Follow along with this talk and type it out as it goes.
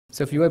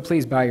So if you would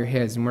please bow your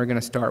heads, and we're going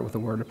to start with a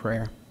word of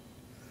prayer.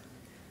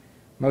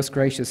 Most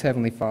gracious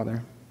Heavenly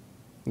Father,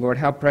 Lord,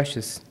 how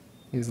precious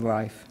is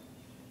life.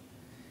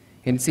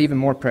 And it's even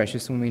more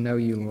precious when we know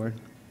you, Lord.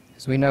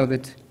 Because we know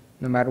that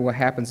no matter what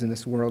happens in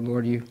this world,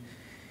 Lord, you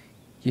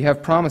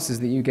have promises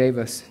that you gave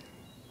us.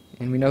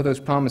 And we know those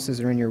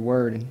promises are in your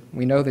word. And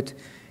we know that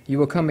you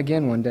will come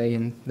again one day,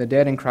 and the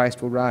dead in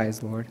Christ will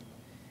rise, Lord.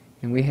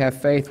 And we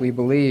have faith. We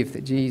believe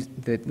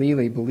that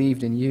Lily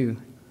believed in you.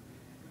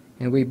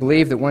 And we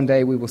believe that one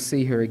day we will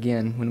see her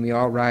again when we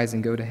all rise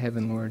and go to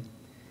heaven, Lord.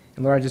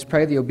 And Lord, I just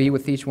pray that you'll be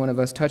with each one of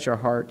us. Touch our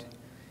heart.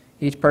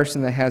 Each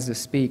person that has to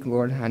speak,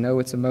 Lord, I know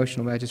it's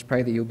emotional, but I just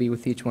pray that you'll be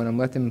with each one of them.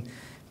 Let them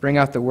bring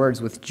out the words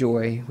with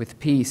joy, with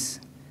peace,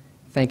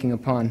 thinking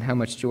upon how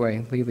much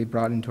joy Lily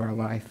brought into our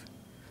life.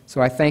 So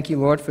I thank you,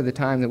 Lord, for the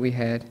time that we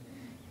had.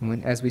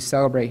 And as we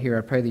celebrate here,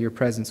 I pray that your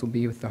presence will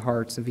be with the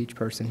hearts of each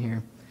person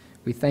here.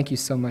 We thank you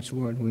so much,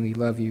 Lord, when we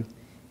love you.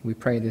 We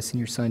pray this in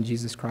your Son,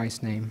 Jesus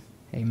Christ's name.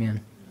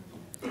 Amen.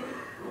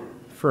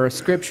 For a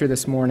scripture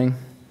this morning,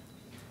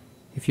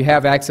 if you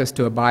have access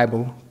to a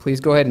Bible, please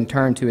go ahead and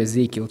turn to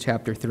Ezekiel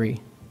chapter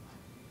 3.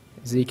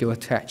 Ezekiel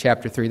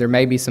chapter 3. There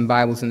may be some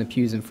Bibles in the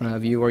pews in front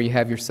of you, or you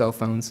have your cell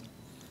phones.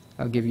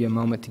 I'll give you a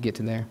moment to get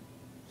to there.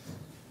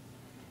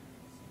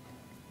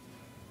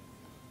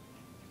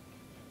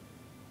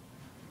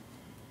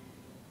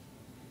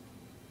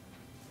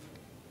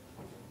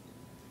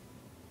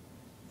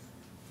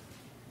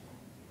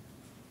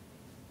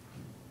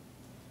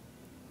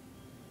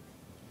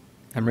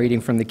 I'm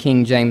reading from the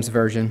King James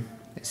Version,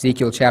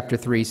 Ezekiel chapter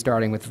 3,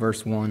 starting with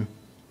verse 1.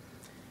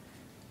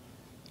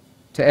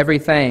 To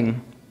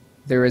everything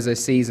there is a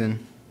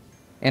season,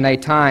 and a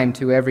time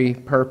to every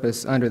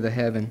purpose under the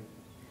heaven,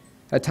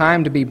 a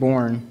time to be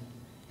born,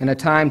 and a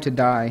time to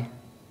die,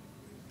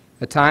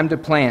 a time to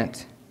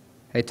plant,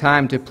 a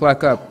time to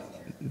pluck up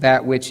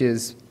that which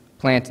is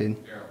planted.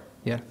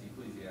 Yeah.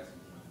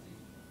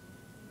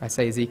 I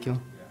say Ezekiel?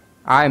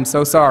 I am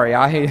so sorry.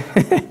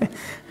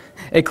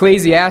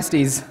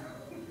 Ecclesiastes.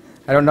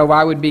 I don't know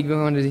why I would be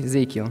going to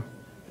Ezekiel.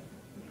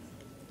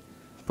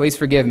 Please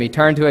forgive me.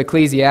 Turn to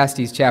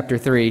Ecclesiastes chapter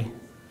 3.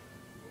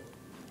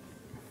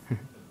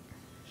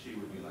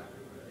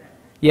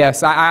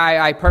 Yes,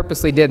 I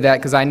purposely did that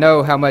because I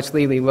know how much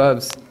Lily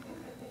loves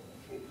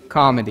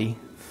comedy.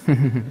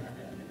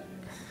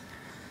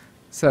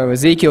 So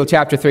Ezekiel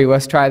chapter 3,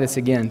 let's try this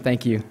again.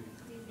 Thank you.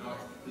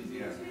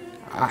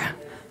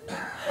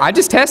 I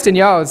just testing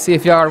y'all to see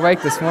if y'all are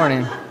awake this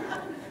morning.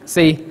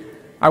 See,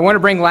 I want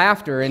to bring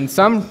laughter, and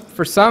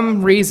for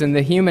some reason,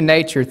 the human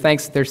nature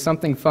thinks there's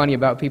something funny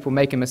about people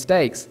making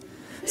mistakes.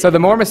 So the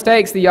more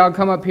mistakes that y'all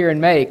come up here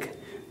and make,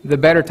 the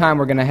better time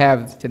we're going to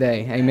have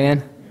today.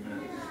 Amen?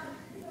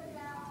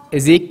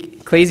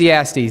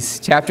 Ecclesiastes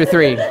chapter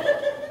 3.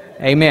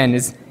 Amen.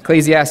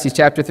 Ecclesiastes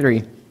chapter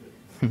 3.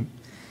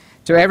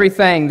 To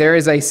everything there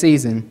is a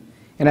season,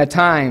 and a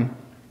time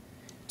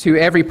to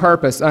every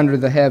purpose under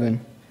the heaven,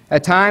 a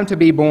time to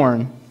be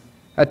born,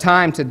 a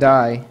time to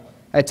die,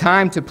 a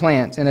time to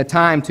plant, and a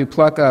time to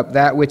pluck up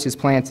that which is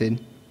planted,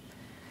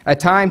 a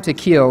time to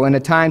kill, and a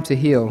time to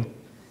heal,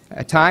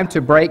 a time to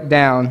break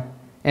down,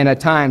 and a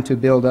time to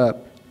build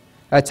up,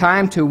 a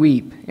time to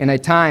weep, and a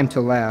time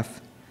to laugh,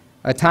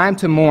 a time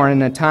to mourn,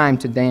 and a time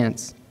to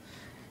dance,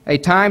 a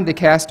time to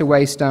cast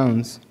away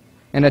stones,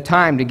 and a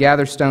time to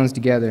gather stones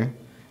together,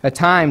 a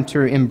time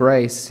to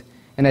embrace,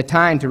 and a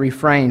time to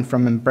refrain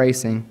from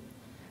embracing,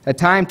 a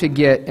time to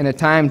get, and a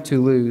time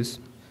to lose,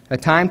 a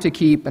time to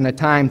keep and a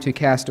time to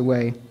cast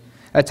away,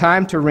 a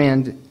time to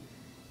rend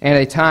and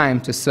a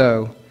time to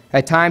sow,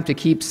 a time to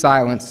keep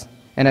silence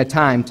and a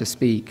time to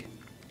speak.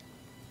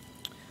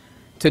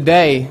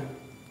 Today,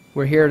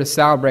 we're here to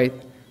celebrate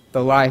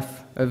the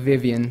life of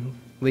Vivian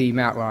Lee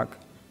Matlock,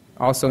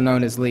 also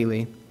known as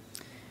Lee.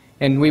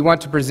 And we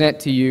want to present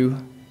to you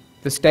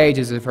the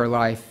stages of her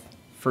life.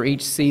 For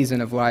each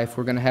season of life,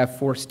 we're going to have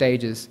 4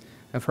 stages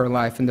of her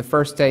life. And the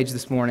first stage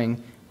this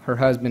morning, her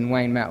husband,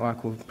 Wayne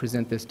Matlock, will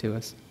present this to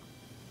us.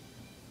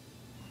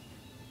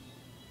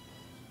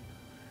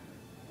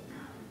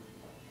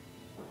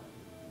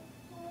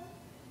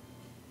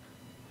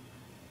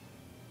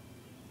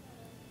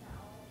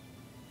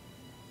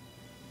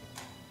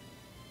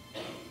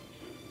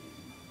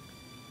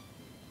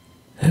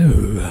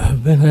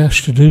 I've been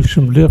asked to do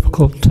some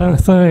difficult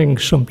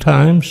things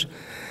sometimes,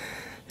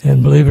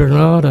 and believe it or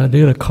not, I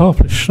did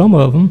accomplish some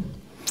of them.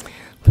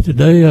 But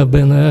today I've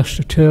been asked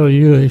to tell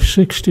you a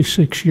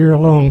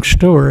 66-year-long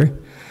story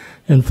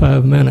in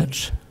 5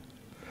 minutes.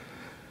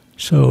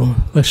 So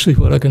let's see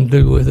what I can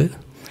do with it.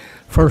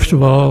 First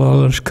of all,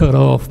 I'll just cut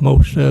off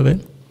most of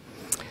it.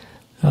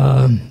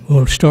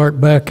 We'll start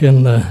back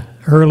in the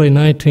early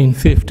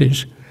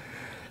 1950s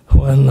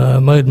when I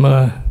made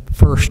my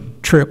first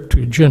trip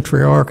to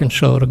Gentry,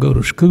 Arkansas to go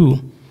to school.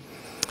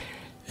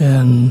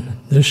 And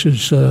this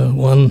is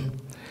one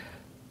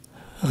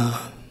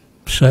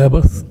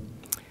Sabbath.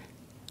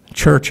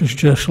 Church is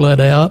just let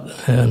out,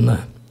 and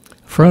a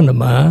friend of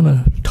mine,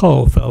 a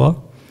tall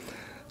fellow,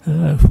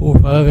 4 or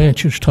 5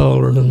 inches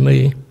taller than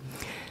me,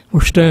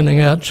 we're standing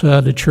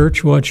outside the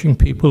church watching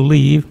people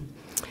leave,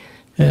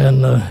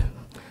 and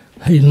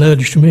he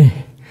nudged me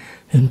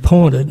and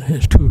pointed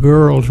as two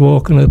girls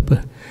walking up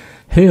a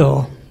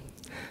hill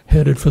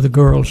headed for the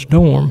girls'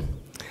 dorm.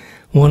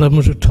 One of them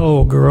was a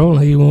tall girl,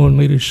 and he wanted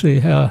me to see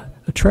how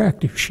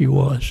attractive she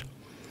was.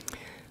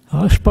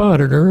 I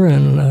spotted her,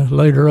 and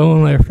later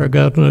on, after I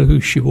got to know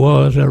who she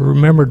was, I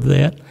remembered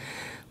that,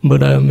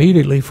 but I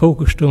immediately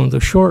focused on the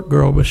short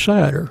girl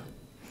beside her.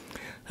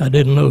 I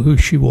didn't know who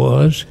she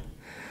was,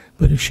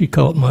 but she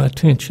caught my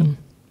attention.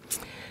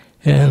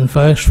 And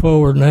fast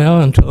forward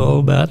now until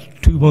about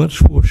 2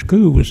 months before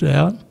school was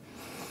out,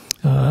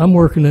 I'm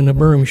working in the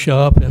broom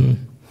shop,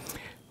 and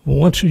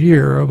once a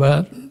year,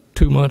 about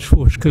 2 months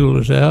before school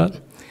is out,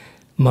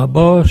 my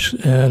boss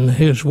and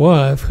his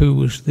wife, who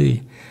was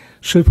the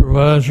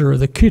supervisor of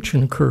the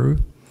kitchen crew,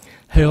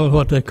 held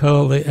what they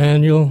call the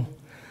annual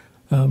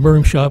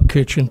broom shop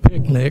kitchen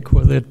picnic,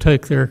 where they'd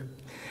take their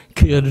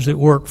kids that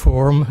worked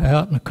for them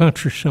out in the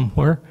country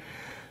somewhere,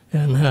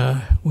 and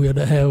we had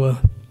to have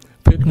a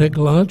picnic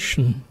lunch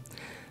and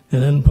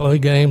then play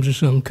games of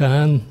some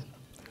kind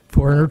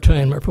for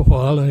entertainment for a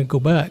while and then go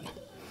back.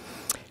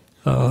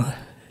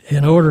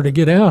 In order to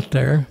get out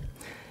there,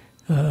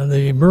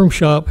 the broom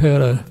shop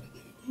had a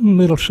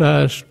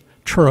middle-sized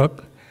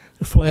truck,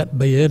 a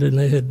flatbed, and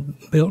they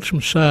had built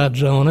some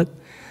sides on it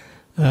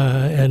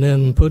and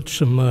then put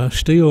some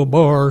steel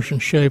bars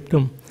and shaped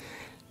them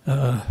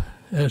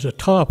as a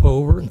top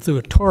over it and threw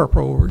a tarp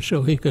over it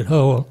so he could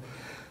haul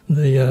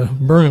the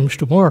brooms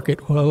to market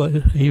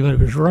even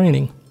if it was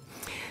raining.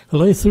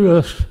 Well, they threw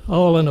us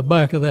all in the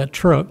back of that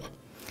truck,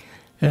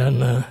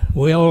 and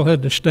we all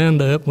had to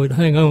stand up. We'd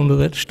hang on to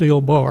that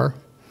steel bar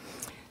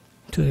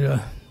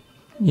to,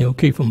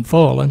 keep from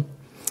falling.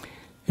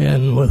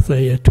 And with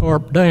the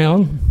tarp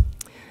down,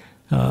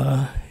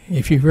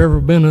 if you've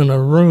ever been in a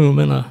room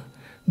in a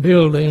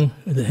building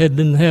that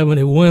didn't have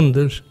any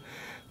windows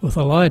with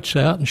the lights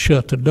out and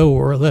shut the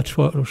door, that's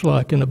what it was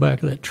like in the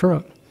back of that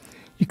truck.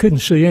 You couldn't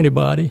see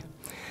anybody.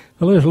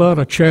 Well, there's a lot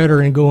of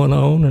chattering going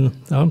on,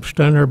 and I'm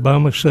standing there by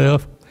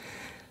myself,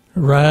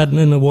 riding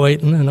and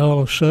waiting, and all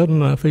of a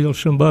sudden I feel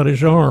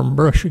somebody's arm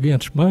brush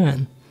against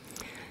mine.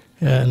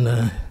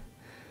 And,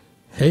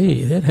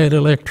 hey, that had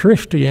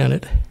electricity in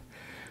it.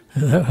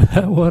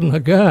 That wasn't a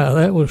guy.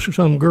 That was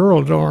some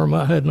girl's arm.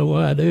 I had no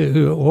idea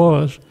who it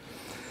was.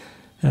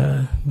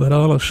 But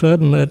all of a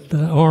sudden that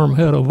arm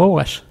had a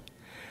voice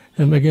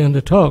and began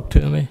to talk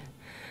to me.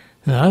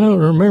 Now, I don't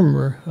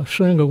remember a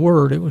single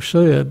word that was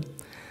said,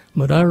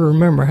 but I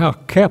remember how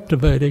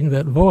captivating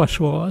that voice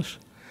was.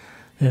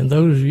 And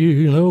those of you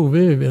who know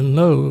Vivian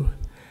know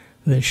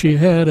that she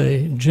had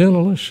a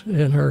gentleness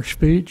in her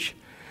speech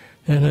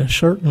and a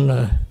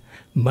certain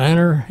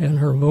manner in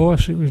her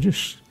voice. It was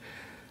just,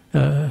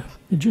 it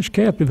just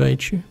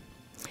captivates you.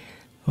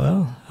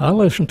 Well, I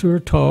listened to her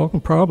talk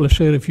and probably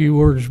said a few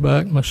words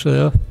back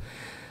myself,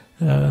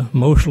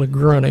 mostly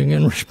grunting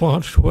in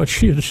response to what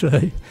she'd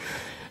say.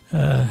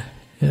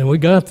 And we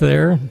got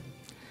there,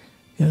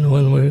 and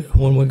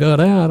when we got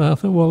out, I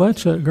thought, well,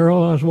 that's that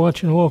girl I was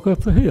watching walk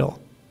up the hill.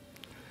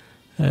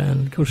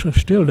 And, of course, I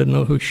still didn't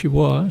know who she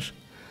was,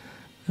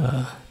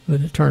 but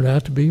it turned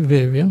out to be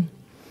Vivian,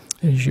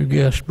 as you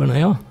guessed by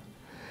now.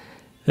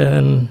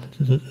 And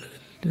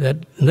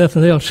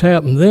nothing else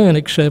happened then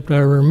except I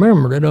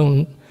remembered it.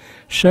 On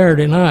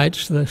Saturday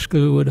nights, the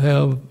school would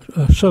have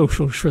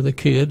socials for the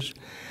kids,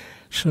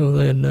 so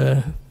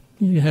they'd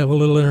you have a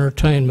little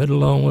entertainment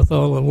along with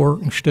all the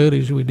work and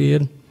studies we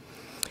did.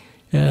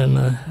 And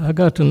I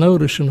got to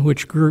noticing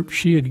which group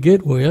she'd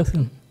get with,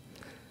 and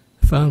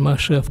found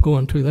myself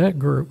going to that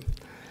group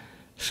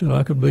so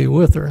I could be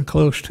with her and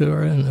close to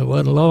her. And it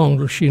wasn't long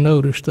till she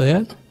noticed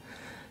that.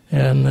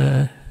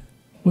 And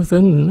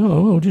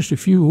within just a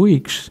few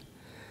weeks,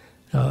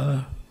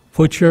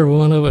 whichever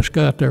one of us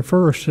got there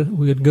first,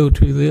 we'd go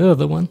to the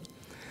other one.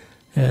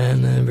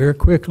 And very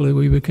quickly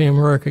we became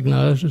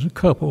recognized as a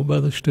couple by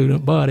the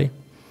student body.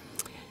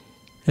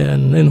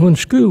 And then when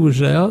school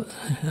was out,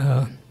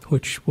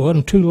 which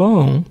wasn't too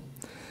long,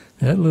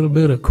 that little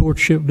bit of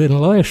courtship didn't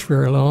last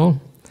very long,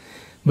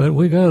 but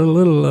we got a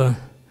little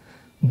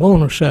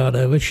bonus out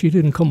of it. She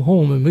didn't come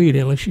home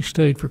immediately. She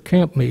stayed for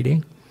camp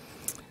meeting,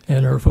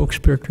 and her folks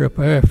picked her up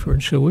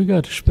afterwards. So we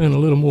got to spend a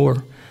little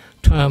more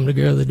time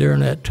together during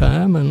that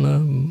time,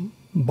 and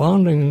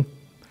bonding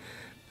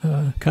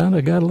kind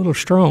of got a little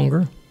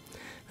stronger,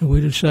 and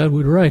we decided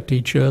we'd write to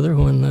each other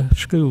when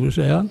school was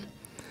out.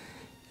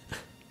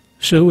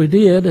 So we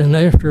did, and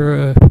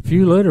after a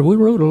few letters, we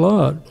wrote a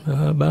lot,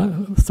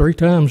 about 3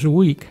 times a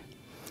week.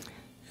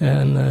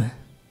 And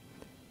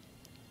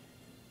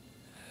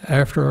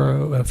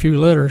after a few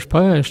letters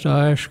passed,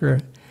 I asked her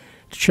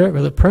to check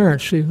with the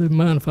parents, see if they'd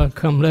mind if I'd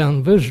come down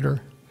and visit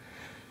her.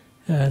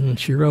 And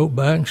she wrote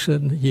back and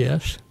said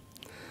yes.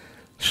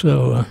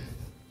 So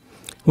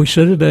we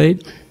set a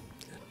date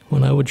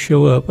when I would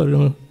show up. I was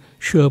going to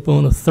show up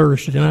on a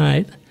Thursday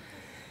night.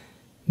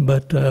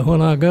 But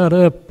when I got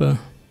up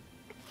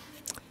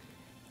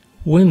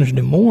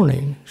Wednesday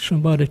morning,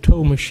 somebody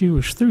told me she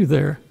was through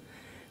there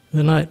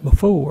the night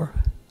before.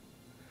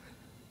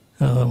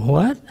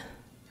 What?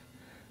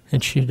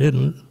 And she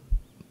didn't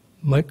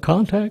make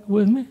contact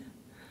with me?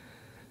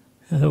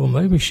 Well,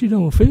 maybe she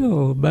don't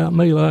feel about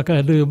me like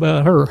I do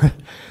about her.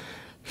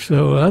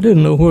 So I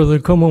didn't know whether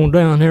to come on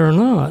down here or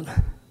not.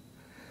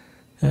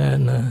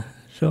 And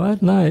so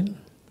that night,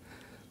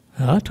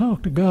 I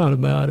talked to God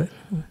about it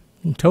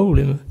and told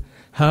him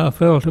how I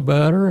felt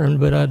about her,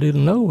 but I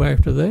didn't know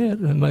after that.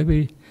 And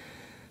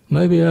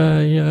maybe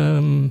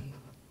I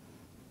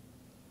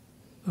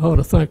ought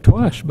to think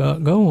twice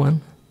about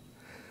going.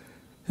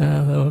 And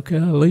I thought, okay,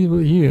 I'll leave it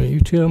with you. You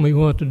tell me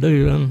what to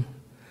do,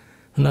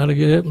 and I'll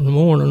get up in the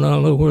morning and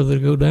I'll know whether to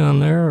go down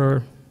there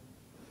or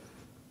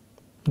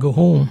go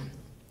home.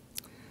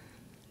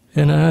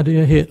 And the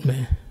idea hit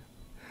me.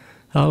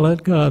 I'll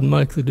let God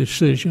make the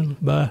decision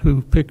by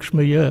who picks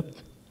me up.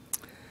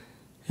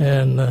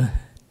 And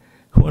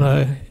when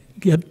I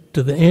get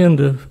to the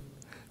end of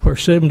where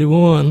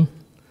 71,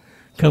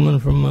 coming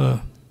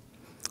from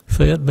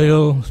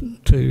Fayetteville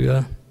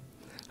to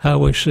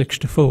Highway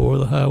 64,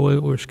 the highway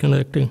that was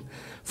connecting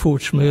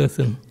Fort Smith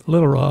and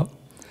Little Rock,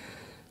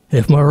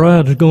 if my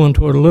ride is going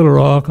toward Little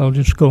Rock, I'll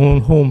just go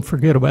on home,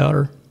 forget about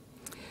her.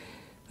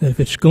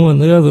 If it's going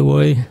the other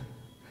way,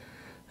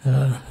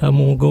 I'm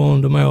going to go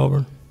on to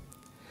Malvern.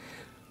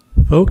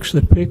 Folks,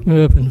 they picked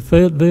me up in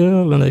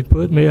Fayetteville and they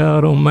put me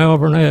out on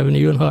Malvern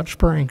Avenue in Hot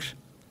Springs.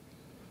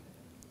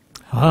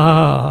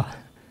 Ah,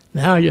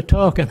 now you're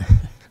talking.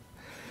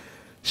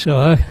 So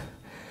I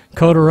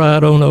caught a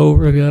ride on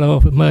over. I got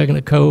off at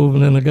Magnet Cove,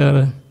 and then I got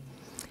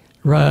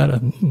a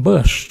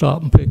bus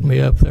stopped and picked me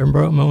up there and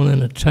brought me on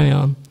into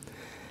town.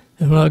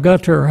 And when I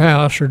got to her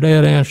house, her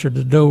dad answered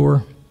the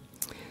door,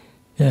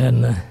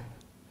 and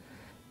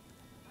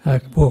I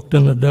walked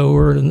in the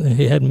door, and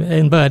he had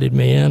invited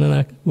me in, and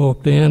I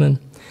walked in, and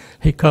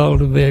he called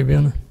to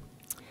Vivian.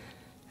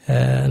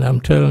 And I'm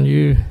telling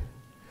you,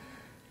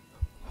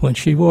 when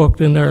she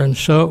walked in there and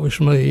saw it was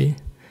me,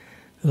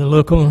 the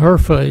look on her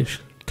face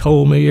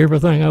told me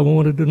everything I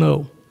wanted to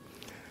know.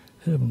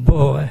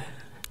 Boy,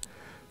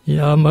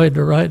 I made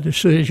the right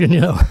decision,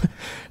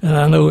 and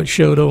I know it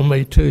showed on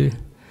me too.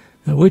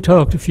 And we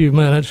talked a few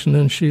minutes, and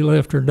then she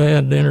left her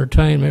dad to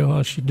entertain me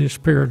while she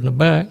disappeared in the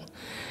back.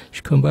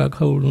 She come back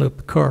holding up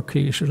the car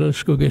keys, so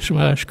let's go get some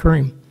ice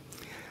cream.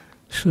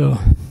 So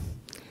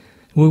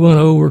we went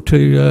over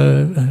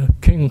to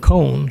King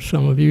Cone.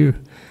 Some of you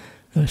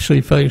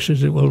see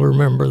faces that will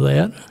remember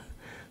that.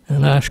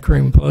 An ice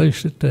cream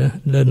place that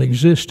doesn't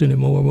exist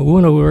anymore. We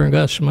went over and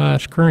got some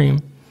ice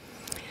cream.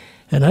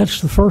 And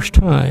that's the first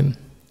time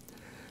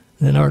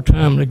in our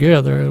time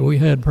together we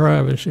had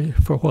privacy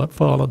for what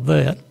followed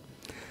that.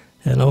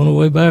 And on the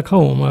way back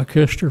home, I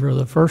kissed her for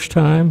the first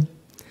time.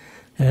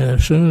 And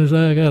as soon as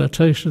I got a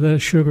taste of that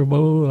sugar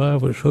bowl, I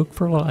was hooked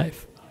for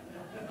life.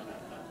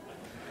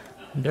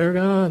 Dear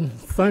God,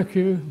 thank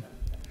you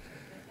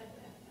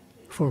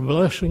for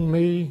blessing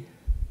me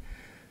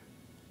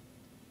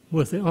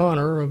with the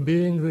honor of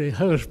being the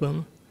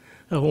husband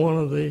of one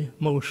of the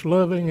most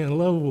loving and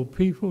lovable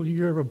people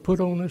you ever put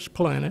on this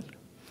planet.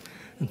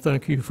 And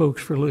thank you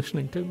folks for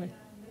listening to me.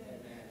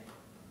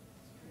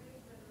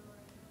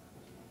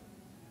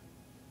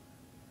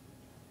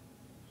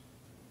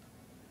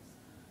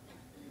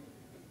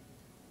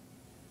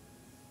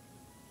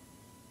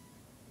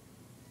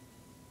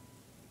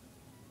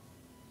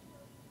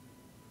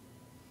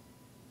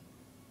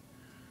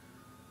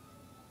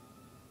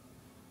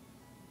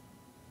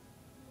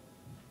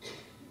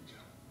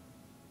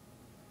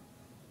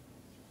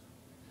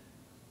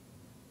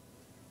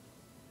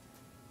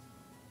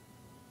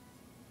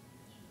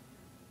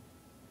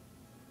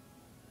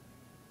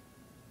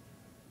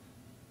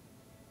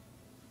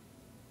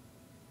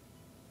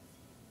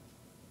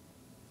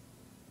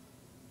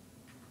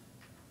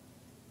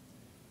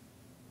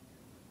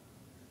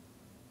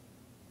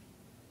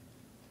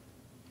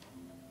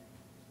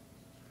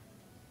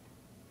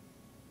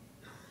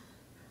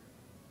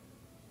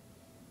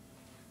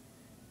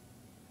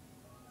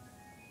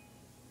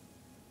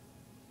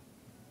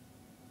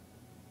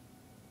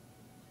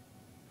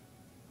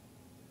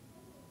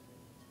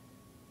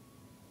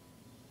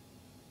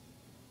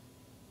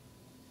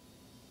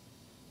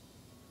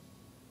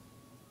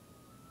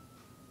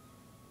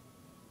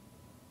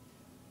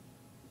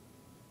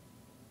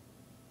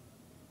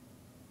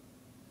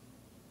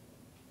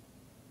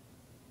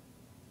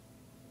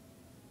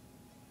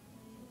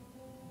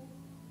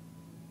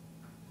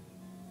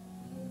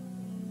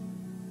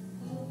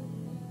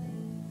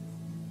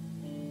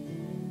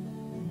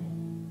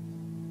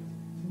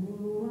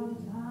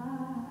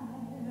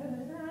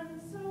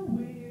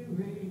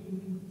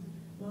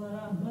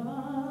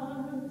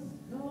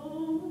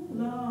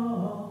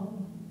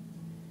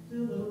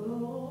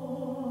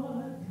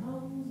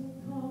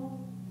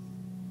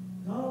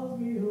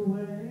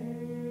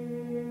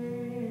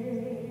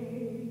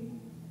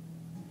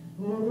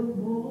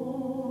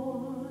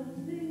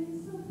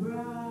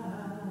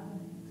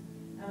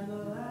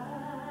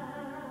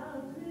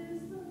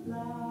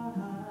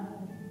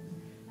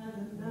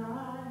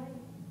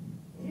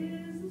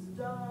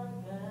 dark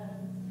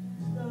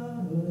as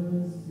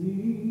the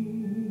sea.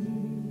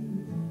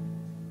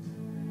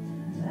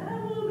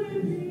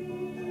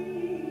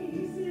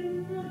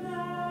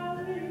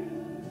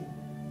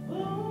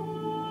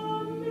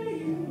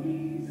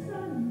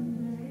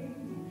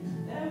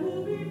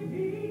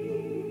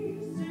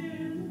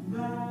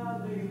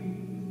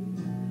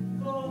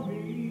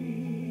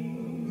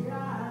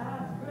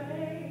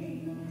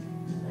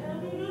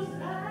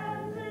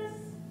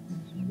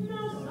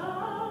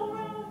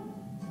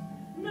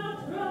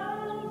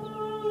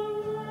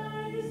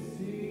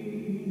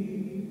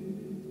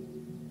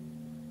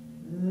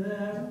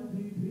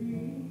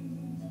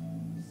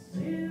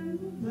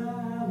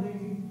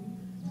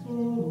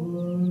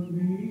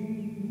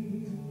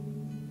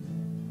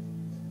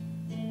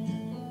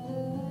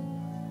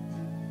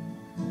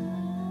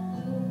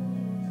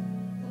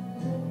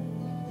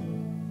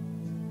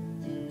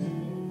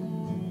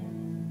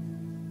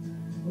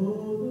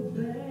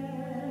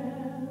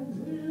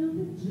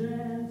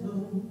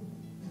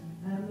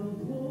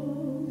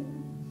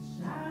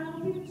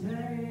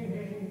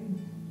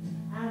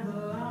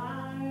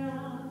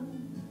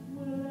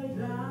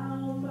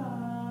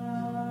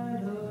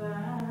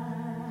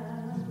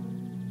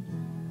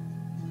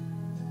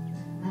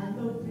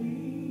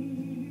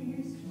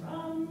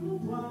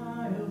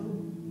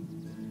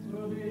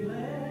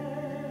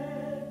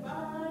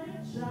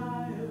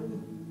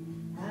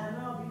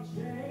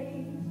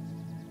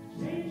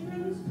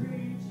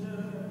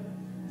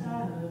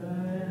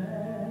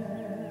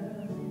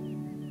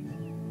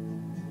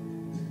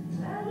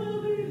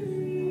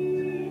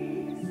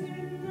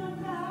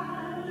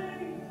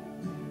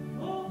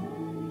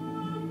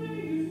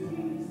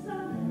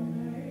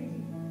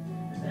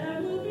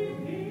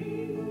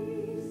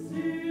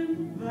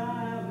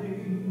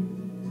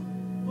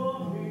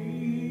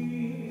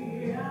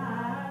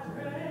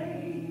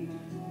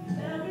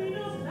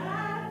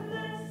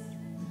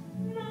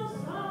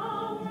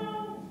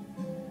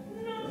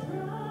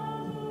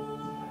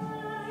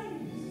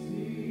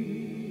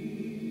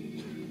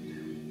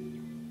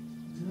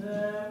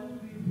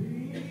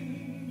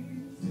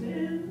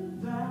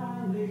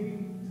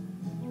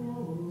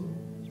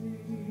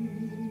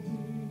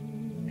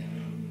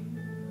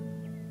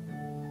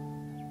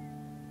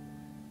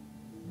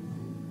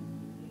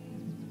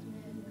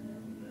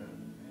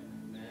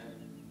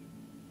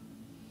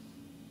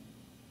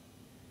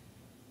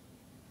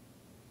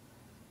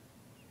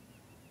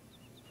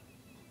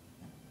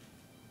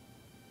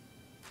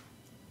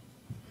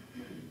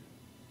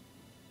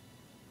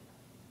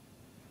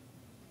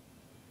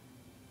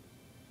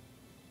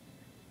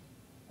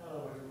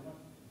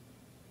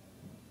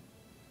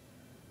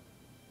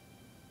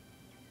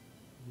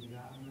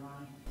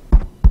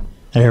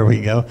 There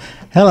we go.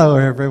 Hello,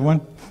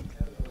 everyone.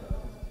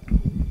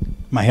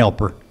 My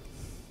helper.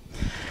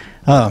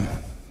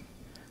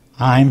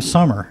 I'm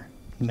Summer.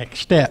 Next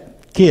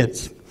step,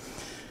 kids.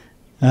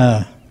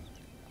 I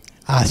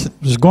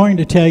was going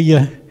to tell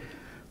you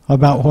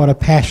about what a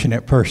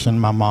passionate person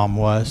my mom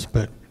was,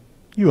 but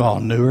you all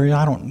knew her.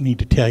 I don't need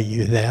to tell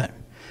you that.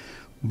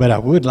 But I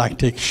would like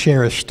to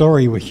share a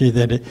story with you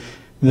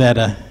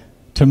that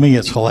to me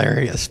it's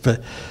hilarious,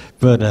 but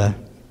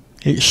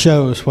it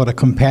shows what a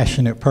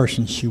compassionate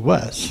person she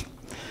was.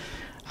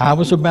 I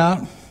was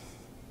about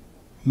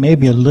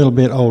maybe a little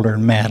bit older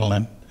than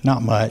Madeline,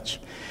 not much,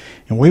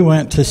 and we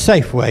went to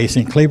Safeways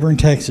in Cleburne,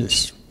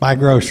 Texas, buy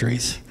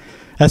groceries.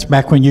 That's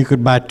back when you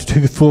could buy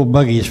 2 full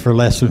buggies for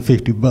less than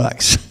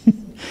 $50.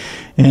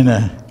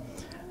 And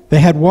they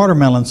had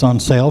watermelons on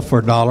sale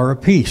for $1 a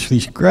piece,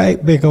 these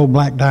great big old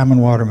black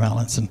diamond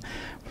watermelons. And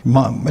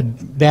my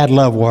dad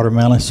loved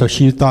watermelons, so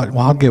she thought,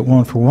 well, I'll get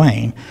one for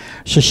Wayne.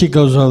 So she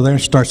goes over there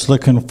and starts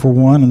looking for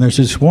one, and there's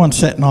this one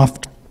sitting off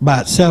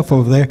by itself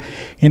over there,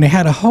 and it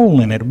had a hole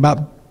in it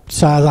about the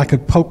size I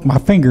could poke my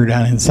finger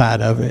down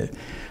inside of it.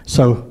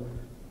 So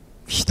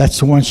that's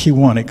the one she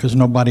wanted because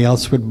nobody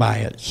else would buy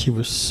it. She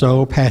was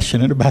so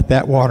passionate about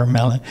that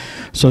watermelon.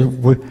 So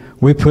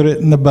we put it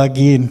in the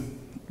buggy and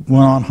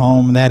went on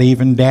home. And that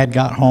evening, Dad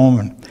got home,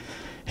 and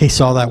he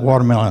saw that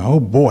watermelon. Oh,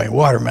 boy,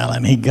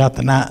 watermelon. He got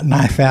the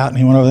knife out, and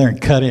he went over there and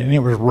cut it, and it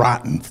was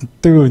rotten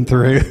through and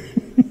through.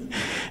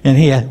 And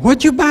he had,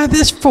 what'd you buy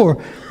this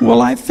for?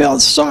 Well, I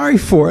felt sorry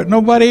for it.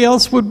 Nobody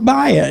else would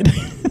buy it.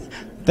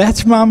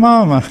 That's my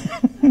mama.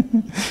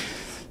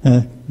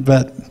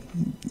 But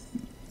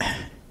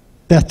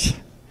that's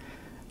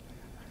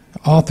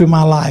all through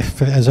my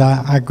life. As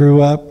I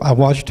grew up, I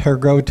watched her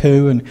grow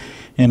too, and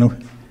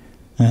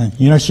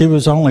you know, she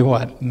was only,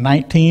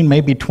 19,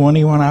 maybe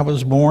 20 when I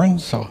was born,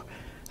 so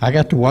I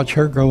got to watch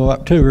her grow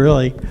up too,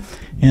 really.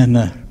 And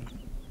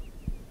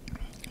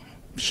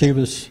she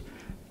was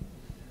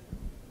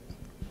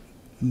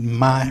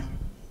my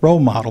role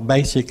model,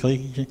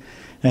 basically.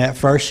 At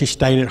first, she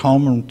stayed at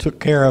home and took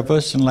care of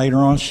us, and later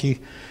on, she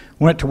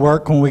went to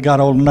work when we got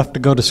old enough to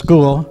go to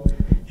school.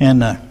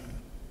 And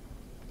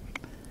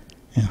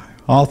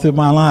all through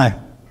my life,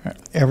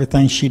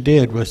 everything she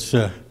did was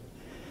to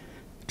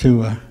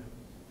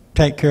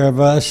take care of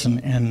us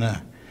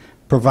and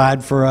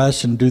provide for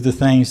us and do the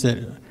things that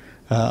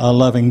a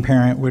loving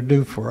parent would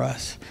do for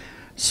us.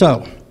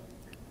 So,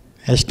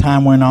 as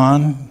time went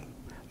on,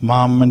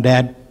 Mom and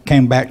Dad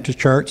came back to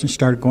church and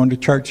started going to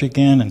church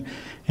again.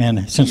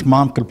 And since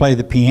Mom could play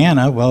the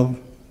piano, well,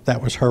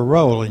 that was her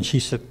role. And she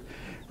sat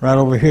right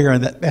over here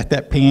at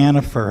that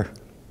piano for,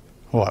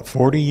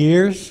 40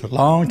 years? A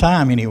long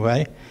time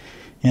anyway.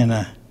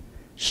 And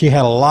she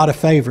had a lot of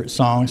favorite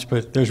songs,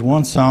 but there's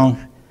one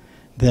song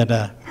that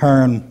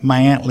her and my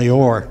Aunt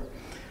Leor,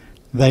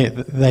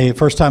 they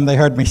first time they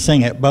heard me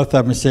sing it, both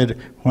of them said,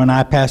 when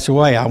I pass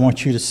away, I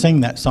want you to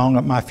sing that song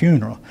at my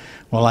funeral.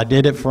 Well, I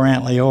did it for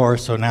Aunt Leor,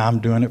 so now I'm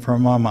doing it for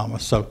my mama.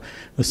 So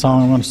the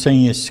song I'm going to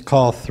sing is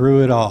called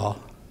Through It All.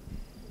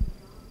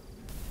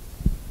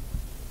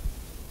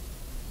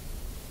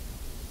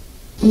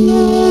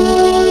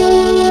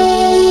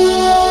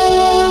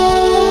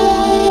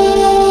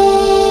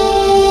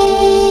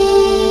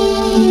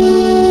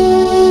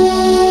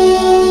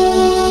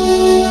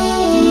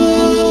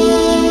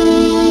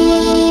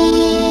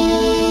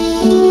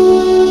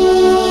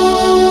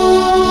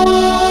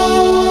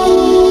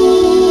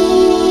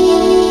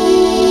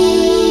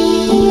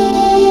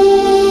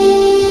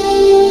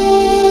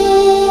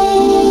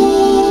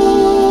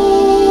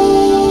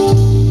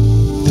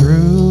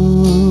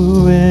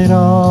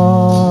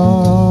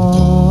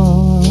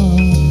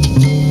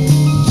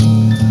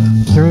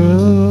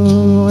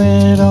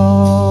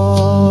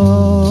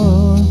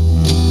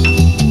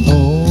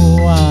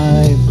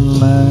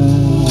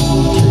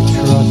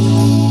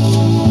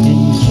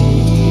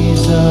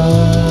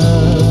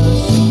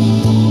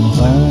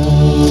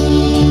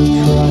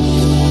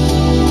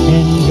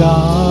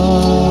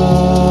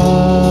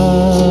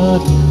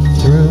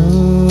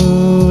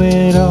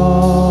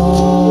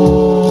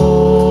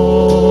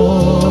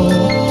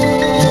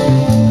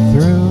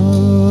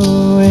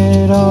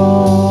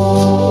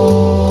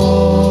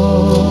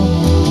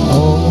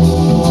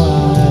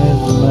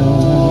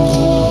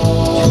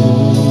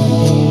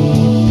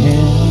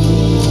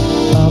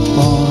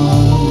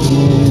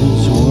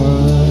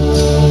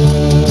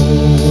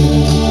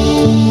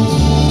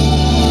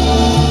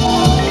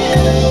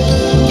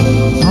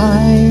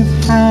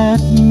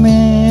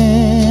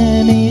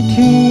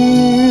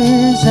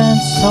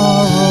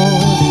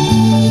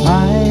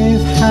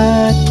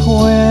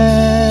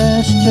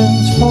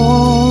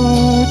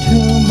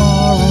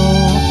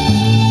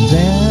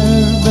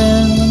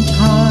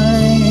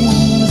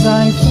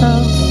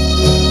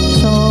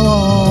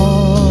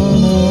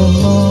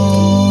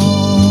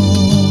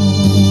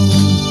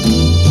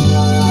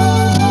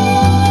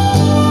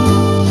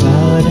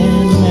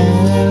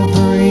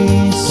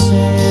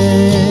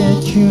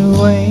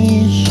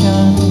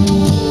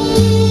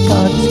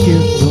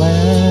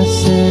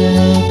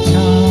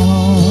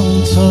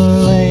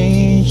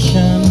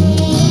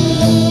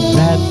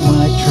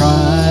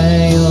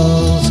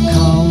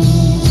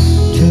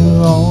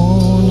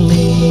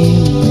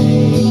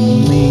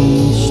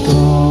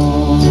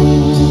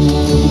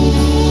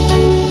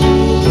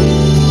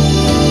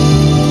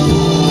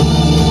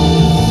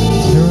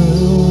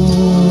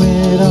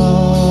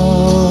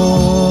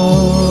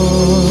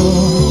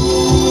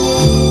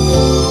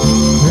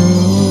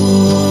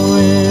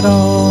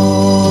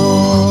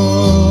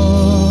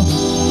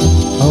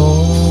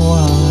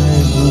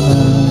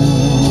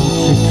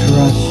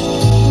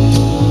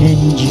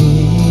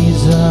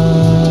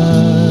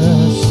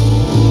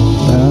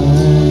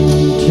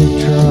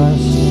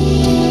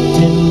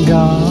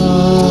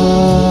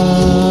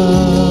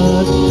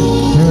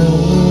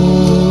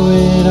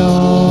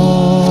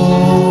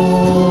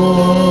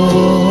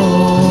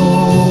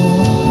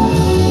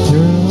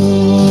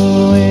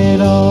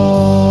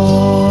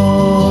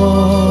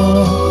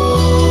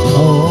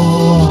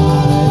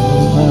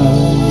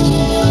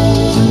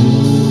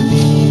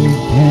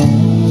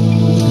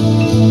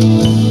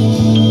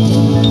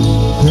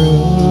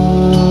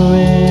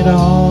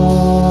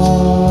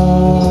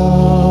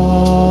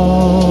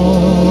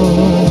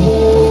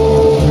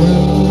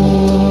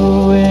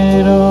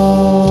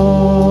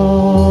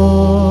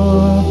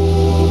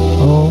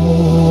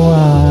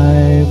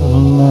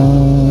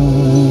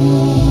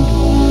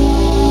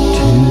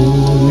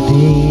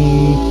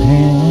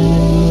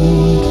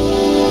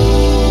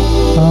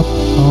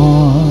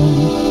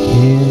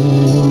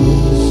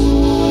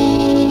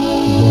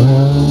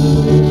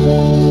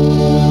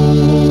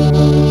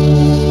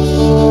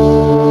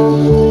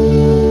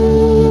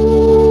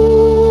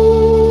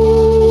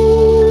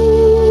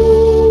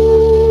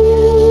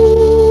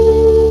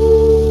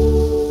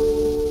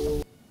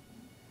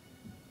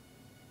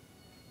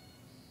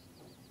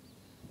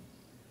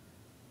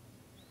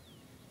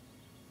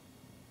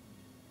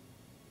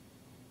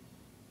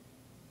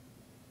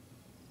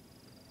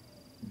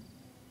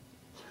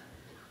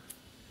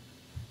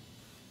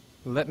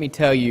 Let me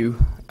tell you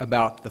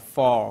about the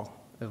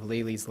fall of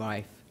Lee Lee's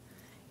life.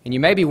 And you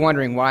may be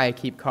wondering why I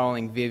keep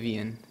calling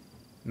Vivian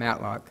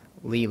Matlock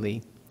Lee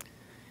Lee.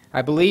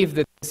 I believe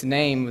that this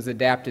name was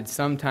adapted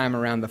sometime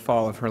around the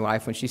fall of her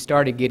life when she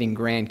started getting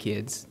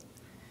grandkids.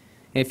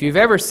 And if you've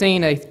ever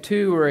seen a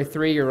 2 or a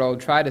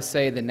 3-year-old try to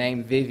say the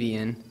name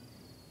Vivian,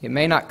 it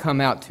may not come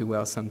out too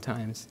well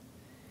sometimes.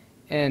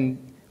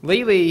 And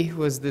Lee Lee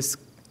was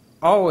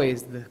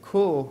always the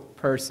cool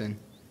person.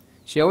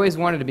 She always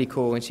wanted to be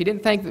cool, and she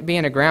didn't think that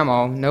being a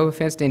grandma, no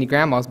offense to any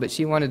grandmas, but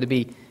she wanted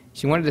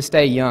to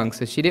stay young,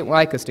 so she didn't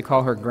like us to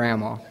call her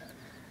grandma.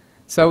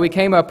 So we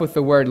came up with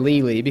the word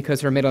Lee Lee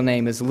because her middle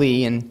name is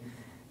Lee, and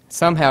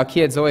somehow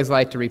kids always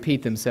like to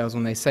repeat themselves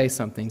when they say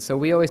something, so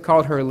we always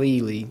called her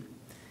Lee Lee.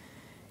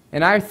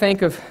 And I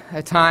think of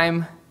a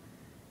time,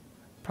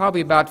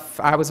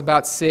 I was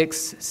about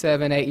 6,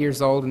 7, 8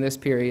 years old in this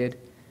period,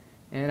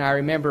 and I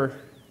remember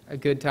a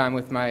good time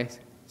with my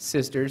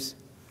sisters.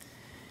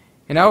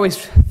 And I always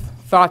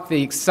thought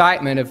the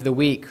excitement of the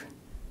week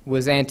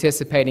was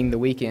anticipating the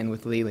weekend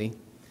with Lee Lee.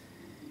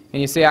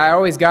 And you see, I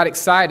always got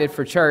excited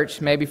for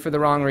church, maybe for the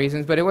wrong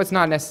reasons, but it was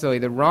not necessarily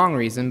the wrong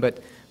reason,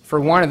 but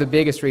for one of the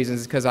biggest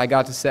reasons is because I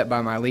got to sit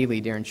by my Lee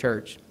Lee during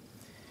church.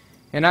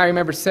 And I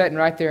remember sitting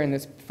right there in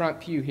this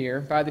front pew here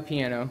by the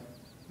piano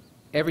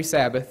every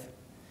Sabbath.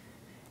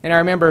 And I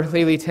remember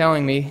Lee Lee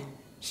telling me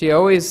she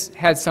always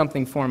had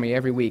something for me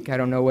every week. I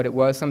don't know what it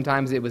was.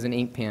 Sometimes it was an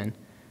ink pen.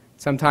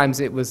 Sometimes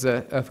it was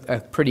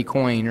a pretty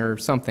coin or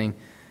something,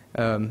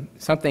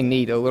 something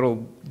neat, a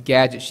little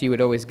gadget. She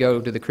would always go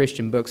to the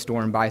Christian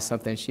bookstore and buy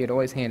something. She would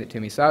always hand it to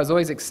me. So I was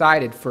always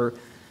excited for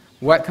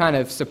what kind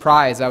of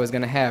surprise I was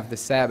going to have this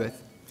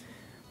Sabbath.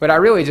 But I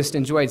really just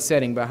enjoyed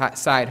sitting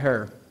beside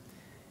her.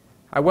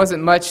 I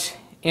wasn't much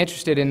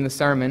interested in the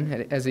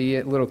sermon as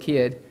a little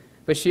kid,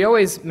 but she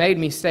always made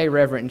me stay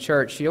reverent in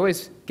church. She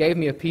always gave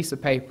me a piece of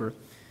paper,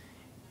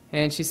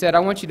 and she said,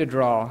 "I want you to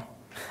draw."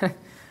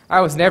 I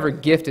was never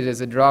gifted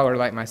as a drawer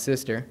like my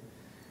sister,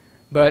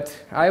 but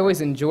I always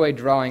enjoyed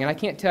drawing, and I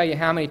can't tell you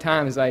how many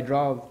times I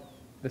draw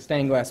the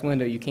stained glass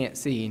window you can't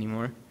see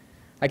anymore.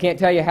 I can't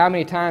tell you how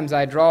many times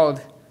I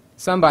drawed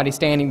somebody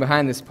standing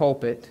behind this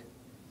pulpit,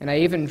 and I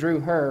even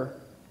drew her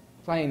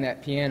playing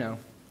that piano.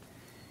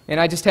 And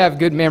I just have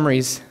good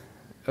memories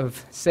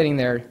of sitting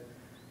there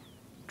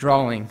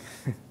drawing.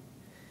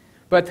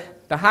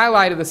 But the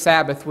highlight of the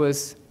Sabbath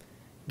was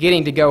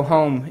getting to go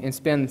home and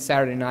spend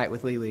Saturday night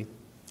with Lee Lee.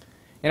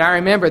 And I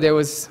remember there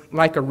was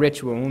like a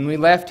ritual. When we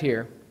left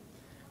here,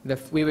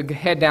 we would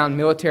head down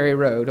Military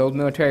Road, Old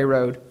Military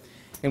Road,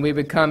 and we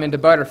would come into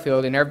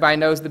Butterfield, and everybody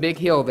knows the big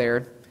hill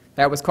there.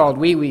 That was called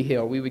Wee Wee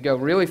Hill. We would go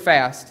really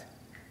fast.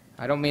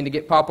 I don't mean to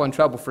get Papa in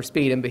trouble for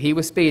speeding, but he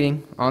was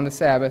speeding on the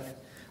Sabbath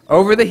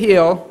over the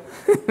hill,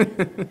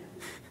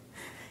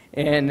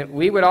 and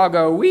we would all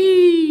go,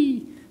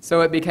 wee!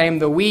 So it became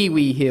the Wee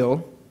Wee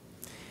Hill.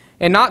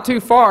 And not too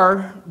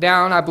far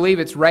down, I believe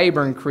it's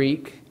Rayburn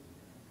Creek.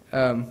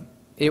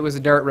 It was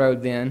a dirt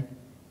road then,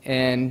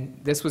 and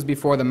this was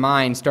before the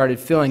mine started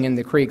filling in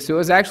the creek. So it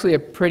was actually a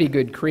pretty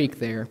good creek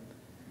there.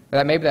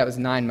 Maybe that was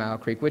 9 Mile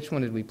Creek. Which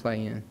one did we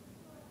play in?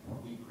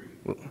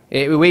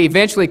 We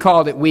eventually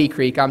called it Wee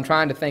Creek. I'm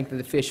trying to think of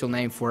the official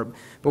name for it,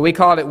 but we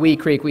called it Wee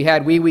Creek. We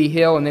had Wee Wee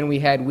Hill, and then we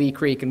had Wee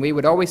Creek, and we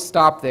would always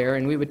stop there,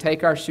 and we would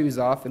take our shoes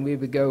off, and we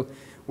would go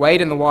wade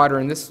in the water,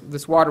 and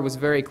this water was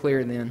very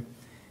clear then,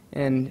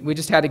 and we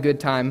just had a good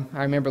time.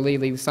 I remember Lee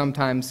Lee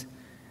sometimes,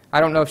 I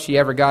don't know if she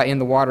ever got in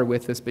the water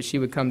with us, but she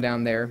would come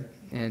down there,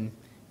 and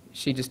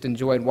she just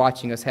enjoyed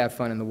watching us have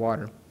fun in the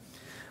water.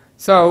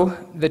 So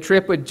the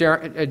trip would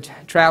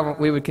travel.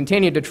 We would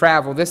continue to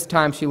travel. This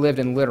time she lived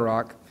in Little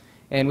Rock,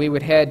 and we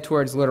would head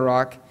towards Little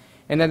Rock.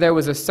 And then there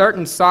was a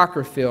certain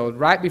soccer field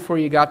right before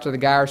you got to the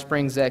Dyer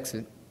Springs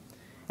exit.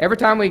 Every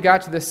time we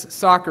got to this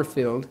soccer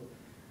field,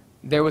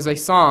 there was a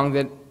song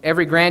that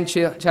every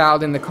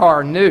grandchild in the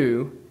car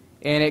knew,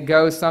 and it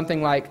goes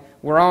something like,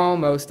 "We're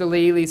almost to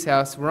Lee Lee's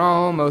house, we're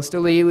almost to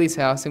Lee Lee's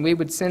house." And we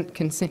would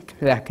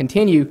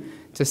continue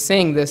to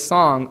sing this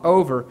song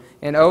over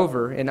and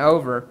over and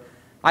over.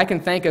 I can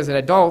think as an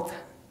adult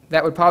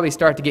that would probably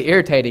start to get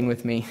irritating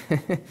with me.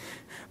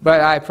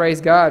 But I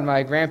praise God,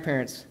 my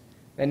grandparents,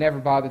 that never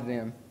bothered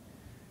them.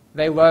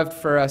 They loved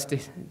for us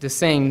to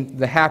sing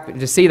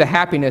to see the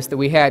happiness that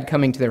we had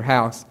coming to their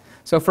house.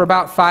 So for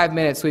about 5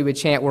 minutes we would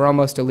chant, "We're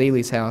almost to Lee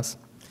Lee's house."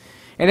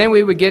 And then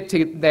we would get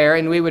to there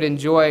and we would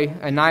enjoy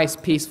a nice,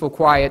 peaceful,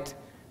 quiet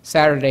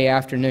Saturday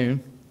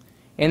afternoon.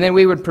 And then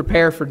we would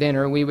prepare for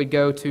dinner. We would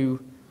go to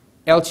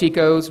El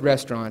Chico's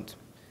restaurant.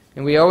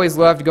 And we always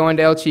loved going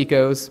to El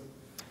Chico's.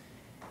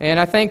 And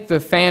I think the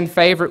fan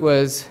favorite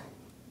was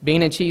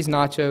bean and cheese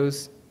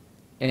nachos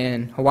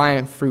and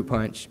Hawaiian fruit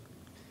punch.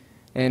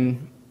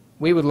 And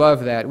we would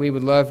love that. We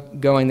would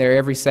love going there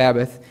every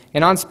Sabbath.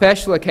 And on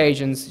special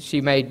occasions, she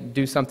may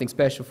do something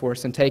special for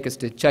us and take us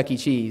to Chuck E.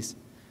 Cheese.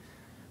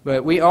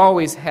 But we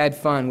always had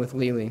fun with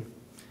Lee Lee.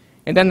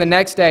 And then the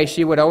next day,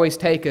 she would always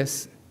take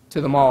us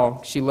to the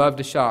mall. She loved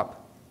to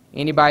shop.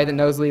 Anybody that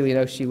knows Lee Lee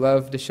knows she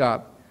loved to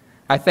shop.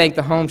 I think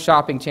the home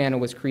shopping channel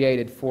was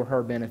created for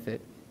her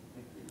benefit.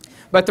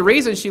 But the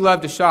reason she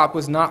loved to shop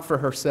was not for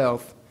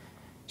herself.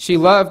 She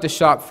loved to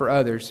shop for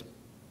others.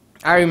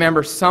 I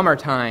remember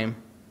summertime.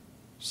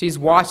 She's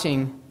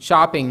watching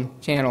Shopping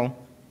Channel,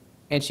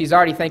 and she's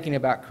already thinking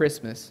about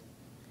Christmas.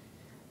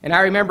 And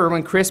I remember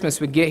when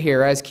Christmas would get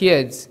here as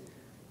kids,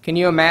 can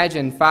you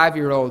imagine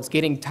 5-year-olds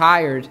getting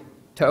tired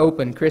to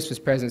open Christmas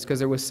presents because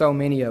there was so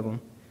many of them?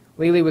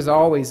 Lee was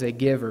always a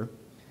giver,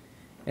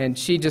 and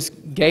she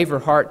just gave her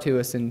heart to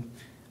us, and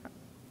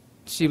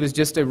she was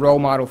just a role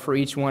model for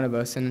each one of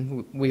us,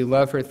 and we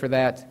love her for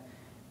that.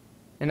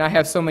 And I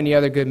have so many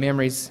other good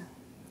memories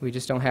we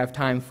just don't have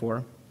time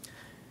for.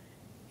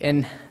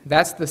 And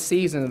that's the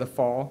season of the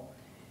fall.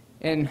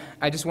 And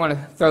I just want to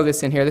throw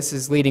this in here. This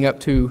is leading up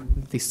to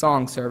the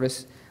song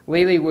service.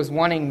 Lee Lee was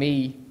wanting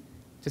me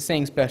to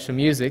sing special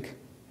music,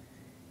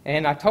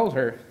 and I told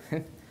her,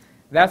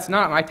 that's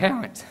not my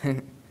talent.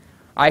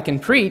 I can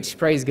preach,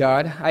 praise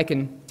God. I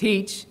can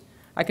teach.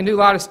 I can do a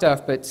lot of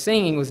stuff, but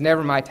singing was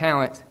never my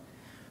talent.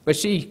 But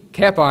she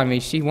kept on me.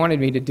 She wanted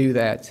me to do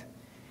that.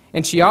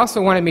 And she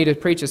also wanted me to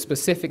preach a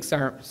specific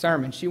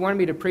sermon. She wanted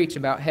me to preach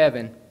about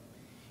heaven.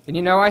 And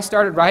you know, I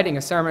started writing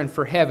a sermon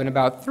for heaven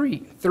about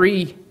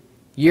three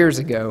years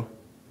ago.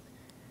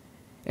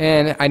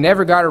 And I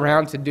never got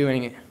around to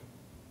doing it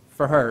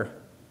for her.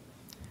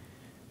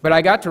 But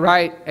I got to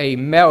write a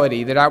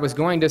melody that I was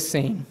going to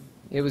sing.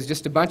 It was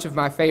just a bunch of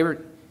my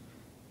favorite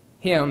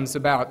hymns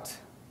about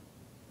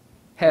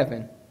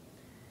heaven.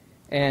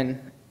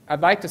 And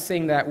I'd like to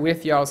sing that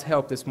with y'all's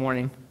help this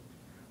morning.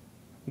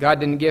 God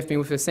didn't gift me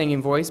with a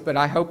singing voice, but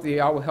I hope that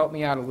y'all will help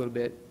me out a little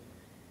bit.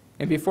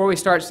 And before we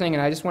start singing,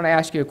 I just want to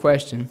ask you a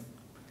question.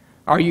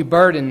 Are you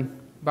burdened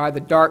by the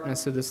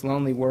darkness of this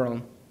lonely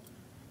world?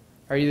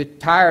 Are you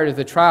tired of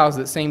the trials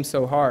that seem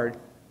so hard?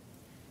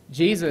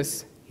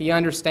 Jesus, He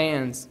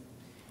understands,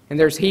 and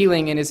there's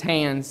healing in His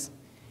hands,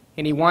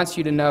 and He wants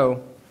you to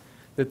know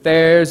that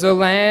there's a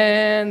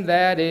land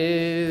that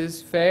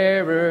is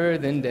fairer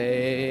than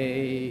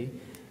day,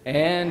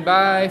 and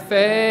by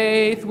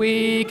faith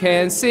we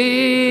can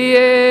see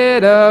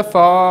it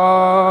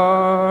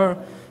afar.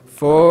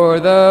 For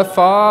the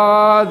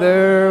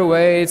Father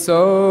waits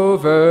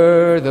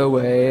over the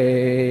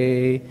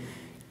way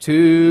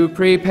to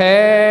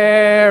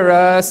prepare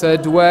us a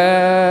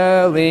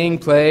dwelling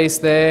place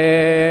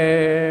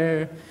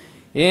there.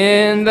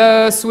 In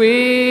the sweet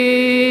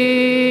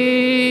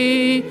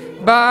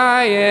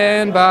by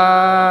and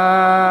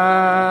by,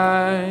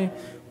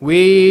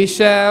 we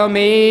shall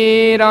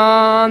meet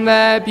on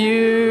that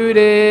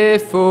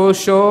beautiful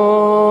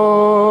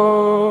shore.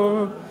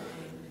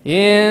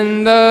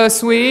 In the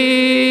sweet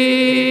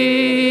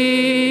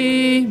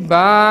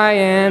by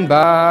and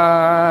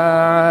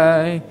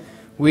by,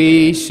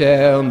 we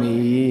shall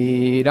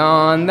meet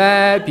on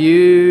that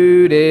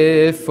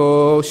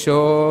beautiful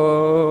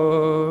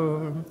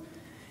shore.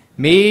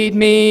 Meet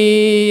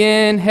me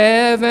in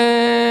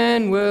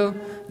heaven, we'll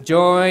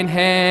join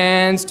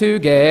hands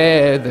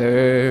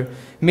together.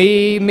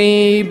 Meet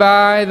me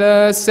by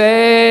the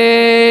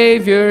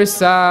Savior's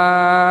side.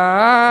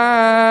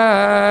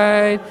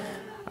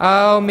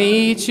 I'll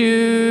meet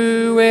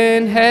you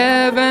in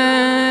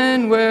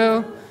heaven,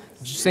 we'll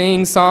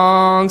sing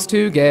songs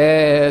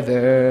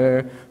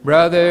together.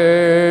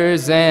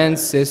 Brothers and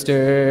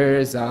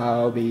sisters,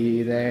 I'll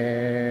be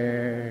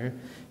there.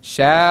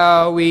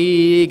 Shall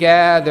we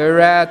gather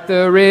at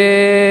the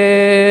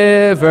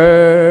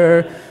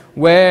river,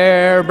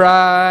 where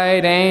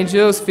bright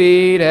angels'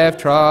 feet have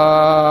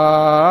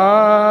trod,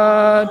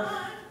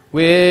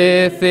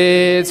 with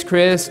its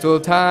crystal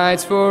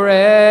tides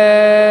forever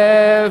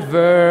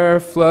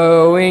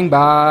flowing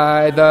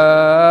by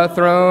the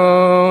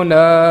throne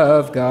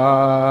of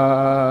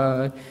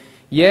God?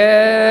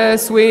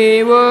 Yes,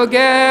 we will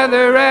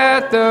gather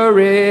at the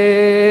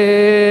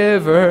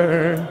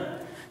river,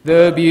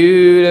 the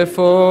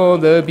beautiful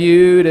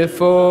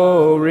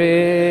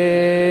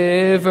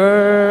river.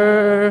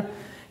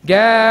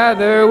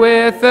 Gather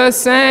with the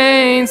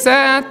saints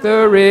at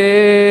the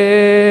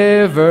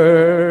river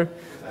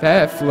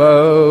that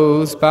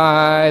flows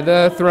by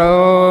the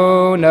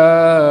throne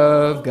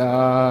of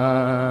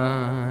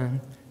God.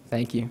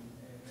 Thank you.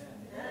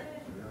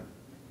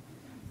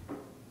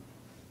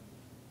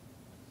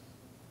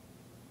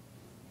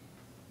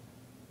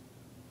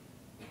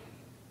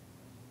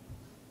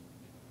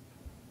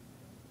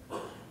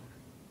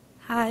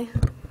 Hi,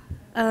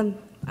 I'm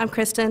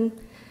Kristen.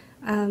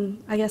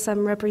 I guess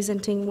I'm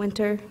representing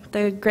Winter,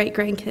 the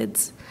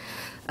great-grandkids.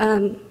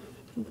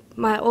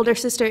 My older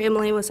sister,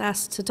 Emily, was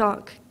asked to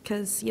talk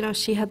because, you know,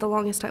 she had the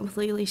longest time with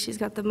Lee Lee. She's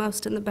got the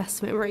most and the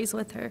best memories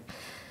with her.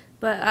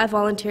 But I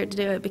volunteered to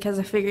do it because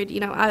I figured, you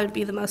know, I would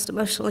be the most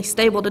emotionally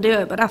stable to do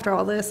it. But after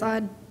all this, I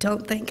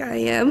don't think I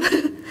am.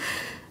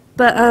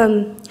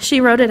 But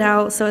she wrote it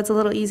out, so it's a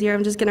little easier.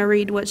 I'm just going to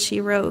read what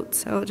she wrote,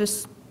 so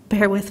just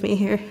bear with me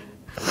here.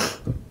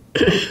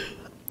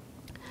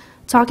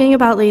 Talking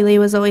about Lee Lee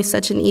was always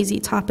such an easy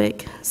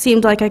topic.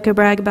 Seemed like I could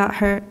brag about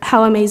her,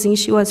 how amazing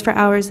she was for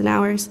hours and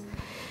hours.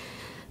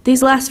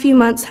 These last few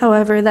months,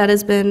 however, that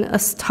has been a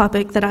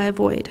topic that I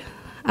avoid.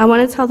 I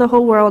want to tell the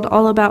whole world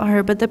all about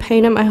her, but the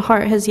pain in my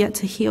heart has yet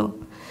to heal.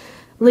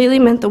 Lee Lee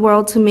meant the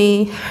world to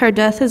me. Her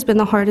death has been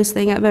the hardest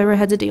thing I've ever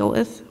had to deal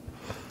with.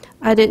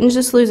 I didn't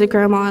just lose a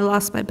grandma, I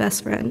lost my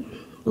best friend.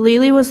 Lee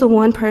Lee was the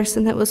one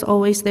person that was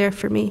always there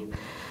for me.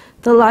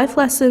 The life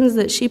lessons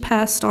that she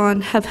passed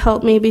on have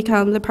helped me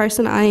become the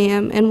person I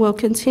am and will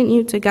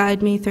continue to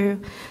guide me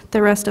through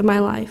the rest of my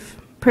life.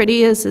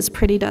 Pretty is as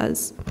pretty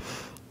does.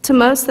 To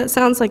most, that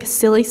sounds like a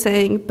silly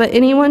saying, but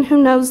anyone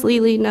who knows Lee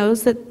Lee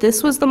knows that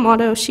this was the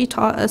motto she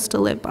taught us to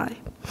live by.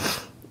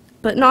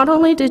 But not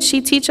only did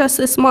she teach us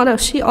this motto,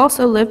 she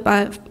also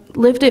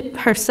lived it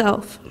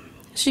herself.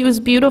 She was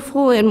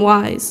beautiful and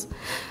wise,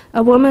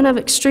 a woman of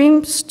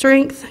extreme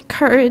strength,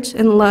 courage,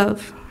 and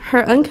love.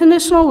 Her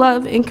unconditional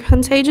love and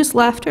contagious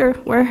laughter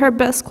were her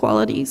best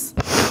qualities.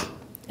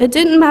 It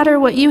didn't matter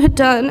what you had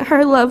done,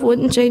 her love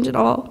wouldn't change at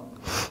all.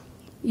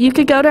 You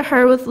could go to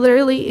her with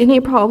literally any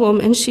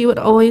problem, and she would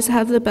always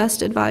have the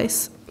best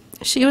advice.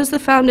 She was the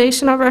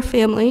foundation of our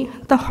family,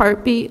 the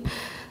heartbeat,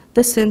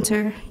 the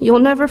center. You'll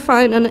never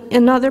find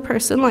another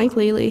person like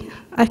Lee Lee.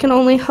 I can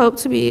only hope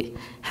to be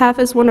half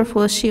as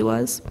wonderful as she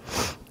was.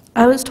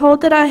 I was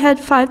told that I had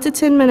 5 to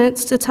 10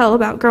 minutes to tell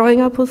about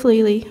growing up with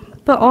Lee Lee,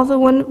 but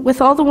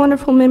with all the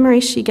wonderful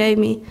memories she gave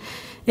me,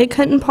 it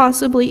couldn't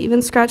possibly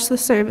even scratch the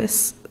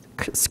surface.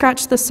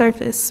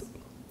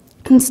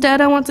 Instead,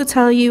 I want to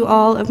tell you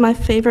all of my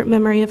favorite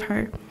memory of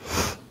her.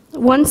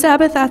 One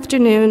Sabbath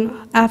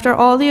afternoon, after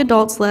all the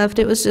adults left,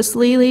 it was just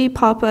Lee Lee,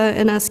 Papa,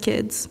 and us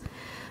kids.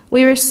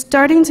 We were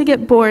starting to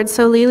get bored,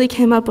 so Lee Lee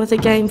came up with a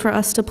game for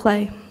us to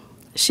play.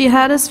 She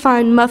had us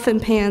find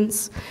muffin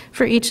pans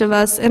for each of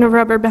us and a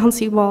rubber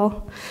bouncy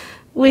ball.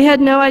 We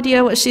had no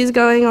idea where she was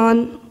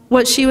going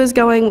with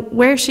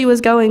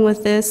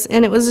this,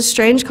 and it was a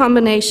strange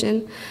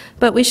combination,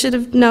 but we should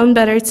have known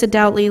better to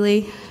doubt Lee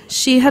Lee.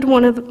 She had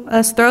one of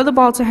us throw the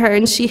ball to her,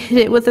 and she hit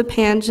it with a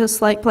pan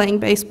just like playing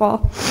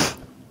baseball.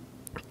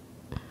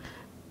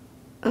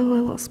 Oh, I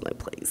lost my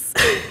place.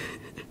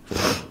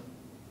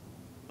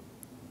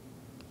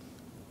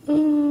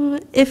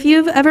 If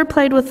you've ever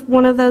played with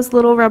one of those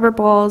little rubber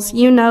balls,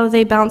 you know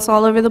they bounce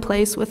all over the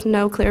place with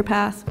no clear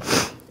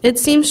path. It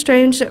seemed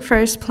strange at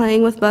first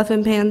playing with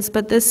muffin pans,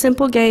 but this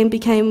simple game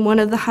became one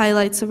of the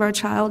highlights of our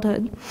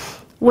childhood.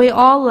 We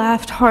all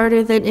laughed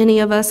harder than any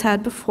of us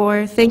had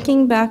before.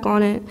 Thinking back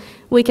on it,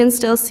 we can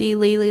still see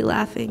Lee Lee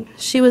laughing.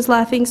 She was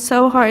laughing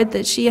so hard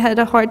that she had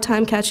a hard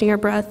time catching her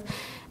breath,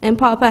 and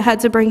Papa had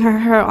to bring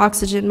her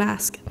oxygen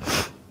mask.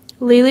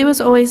 Lee Lee was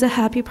always a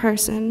happy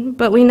person,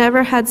 but we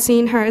never had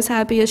seen her as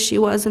happy as she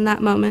was in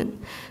that moment.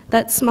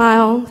 That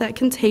smile, that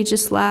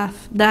contagious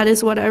laugh, that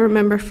is what I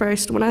remember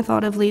first when I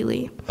thought of Lee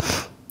Lee.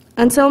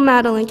 Until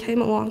Madeline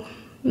came along.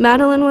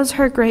 Madeline was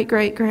her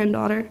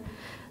great-great-granddaughter.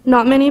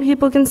 Not many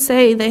people can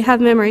say they have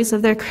memories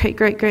of their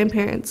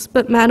great-great-grandparents,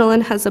 but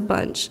Madeline has a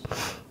bunch.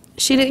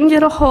 She didn't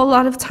get a whole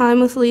lot of time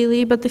with Lee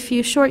Lee, but the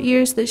few short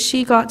years that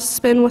she got to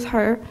spend with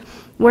her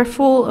were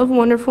full of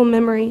wonderful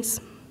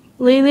memories.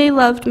 Lee Lee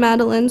loved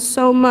Madeline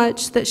so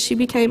much that she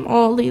became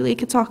all Lee Lee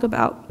could talk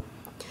about.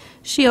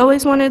 She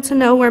always wanted to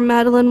know where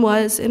Madeline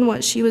was and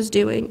what she was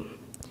doing.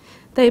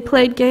 They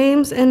played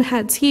games and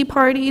had tea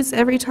parties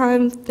every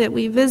time that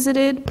we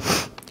visited,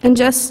 and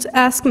just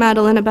ask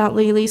Madeline about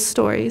Lee Lee's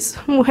stories.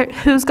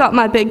 Who's got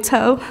my big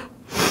toe?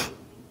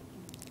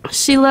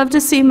 She loved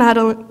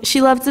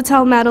to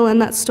tell Madeline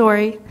that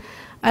story.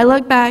 I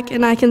look back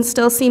and I can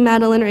still see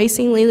Madeline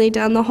racing Lee Lee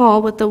down the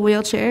hall with the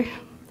wheelchair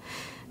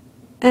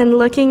and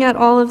looking at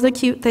all of the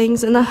cute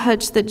things in the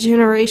hutch that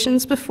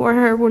generations before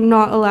her were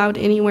not allowed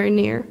anywhere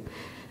near.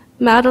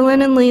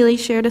 Madeline and Lee Lee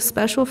shared a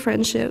special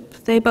friendship.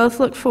 They both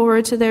looked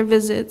forward to their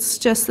visits,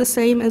 just the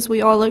same as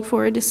we all look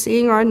forward to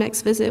seeing our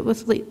next visit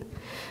with Lee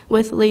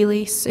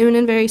Lee. Soon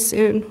and very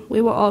soon,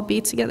 we will all be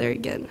together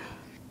again.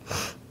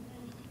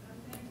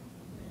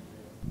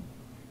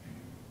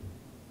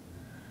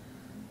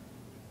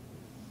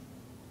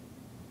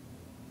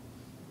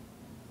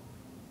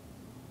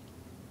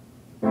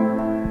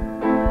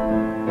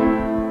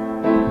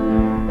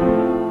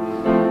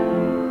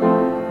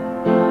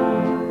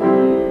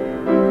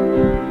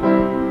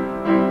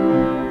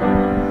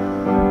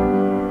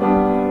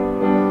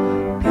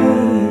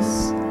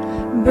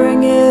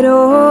 Bring it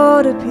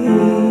all to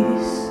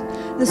peace.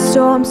 The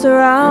storm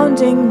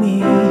surrounding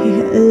me,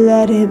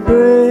 let it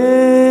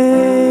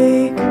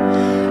break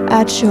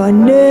at your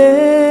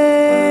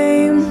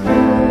name.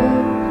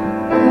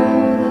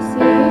 Call the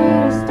sea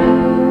to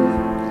still,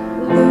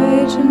 the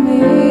rage in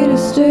me to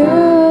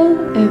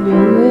still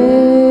every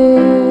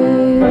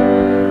wave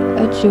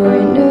at your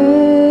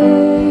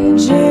name.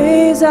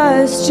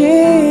 Jesus,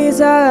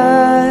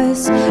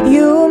 Jesus,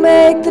 you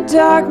make the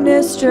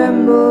darkness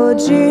tremble.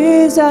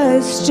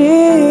 Jesus,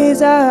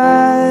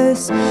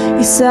 Jesus,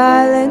 you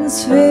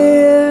silence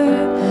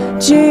fear.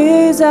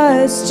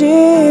 Jesus,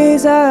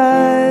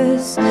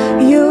 Jesus,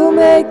 you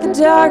make the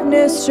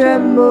darkness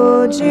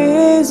tremble.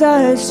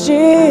 Jesus,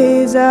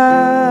 Jesus.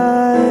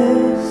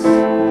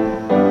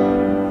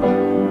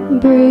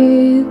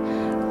 Breathe,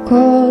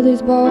 call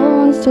these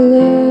bones to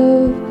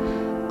live.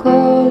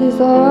 Call these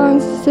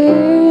songs to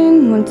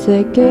sing once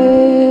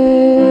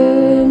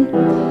again.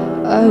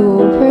 I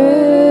will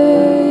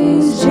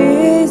praise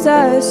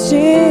Jesus,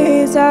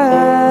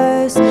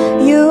 Jesus.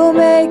 You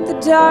make the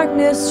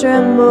darkness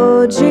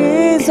tremble,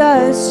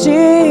 Jesus,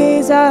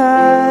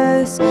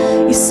 Jesus.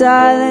 You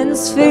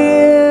silence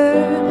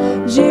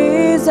fear,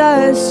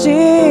 Jesus,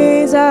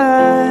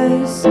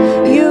 Jesus.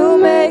 You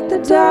make the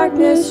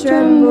darkness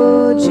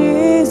tremble,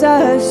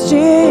 Jesus,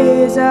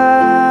 Jesus.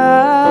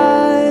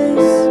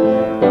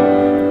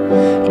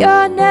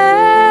 Your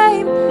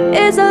name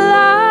is a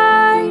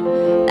light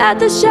that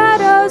the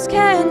shadows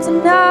can't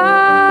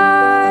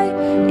deny.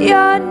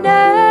 Your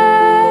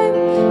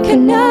name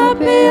cannot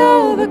be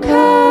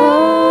overcome.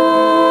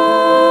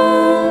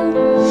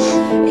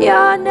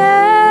 Your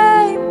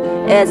name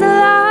is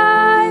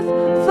alive,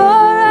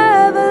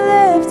 forever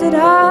lifted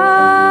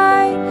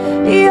high.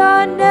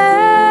 Your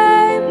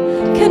name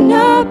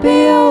cannot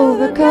be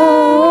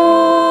overcome.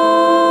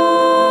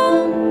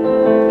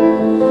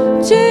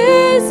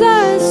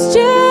 Jesus,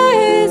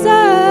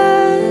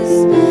 Jesus,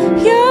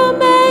 you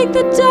make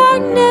the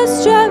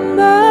darkness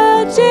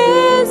tremble.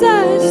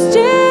 Jesus,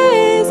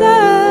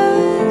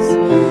 Jesus,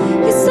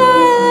 you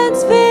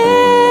silence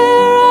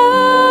fear.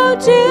 Oh,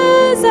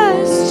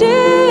 Jesus,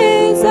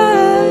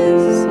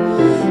 Jesus,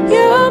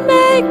 you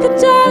make the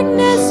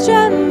darkness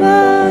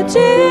tremble.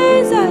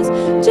 Jesus,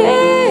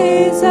 Jesus,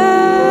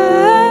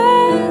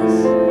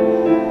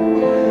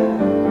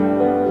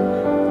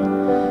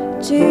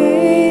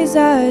 Jesus,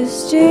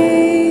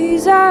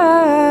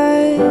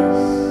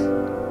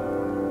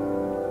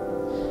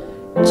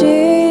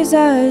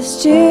 Jesus,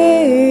 Jesus,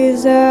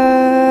 Jesus.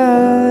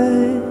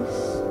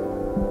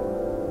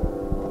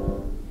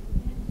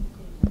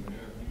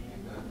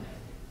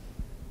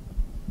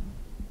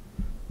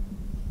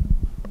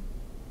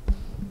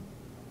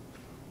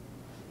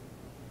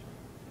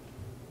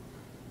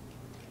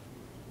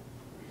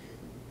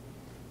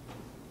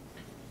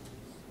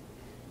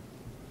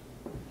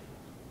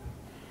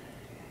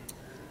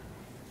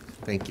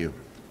 Thank you.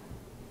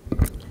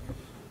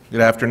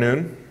 Good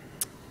afternoon.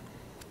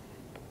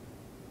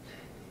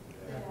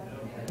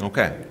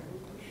 Okay.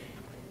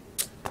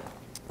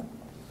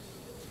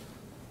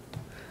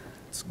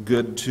 It's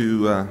good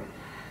to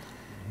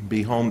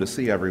be home to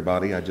see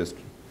everybody. I just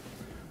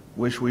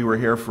wish we were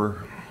here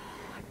for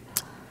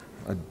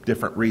a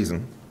different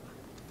reason.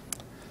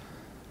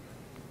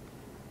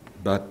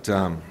 But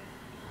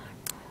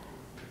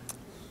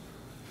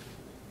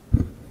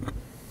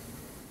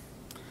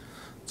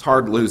it's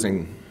hard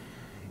losing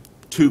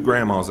 2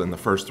 grandmas in the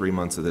first 3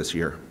 months of this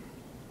year.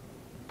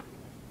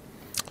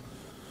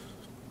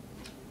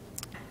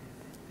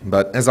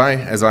 But as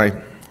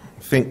I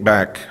think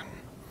back,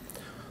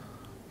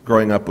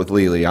 growing up with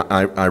Lee Lee,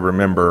 I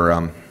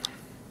remember,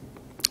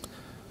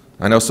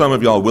 I know some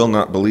of y'all will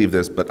not believe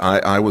this, but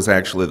I was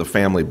actually the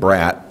family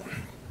brat.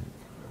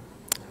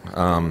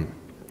 I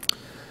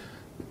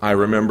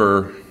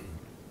remember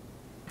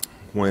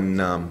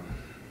when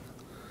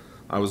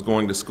I was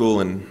going to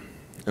school in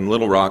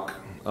Little Rock,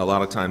 a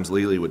lot of times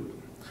Lee Lee would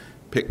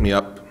pick me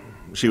up.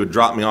 She would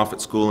drop me off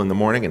at school in the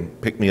morning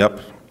and pick me up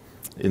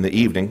in the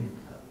evening.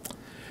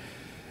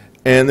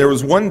 And there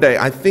was one day,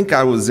 I think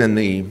I was in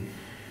the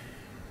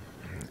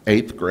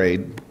 8th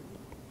grade,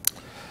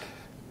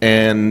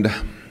 and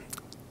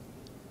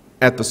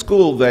at the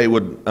school they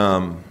would,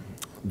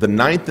 the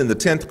 9th and the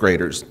 10th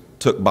graders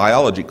took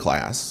biology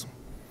class,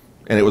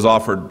 and it was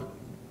offered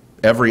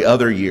every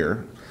other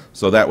year,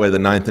 so that way the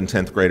 9th and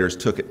 10th graders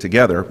took it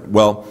together.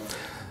 Well,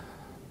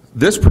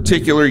 this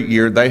particular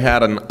year they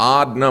had an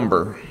odd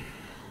number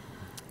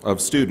of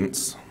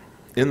students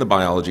in the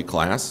biology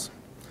class.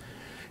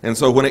 And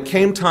so when it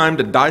came time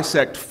to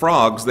dissect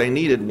frogs, they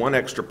needed one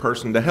extra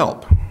person to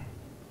help.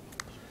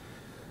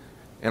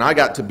 And I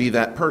got to be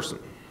that person.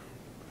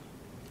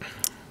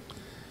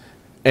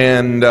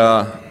 And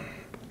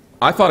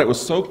I thought it was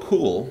so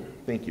cool,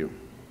 thank you,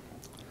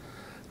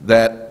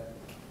 that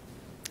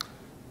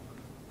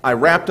I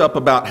wrapped up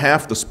about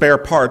half the spare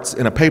parts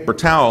in a paper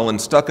towel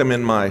and stuck them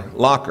in my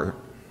locker.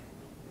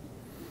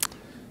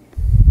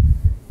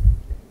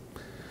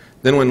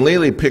 Then when Lee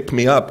Lee picked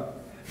me up,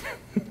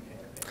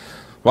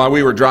 while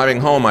we were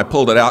driving home, I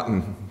pulled it out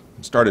and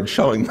started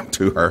showing them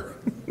to her.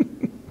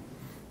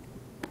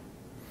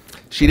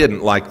 She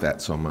didn't like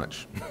that so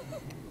much.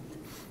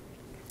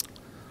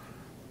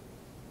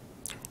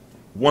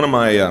 One of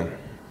my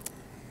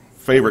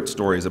favorite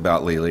stories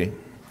about Lee Lee.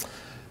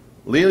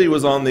 Lee Lee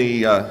was on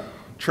the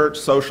church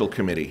social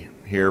committee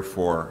here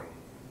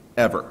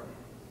forever.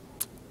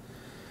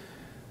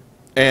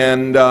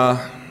 And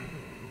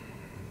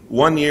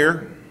one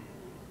year,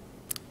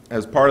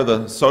 as part of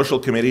the social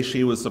committee,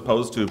 she was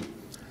supposed to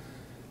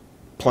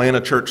plan a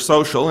church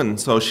social, and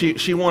so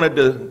she wanted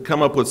to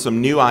come up with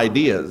some new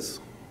ideas.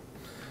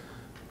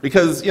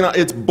 Because, you know,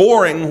 it's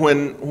boring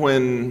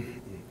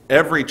when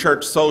every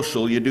church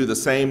social you do the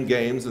same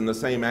games and the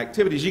same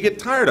activities. You get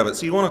tired of it,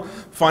 so you want to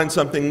find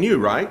something new,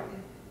 right?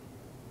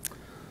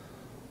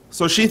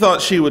 So she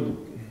thought she would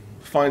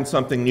find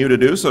something new to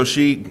do, so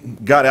she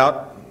got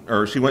out,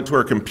 or she went to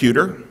her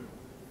computer,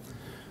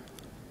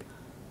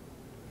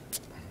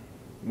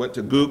 went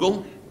to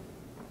Google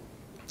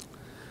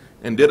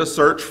and did a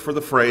search for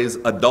the phrase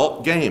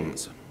adult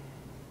games.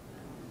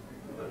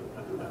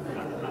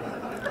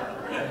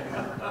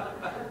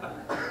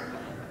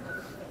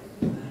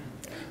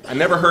 I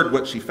never heard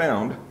what she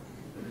found.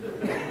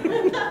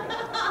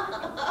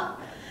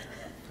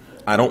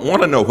 I don't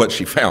want to know what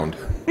she found.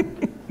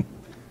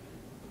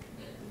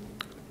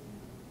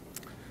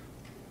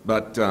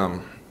 But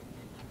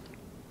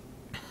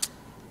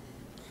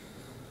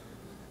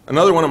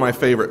another one of my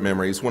favorite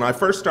memories, when I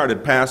first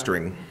started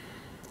pastoring,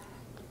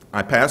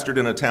 I pastored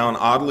in a town,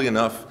 oddly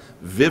enough,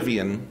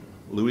 Vivian,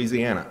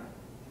 Louisiana.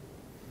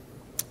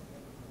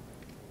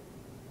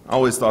 I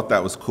always thought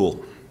that was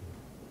cool.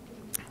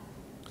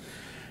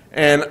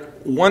 And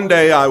one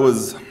day I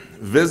was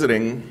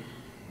visiting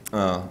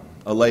a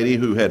lady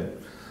who had,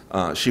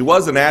 she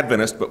was an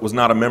Adventist but was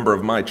not a member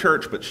of my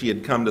church, but she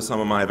had come to some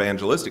of my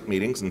evangelistic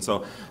meetings, and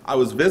so I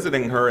was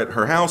visiting her at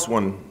her house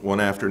one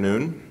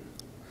afternoon,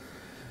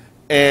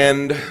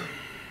 and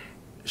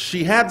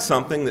she had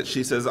something that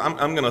she says, I'm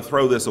going to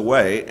throw this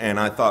away, and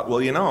I thought,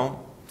 well, you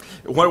know,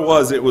 what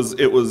it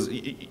was,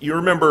 you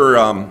remember,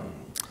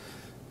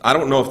 I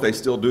don't know if they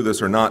still do this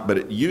or not, but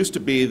it used to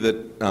be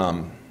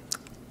that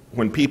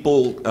when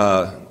people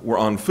were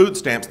on food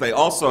stamps, they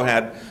also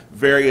had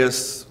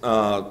various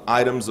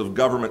items of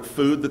government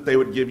food that they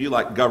would give you,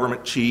 like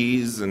government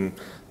cheese and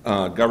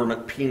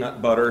government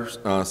peanut butter,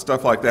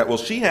 stuff like that. Well,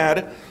 she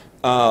had,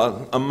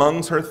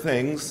 amongst her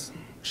things,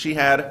 she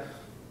had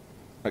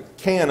a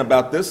can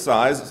about this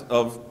size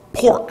of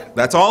pork.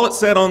 That's all it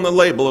said on the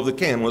label of the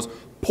can was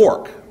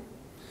pork.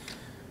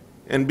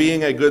 And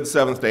being a good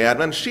Seventh-day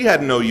Adventist, she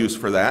had no use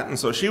for that, and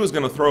so she was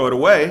going to throw it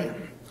away.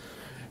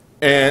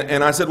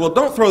 And I said, well,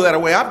 don't throw that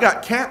away. I've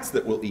got cats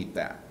that will eat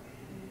that.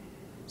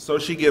 So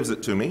she gives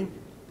it to me.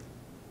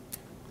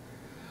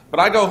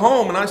 But I go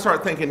home and I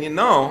start thinking, you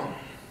know,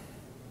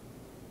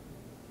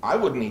 I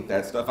wouldn't eat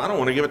that stuff. I don't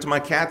want to give it to my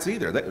cats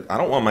either. I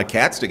don't want my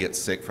cats to get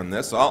sick from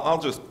this, so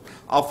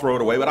I'll throw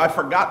it away. But I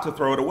forgot to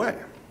throw it away.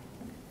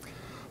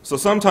 So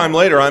sometime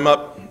later, I'm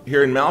up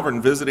here in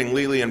Malvern visiting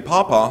Lee Lee and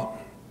Pawpaw,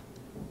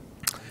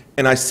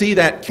 and I see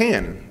that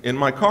can in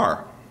my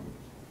car.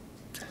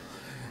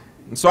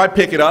 And so I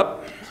pick it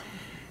up.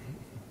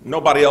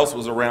 Nobody else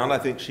was around. I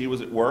think she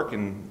was at work,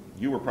 and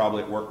you were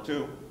probably at work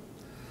too.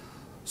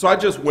 So I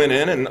just went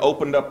in and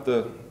opened up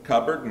the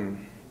cupboard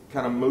and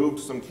kind of moved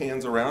some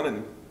cans around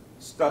and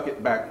stuck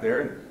it back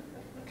there and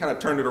kind of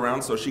turned it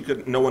around so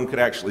no one could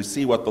actually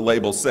see what the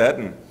label said,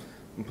 and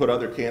put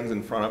other cans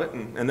in front of it,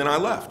 and then I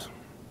left.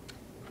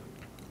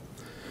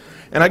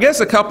 And I guess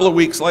a couple of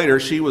weeks later,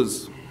 she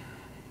was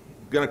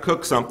going to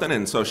cook something,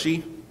 and so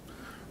she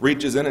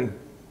reaches in and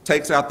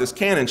takes out this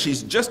can, and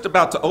she's just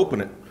about to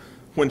open it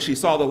when she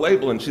saw the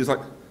label, and she's like,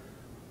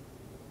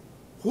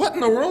 what in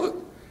the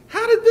world?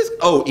 How did this?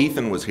 Oh,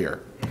 Ethan was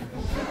here.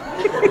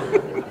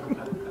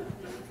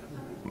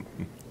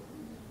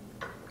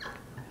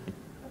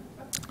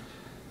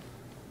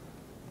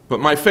 But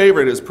my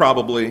favorite is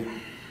probably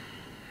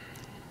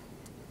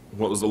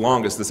what was the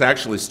longest. This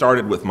actually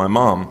started with my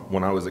mom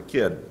when I was a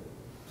kid.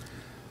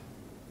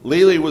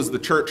 Lee Lee was the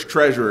church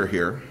treasurer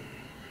here,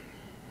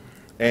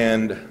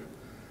 and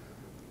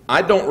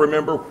I don't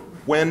remember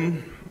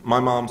when my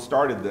mom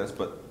started this,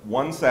 but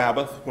one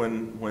Sabbath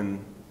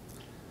when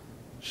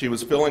she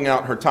was filling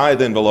out her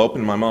tithe envelope,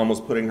 and my mom was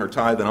putting her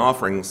tithe and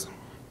offerings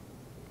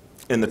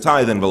in the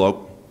tithe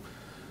envelope,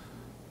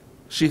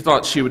 she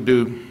thought she would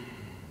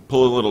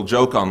pull a little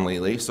joke on Lee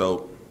Lee.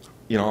 So,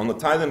 you know, on the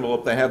tithe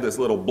envelope they have this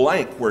little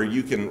blank where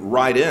you can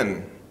write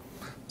in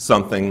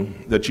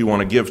something that you want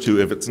to give to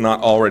if it's not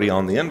already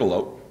on the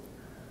envelope.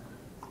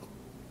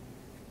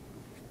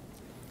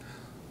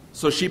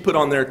 So she put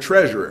on there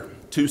treasurer,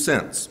 2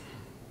 cents.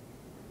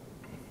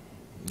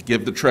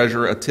 Give the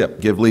treasurer a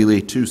tip. Give Lee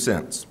Lee 2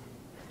 cents.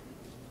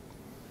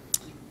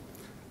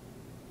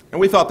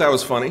 And we thought that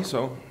was funny,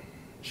 so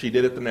she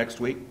did it the next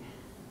week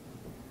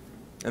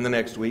and the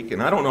next week.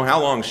 And I don't know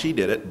how long she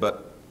did it,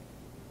 but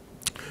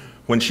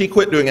when she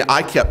quit doing it,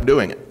 I kept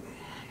doing it.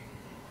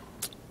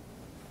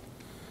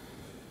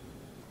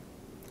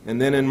 And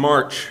then in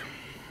March,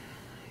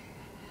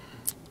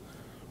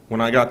 when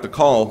I got the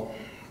call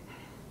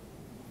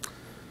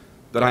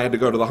that I had to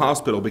go to the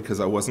hospital because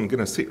I wasn't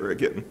going to see her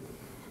again,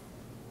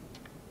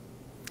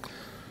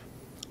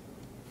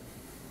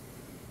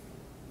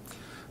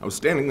 I was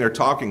standing there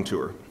talking to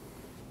her,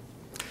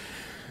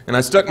 and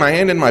I stuck my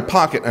hand in my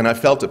pocket and I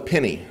felt a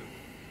penny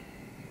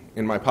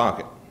in my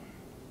pocket.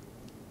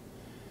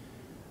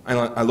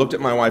 I looked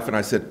at my wife and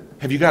I said,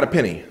 have you got a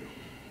penny?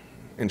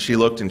 And she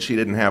looked and she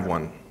didn't have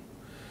one.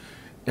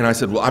 And I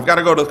said, well, I've got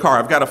to go to the car.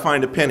 I've got to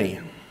find a penny.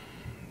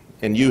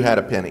 And you had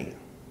a penny.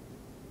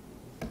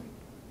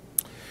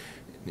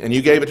 And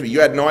you gave it to me. You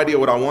had no idea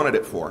what I wanted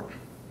it for.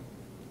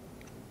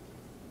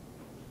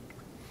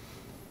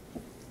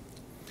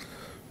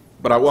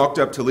 But I walked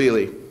up to Lee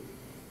Lee,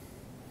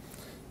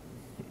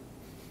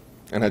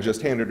 and I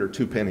just handed her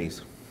 2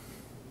 pennies.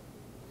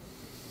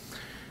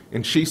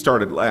 And she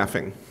started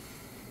laughing.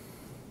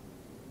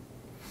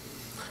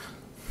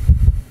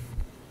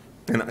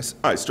 And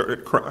I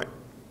started crying.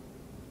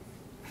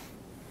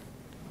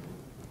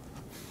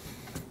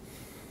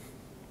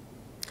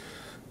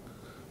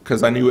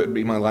 Because I knew it would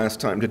be my last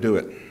time to do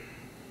it.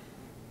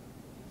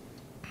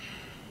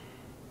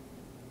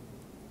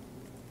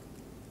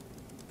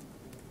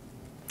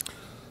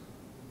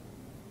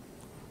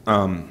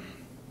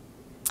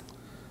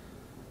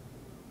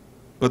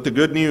 But the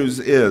good news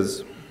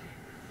is,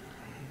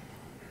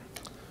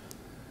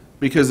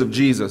 because of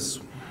Jesus,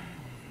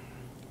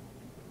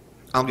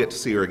 I'll get to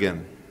see her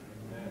again.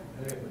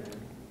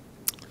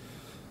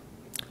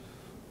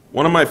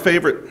 One of my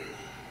favorite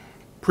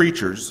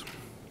preachers,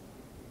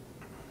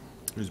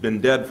 who's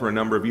been dead for a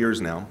number of years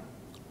now,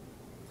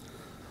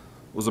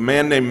 was a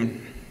man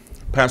named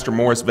Pastor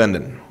Morris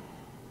Venden.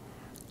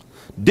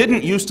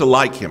 Didn't used to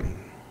like him.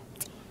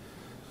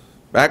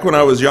 Back when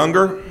I was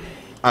younger,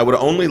 I would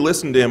only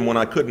listen to him when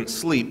I couldn't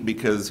sleep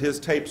because his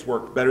tapes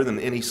worked better than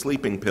any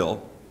sleeping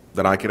pill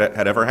that I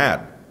had ever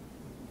had.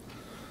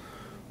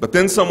 But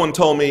then someone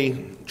told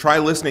me, try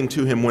listening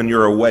to him when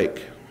you're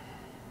awake.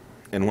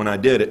 And when I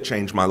did, it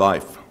changed my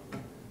life,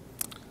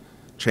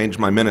 changed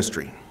my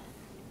ministry.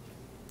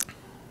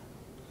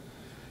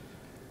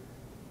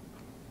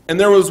 And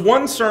there was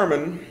one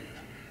sermon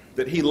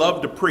that he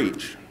loved to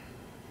preach.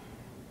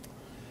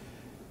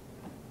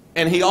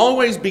 And he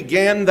always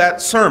began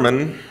that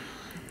sermon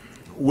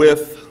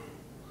with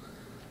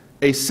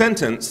a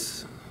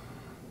sentence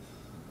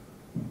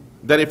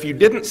that if you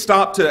didn't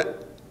stop to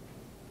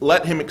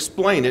let him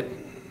explain it,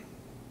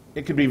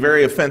 it could be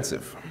very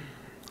offensive.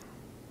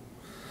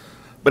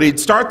 But he'd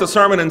start the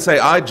sermon and say,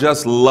 I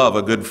just love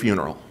a good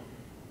funeral.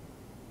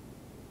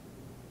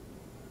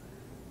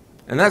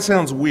 And that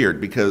sounds weird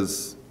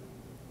because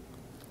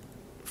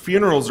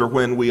funerals are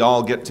when we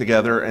all get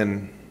together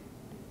and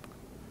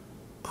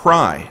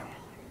cry,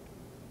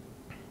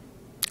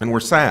 and we're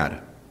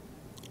sad.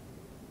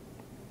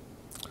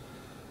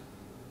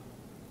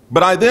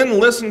 But I then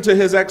listened to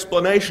his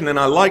explanation, and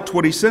I liked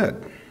what he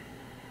said.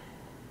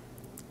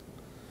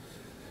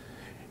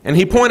 And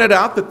he pointed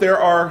out that there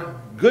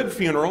are good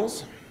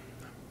funerals,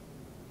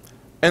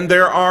 and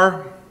there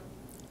are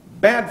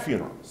bad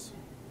funerals.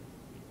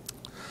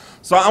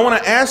 So I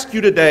want to ask you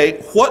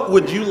today, what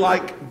would you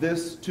like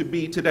this to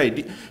be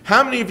today?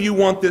 How many of you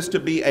want this to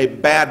be a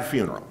bad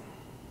funeral?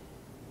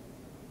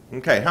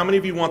 Okay, how many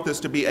of you want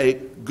this to be a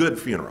good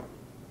funeral?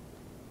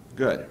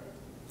 Good.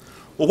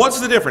 Well,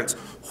 what's the difference?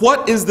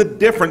 What is the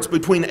difference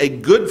between a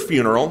good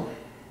funeral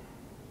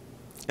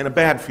and a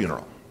bad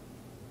funeral?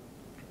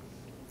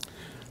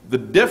 The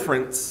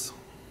difference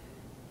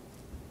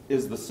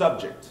is the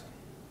subject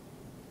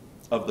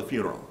of the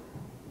funeral.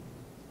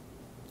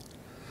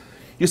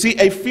 You see,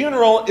 a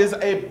funeral is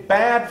a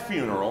bad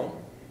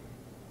funeral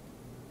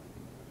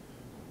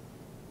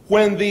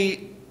when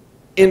the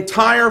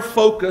entire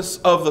focus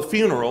of the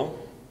funeral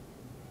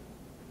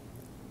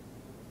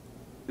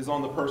is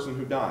on the person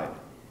who died.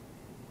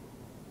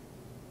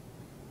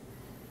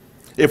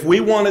 If we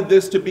wanted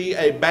this to be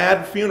a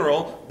bad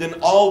funeral, then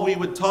all we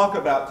would talk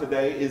about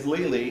today is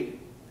Lee Lee,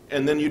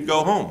 and then you'd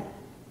go home.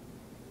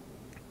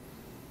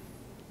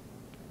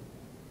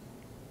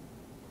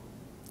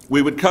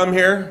 We would come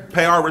here,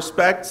 pay our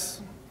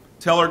respects,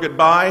 tell her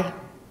goodbye,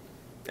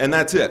 and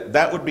that's it.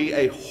 That would be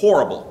a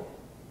horrible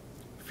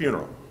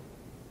funeral.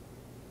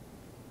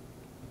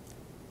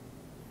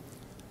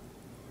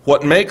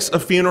 What makes a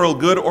funeral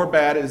good or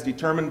bad is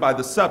determined by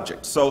the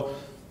subject. So,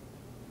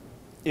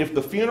 if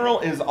the funeral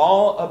is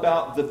all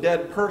about the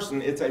dead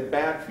person, it's a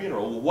bad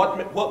funeral.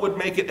 What would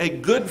make it a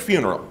good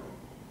funeral?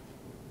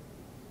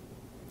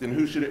 Then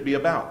who should it be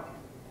about?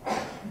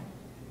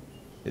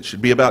 It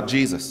should be about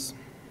Jesus.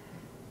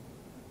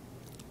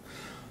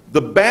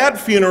 The bad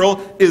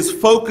funeral is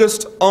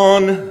focused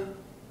on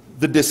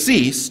the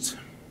deceased.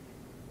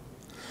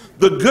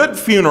 The good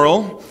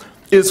funeral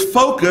is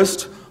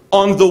focused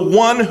on the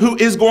one who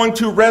is going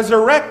to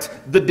resurrect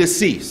the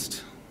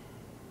deceased.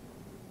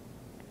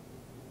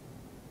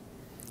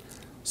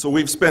 So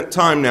we've spent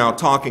time now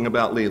talking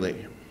about Lee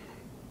Lee.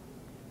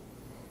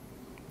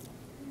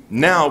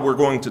 Now we're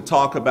going to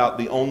talk about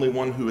the only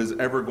one who is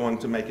ever going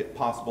to make it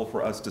possible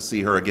for us to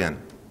see her again.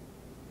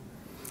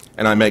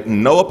 And I make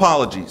no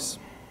apologies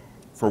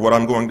for what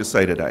I'm going to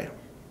say today.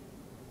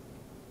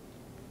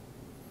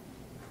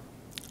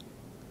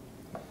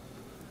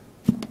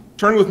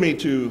 Turn with me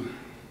to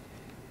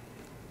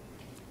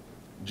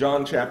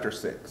John chapter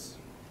 6.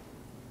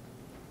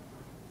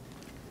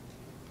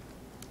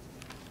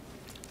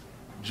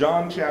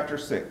 John chapter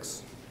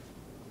 6.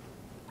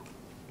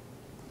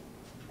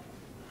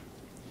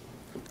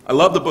 I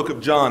love the book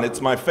of John.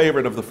 It's my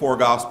favorite of the four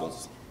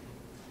Gospels.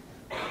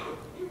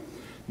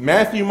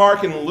 Matthew,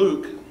 Mark, and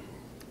Luke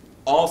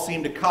all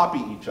seem to copy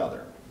each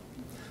other.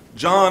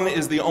 John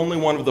is the only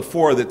one of the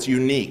four that's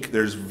unique.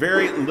 There's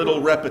very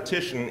little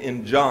repetition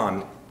in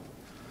John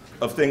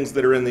of things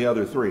that are in the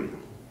other three.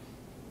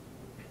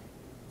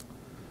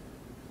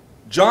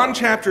 John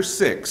chapter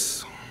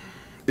 6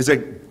 is a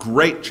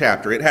great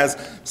chapter. It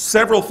has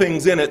several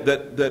things in it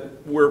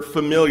that we're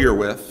familiar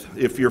with,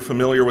 if you're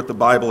familiar with the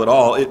Bible at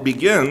all. It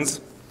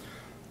begins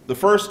The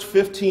first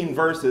 15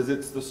 verses,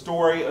 it's the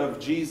story of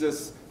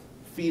Jesus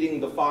feeding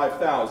the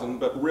 5,000,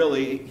 but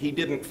really, he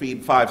didn't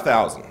feed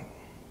 5,000.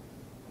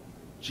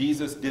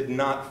 Jesus did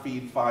not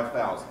feed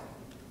 5,000.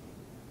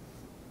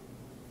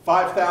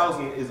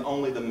 5,000 is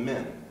only the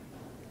men.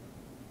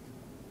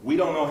 We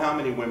don't know how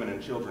many women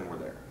and children were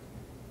there.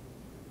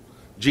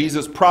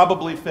 Jesus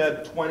probably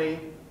fed 20,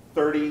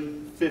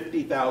 30,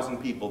 50,000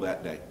 people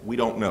that day. We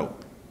don't know.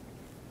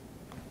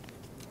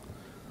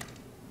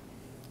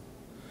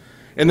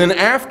 And then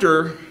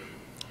after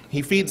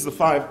he feeds the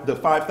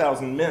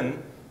 5,000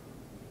 men,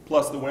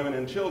 plus the women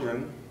and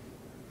children,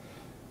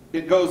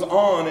 it goes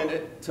on and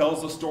it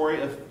tells the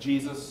story of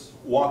Jesus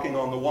walking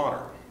on the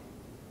water,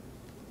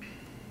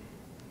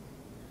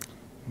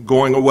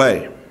 going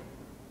away.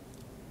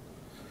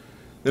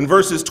 In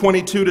verses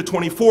 22 to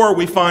 24,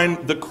 we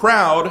find the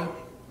crowd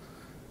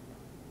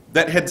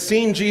that had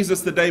seen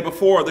Jesus the day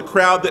before, the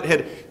crowd that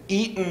had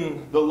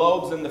eaten the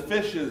loaves and the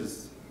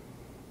fishes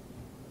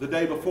the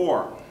day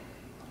before.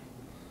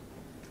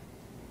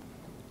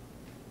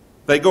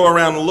 They go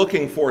around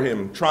looking for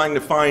him, trying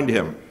to find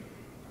him.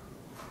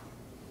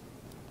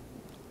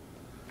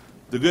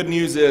 The good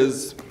news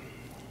is,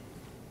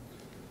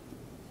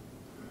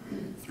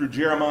 through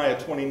Jeremiah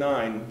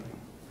 29,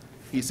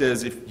 he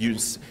says, if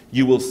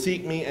you will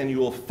seek me and you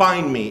will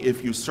find me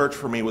if you search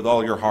for me with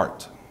all your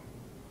heart.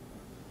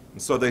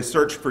 And so they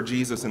searched for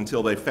Jesus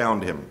until they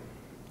found him.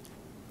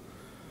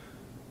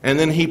 And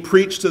then he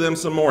preached to them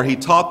some more. He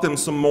taught them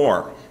some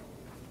more.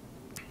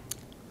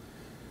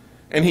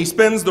 And he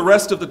spends the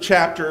rest of the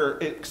chapter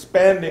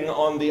expanding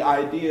on the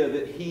idea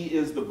that he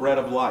is the bread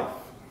of life.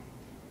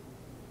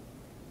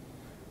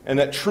 And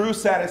that true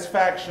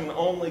satisfaction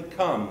only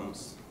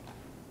comes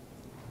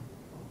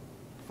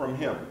from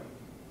him.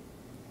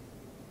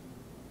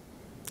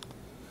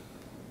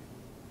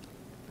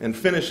 And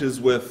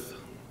finishes with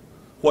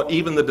what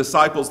even the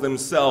disciples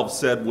themselves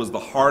said was the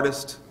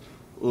hardest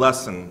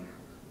lesson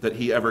that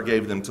he ever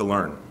gave them to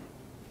learn.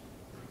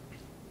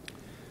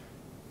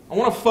 I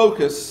want to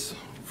focus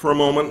for a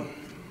moment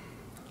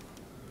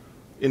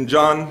in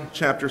John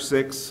chapter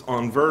 6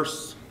 on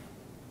verse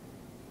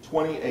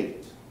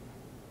 28.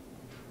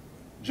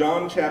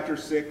 John chapter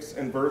 6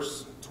 and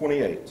verse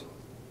 28.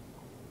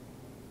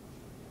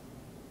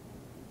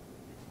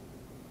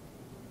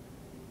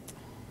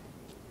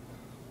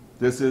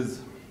 This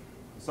is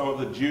some of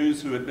the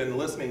Jews who had been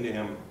listening to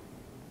him.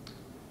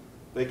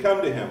 They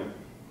come to him.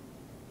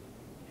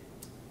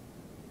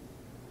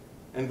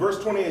 In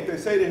verse 28, they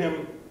say to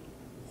him,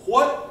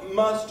 "What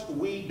must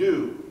we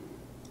do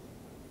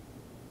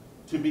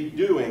to be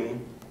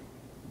doing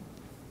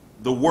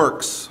the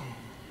works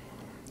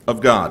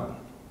of God?"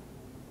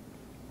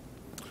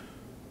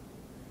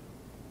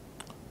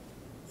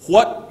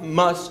 What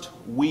must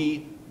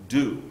we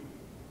do?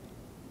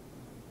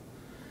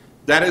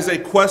 That is a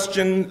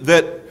question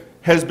that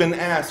has been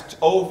asked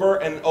over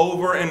and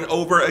over and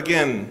over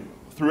again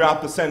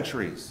throughout the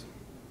centuries.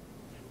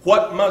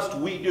 What must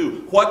we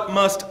do? What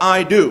must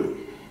I do?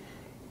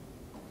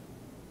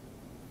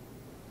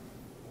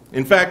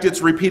 In fact,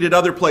 it's repeated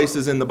other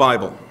places in the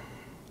Bible.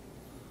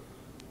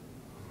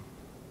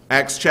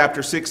 Acts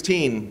chapter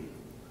 16,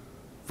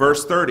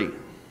 verse 30.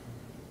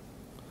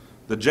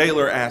 The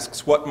jailer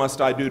asks, "What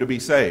must I do to be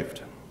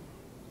saved?"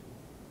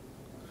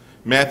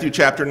 Matthew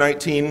chapter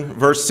 19,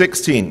 verse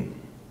 16.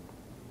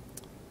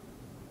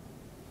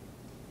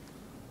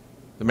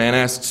 The man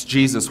asks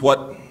Jesus,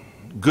 "What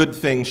good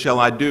thing shall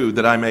I do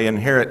that I may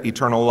inherit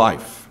eternal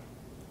life?"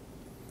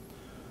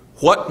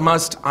 What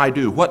must I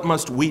do? What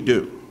must we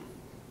do?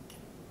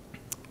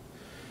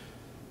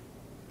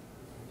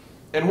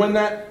 And when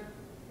that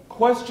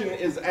question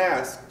is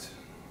asked,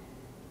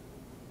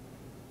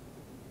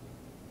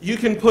 you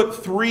can put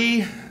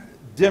three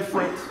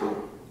different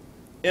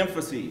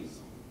emphases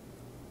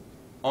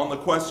on the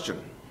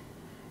question,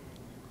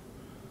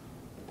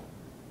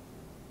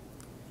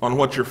 on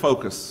what your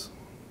focus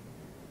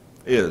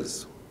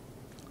is.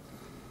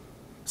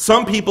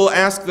 Some people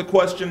ask the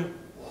question,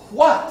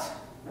 what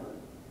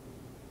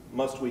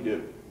must we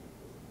do?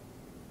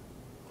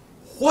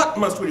 What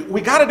must we do?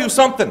 We got to do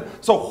something.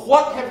 So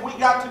what have we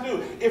got to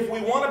do? If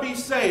we want to be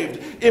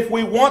saved, if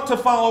we want to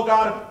follow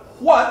God,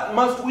 what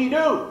must we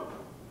do?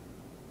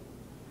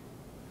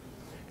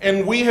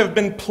 And we have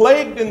been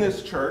plagued in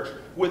this church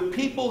with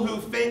people who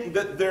think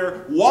that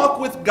their walk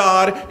with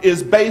God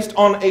is based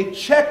on a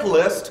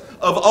checklist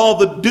of all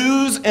the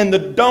do's and the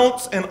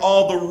don'ts and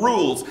all the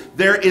rules.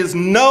 There is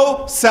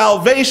no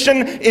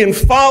salvation in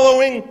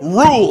following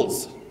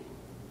rules.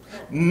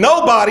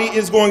 Nobody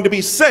is going to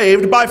be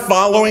saved by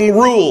following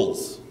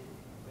rules.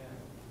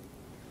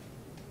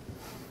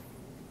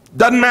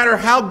 Doesn't matter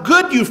how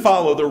good you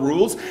follow the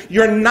rules,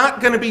 you're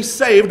not going to be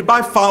saved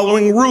by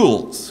following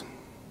rules.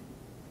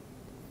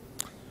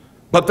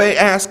 But they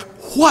ask,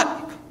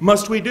 what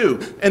must we do?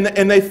 And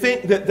they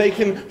think that they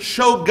can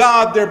show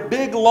God their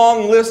big,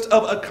 long list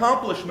of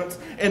accomplishments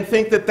and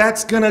think that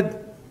that's going to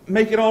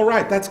make it all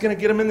right. That's going to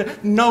get them in there.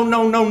 No,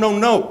 no, no, no,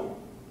 no.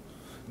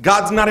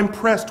 God's not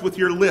impressed with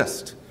your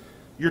list,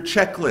 your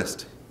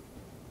checklist.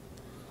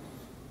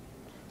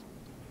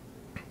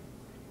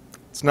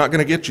 It's not going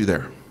to get you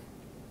there.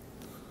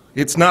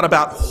 It's not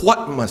about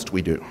what must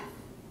we do.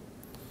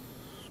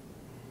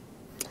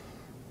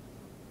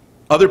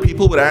 Other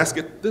people would ask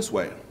it this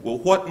way. Well,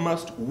 what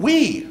must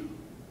we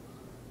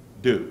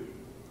do?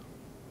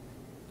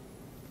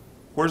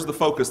 Where's the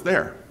focus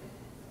there?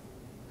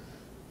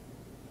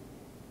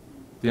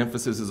 The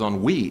emphasis is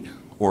on we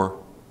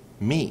or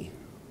me.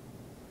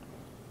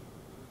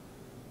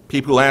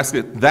 People who ask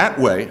it that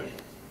way,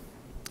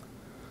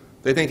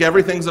 they think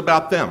everything's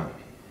about them.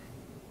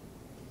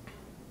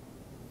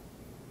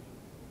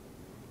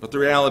 But the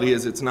reality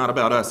is it's not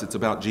about us, it's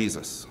about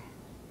Jesus.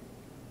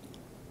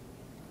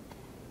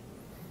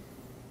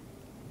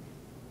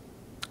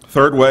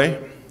 Third way,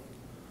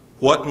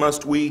 what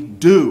must we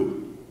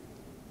do?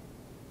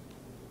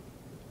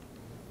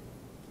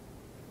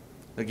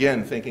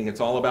 Again, thinking it's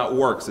all about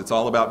works, it's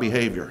all about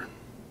behavior.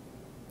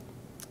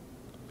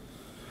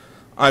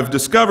 I've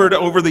discovered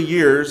over the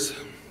years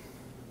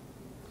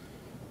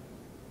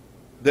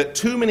that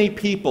too many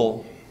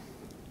people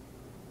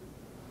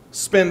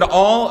spend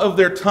all of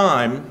their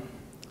time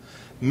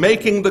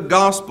making the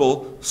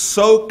gospel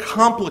so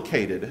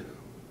complicated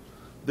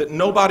that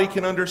nobody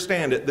can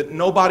understand it, that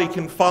nobody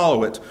can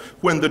follow it,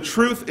 when the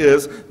truth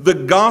is the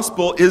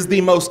gospel is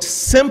the most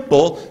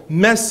simple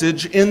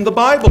message in the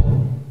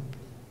Bible.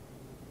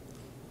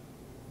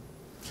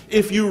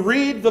 If you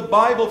read the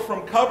Bible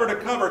from cover to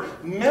cover,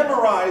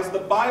 memorize the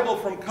Bible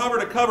from cover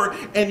to cover,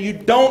 and you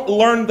don't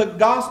learn the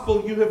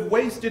gospel, you have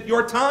wasted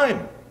your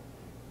time.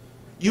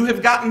 You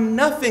have gotten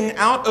nothing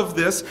out of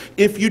this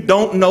if you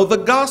don't know the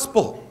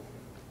gospel.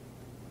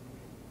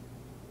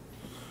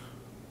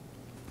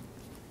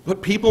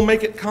 But people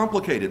make it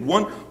complicated.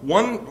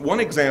 One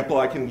example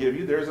I can give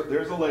you,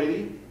 there's a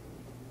lady,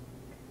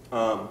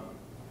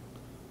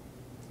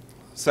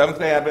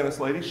 Seventh-day Adventist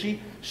lady,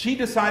 she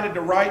decided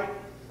to write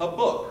a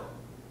book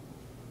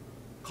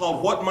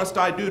called What Must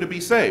I Do to Be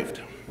Saved?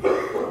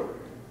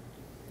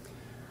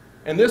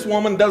 And this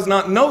woman does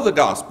not know the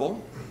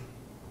gospel.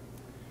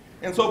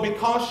 And so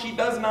because she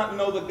does not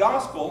know the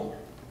gospel,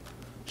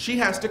 she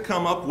has to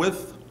come up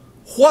with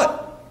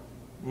what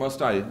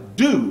must I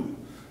do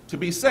to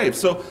be saved.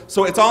 So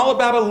it's all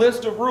about a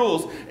list of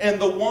rules. And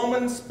the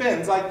woman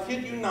spends, I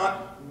kid you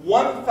not,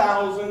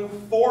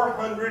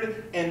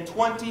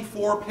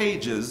 1,424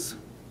 pages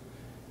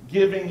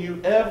giving you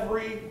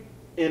every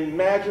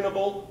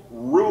imaginable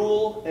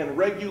rule and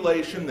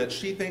regulation that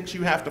she thinks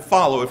you have to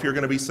follow if you're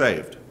going to be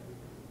saved.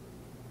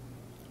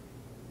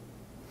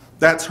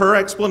 That's her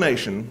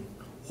explanation.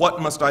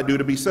 What must I do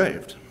to be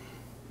saved?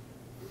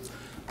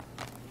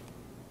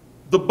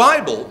 The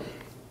Bible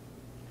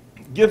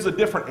gives a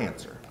different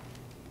answer.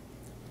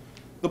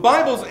 The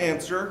Bible's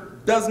answer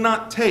does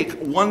not take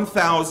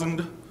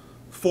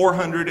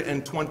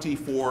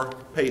 1,424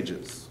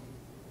 pages.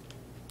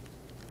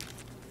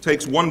 It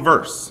takes one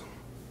verse.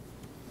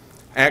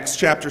 Acts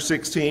chapter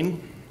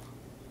 16,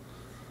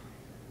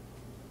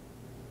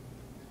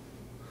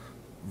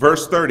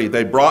 verse 30.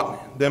 They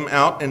brought them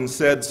out and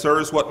said,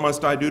 "Sirs, what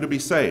must I do to be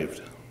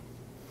saved?"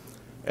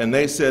 And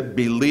they said,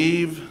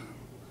 "Believe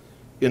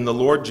in the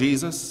Lord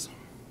Jesus,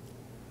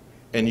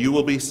 and you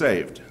will be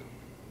saved,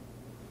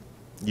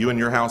 you and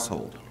your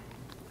household."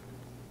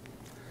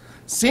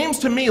 Seems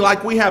to me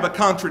like we have a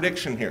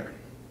contradiction here.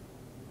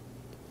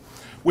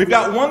 We've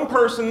got one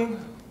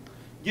person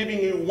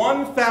giving you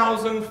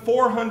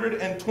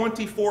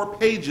 1,424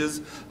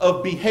 pages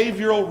of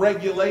behavioral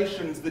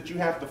regulations that you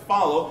have to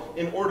follow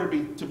in order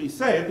to be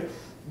saved.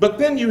 But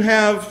then you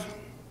have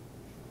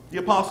the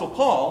Apostle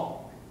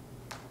Paul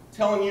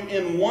telling you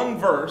in one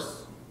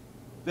verse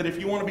that if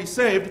you want to be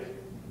saved,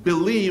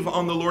 believe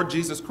on the Lord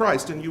Jesus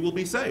Christ and you will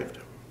be saved.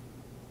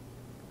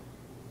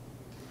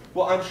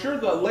 Well, I'm sure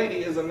the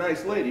lady is a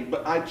nice lady,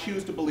 but I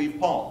choose to believe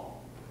Paul.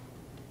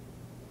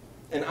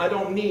 And I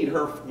don't need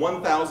her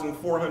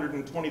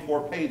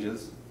 1,424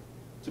 pages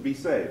to be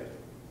saved.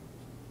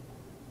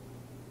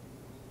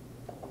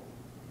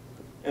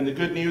 And the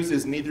good news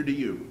is neither do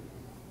you.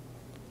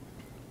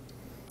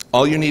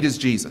 All you need is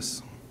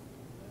Jesus.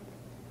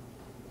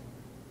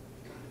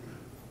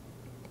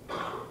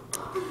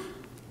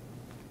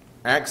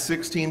 Acts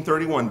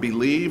 16:31,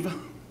 believe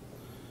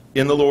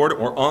in the Lord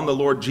or on the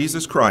Lord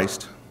Jesus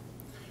Christ,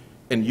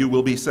 and you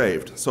will be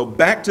saved. So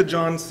back to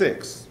John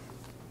 6,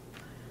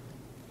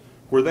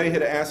 where they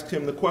had asked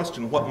him the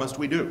question, what must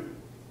we do?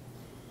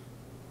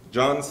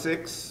 John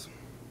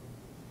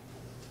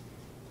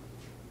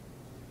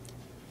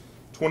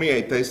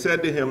 6:28, they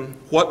said to him,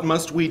 what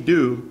must we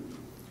do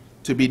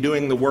to be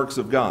doing the works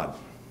of God?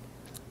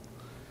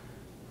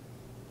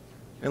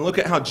 And look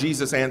at how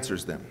Jesus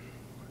answers them.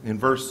 In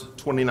verse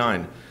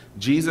 29,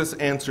 Jesus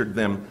answered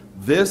them,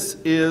 this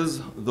is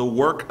the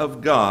work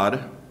of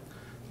God,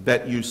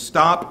 that you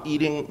stop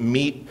eating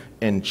meat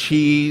and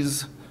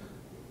cheese.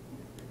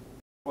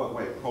 Well,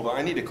 wait, hold on.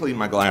 I need to clean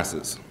my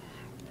glasses.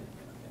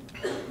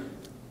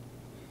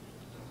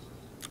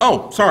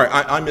 Oh, sorry,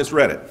 I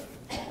misread it.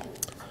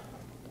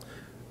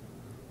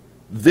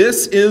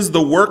 This is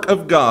the work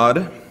of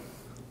God,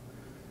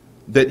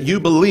 that you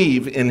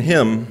believe in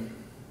him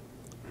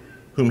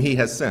whom he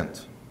has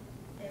sent.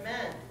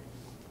 Amen.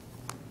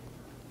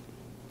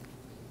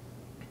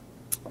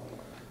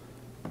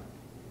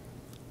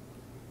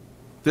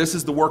 This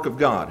is the work of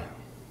God,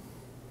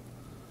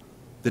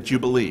 that you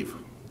believe.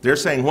 They're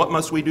saying, what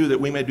must we do that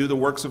we may do the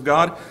works of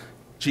God?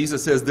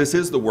 Jesus says, this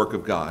is the work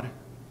of God,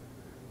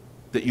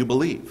 that you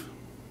believe.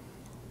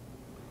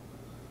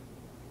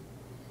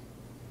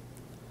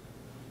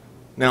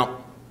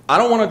 Now, I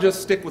don't want to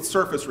just stick with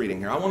surface reading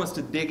here. I want us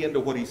to dig into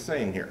what he's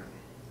saying here.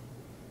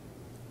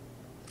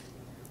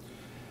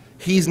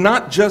 He's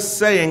not just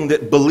saying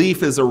that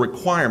belief is a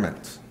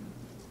requirement.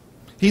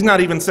 He's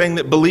not even saying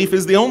that belief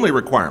is the only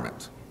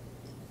requirement.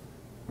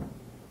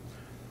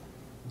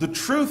 The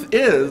truth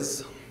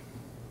is,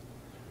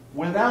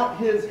 without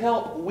his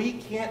help, we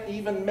can't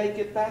even make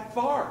it that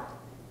far.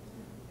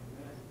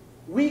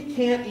 We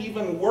can't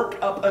even work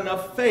up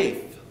enough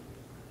faith.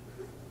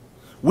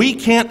 We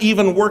can't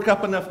even work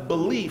up enough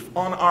belief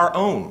on our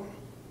own.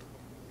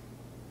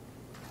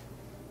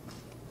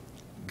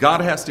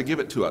 God has to give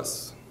it to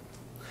us.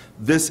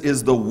 This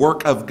is the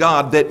work of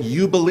God, that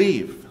you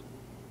believe.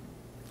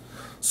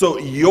 So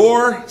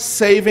your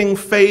saving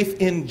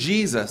faith in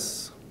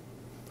Jesus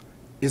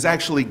is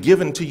actually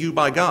given to you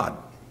by God.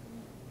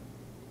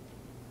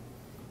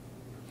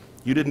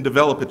 You didn't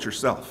develop it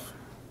yourself.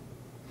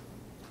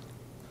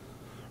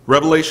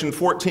 Revelation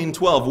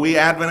 14:12. We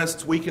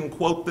Adventists, we can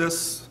quote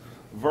this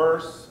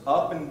verse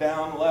up and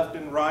down, left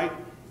and right.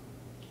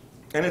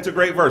 And it's a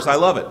great verse. I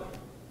love it.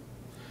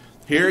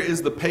 Here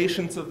is the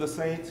patience of the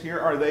saints. Here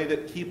are they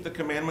that keep the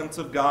commandments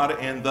of God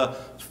and the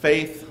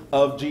faith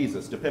of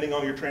Jesus. Depending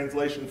on your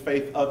translation,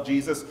 faith of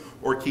Jesus,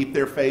 or keep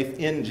their faith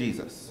in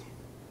Jesus.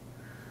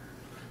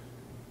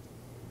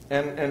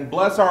 And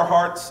bless our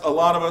hearts, a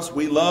lot of us,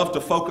 we love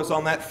to focus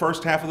on that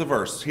first half of the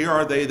verse. Here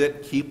are they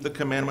that keep the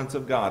commandments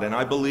of God. And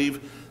I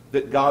believe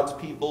that God's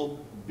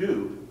people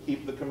do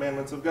keep the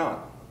commandments of God.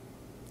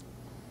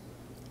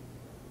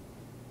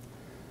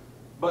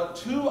 But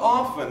too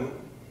often,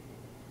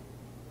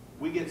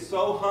 we get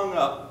so hung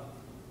up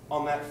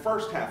on that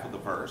first half of the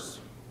verse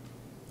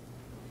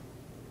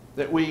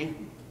that we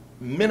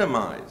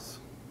minimize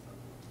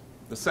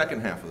the second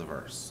half of the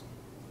verse.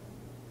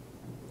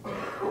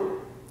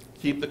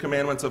 Keep the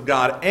commandments of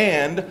God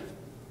and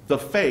the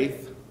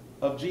faith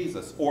of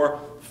Jesus, or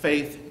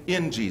faith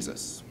in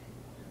Jesus.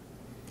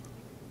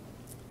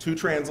 Two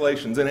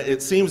translations, and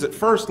it seems at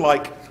first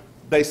like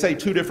they say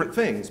two different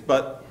things,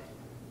 but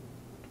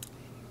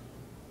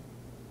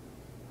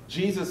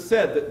Jesus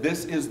said that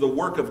this is the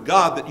work of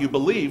God that you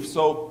believe.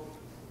 So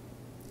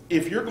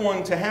if you're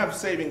going to have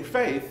saving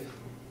faith,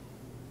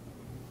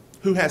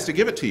 who has to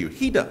give it to you?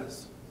 He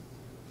does.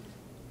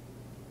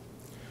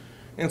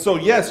 And so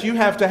yes, you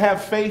have to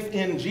have faith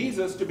in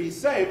Jesus to be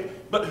saved,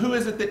 but who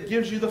is it that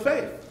gives you the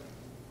faith?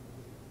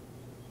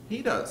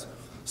 He does.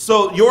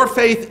 So your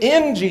faith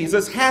in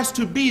Jesus has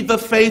to be the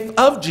faith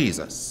of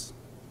Jesus.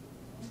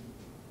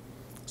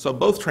 So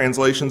both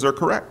translations are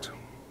correct.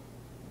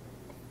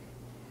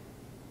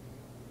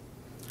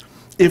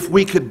 If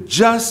we could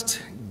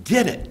just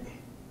get it,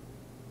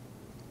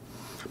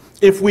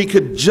 if we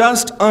could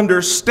just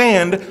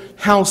understand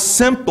how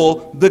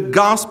simple the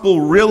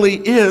gospel really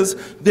is,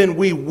 then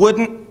we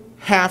wouldn't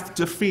have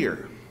to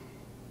fear.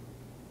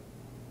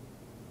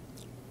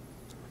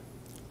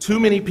 Too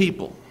many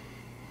people,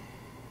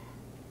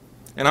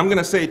 and I'm going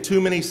to say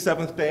too many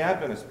Seventh-day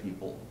Adventist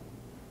people,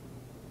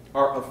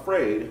 are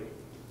afraid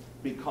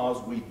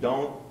because we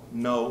don't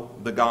know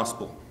the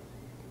gospel.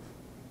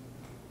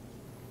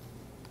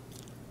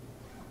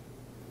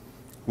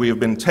 We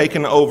have been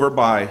taken over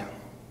by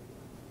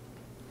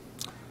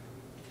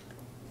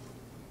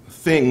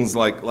things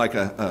like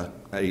a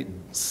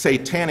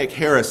satanic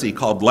heresy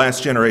called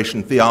last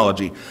generation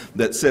theology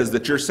that says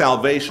that your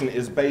salvation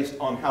is based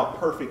on how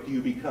perfect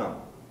you become.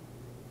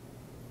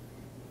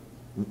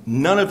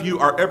 None of you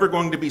are ever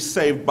going to be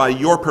saved by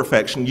your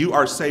perfection. You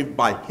are saved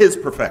by His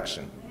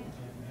perfection.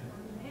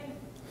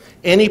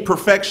 Any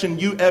perfection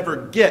you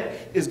ever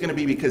get is going to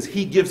be because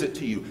He gives it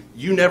to you.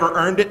 You never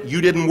earned it.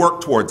 You didn't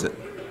work towards it.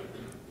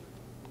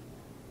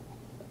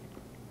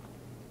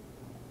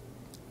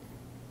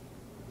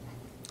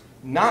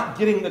 Not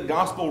getting the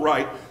gospel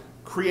right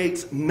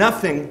creates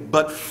nothing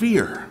but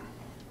fear.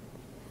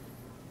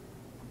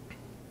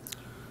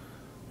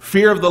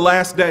 Fear of the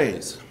last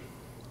days.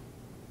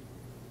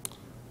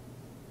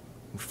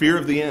 Fear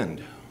of the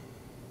end.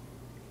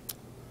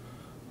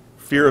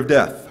 Fear of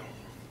death.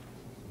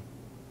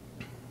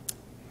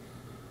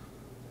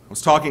 I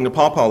was talking to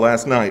Papa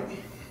last night,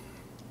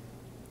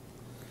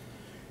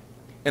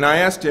 and I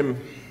asked him,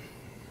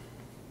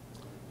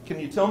 can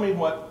you tell me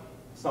what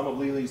some of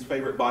Lily's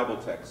favorite Bible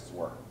texts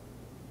were?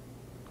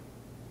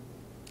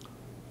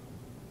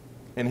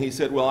 And he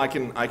said, well, I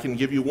can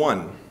give you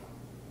one.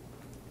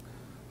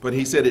 But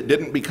he said it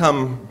didn't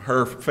become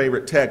her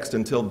favorite text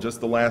until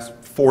just the last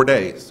 4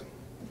 days.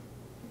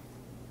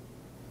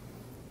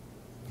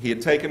 He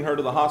had taken her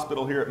to the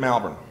hospital here at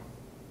Malvern.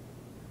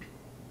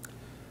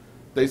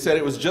 They said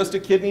it was just a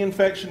kidney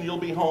infection. You'll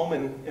be home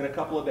in a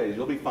couple of days.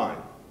 You'll be fine.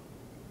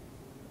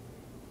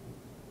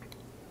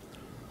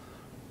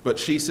 But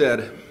she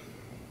said,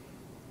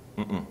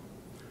 mm-mm.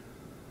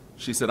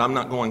 She said, I'm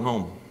not going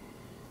home.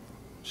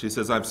 She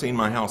says, I've seen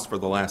my house for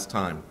the last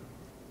time.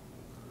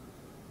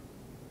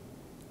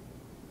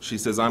 She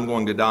says, I'm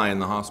going to die in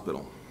the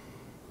hospital.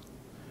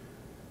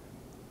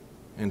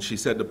 And she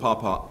said to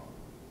Papa,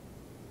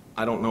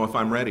 I don't know if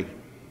I'm ready.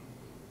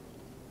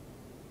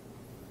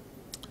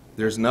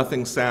 There's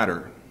nothing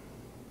sadder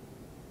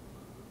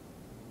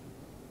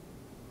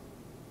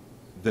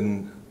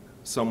than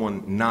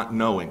someone not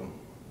knowing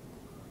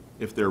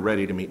if they're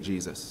ready to meet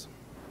Jesus.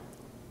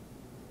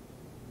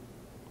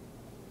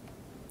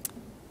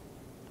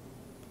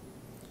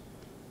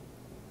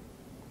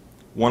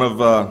 One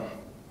of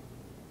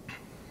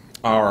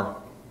our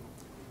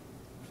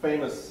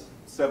famous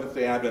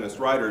Seventh-day Adventist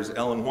writers,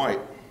 Ellen White,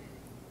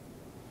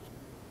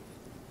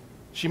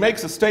 she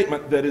makes a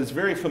statement that is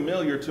very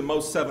familiar to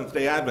most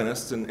Seventh-day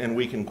Adventists, and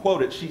we can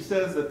quote it. She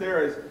says that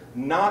there is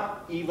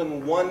not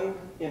even 1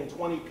 in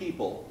 20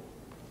 people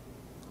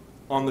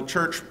on the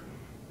church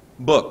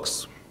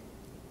books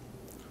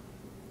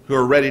who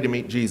are ready to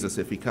meet Jesus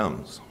if he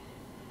comes.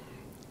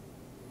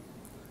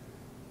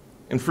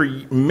 And for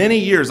many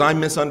years, I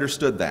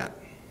misunderstood that.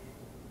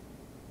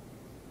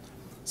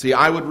 See,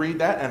 I would read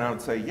that and I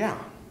would say, yeah,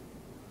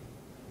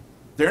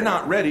 they're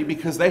not ready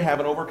because they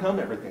haven't overcome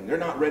everything. They're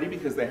not ready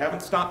because they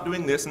haven't stopped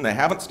doing this and they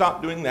haven't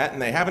stopped doing that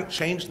and they haven't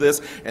changed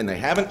this and they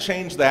haven't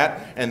changed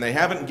that and they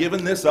haven't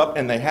given this up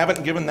and they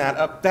haven't given that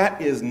up.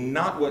 That is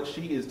not what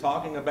she is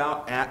talking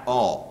about at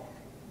all.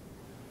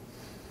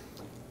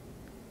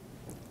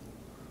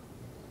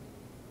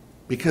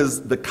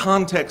 Because the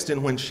context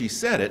in when she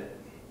said it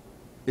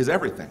is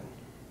everything.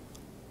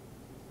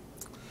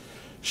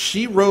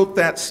 She wrote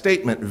that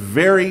statement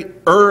very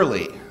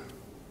early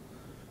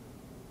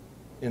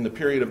in the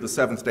period of the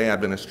Seventh-day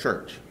Adventist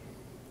Church,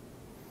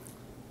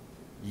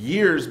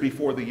 years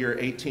before the year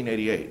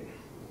 1888.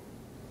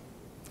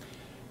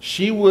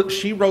 She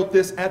wrote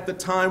this at the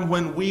time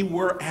when we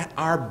were at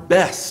our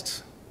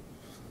best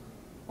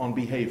on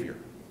behavior.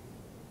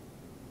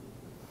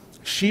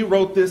 She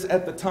wrote this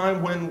at the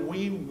time when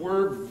we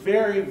were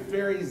very,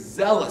 very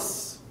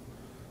zealous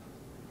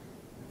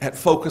at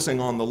focusing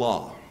on the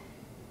law,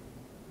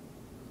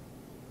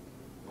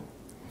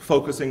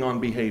 focusing on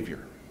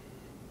behavior.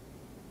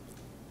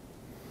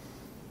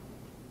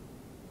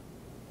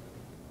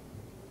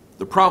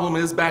 The problem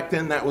is, back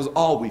then, that was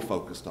all we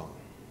focused on.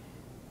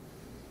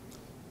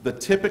 The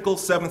typical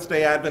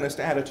Seventh-day Adventist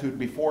attitude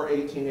before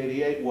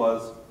 1888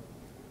 was,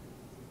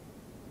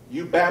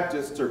 you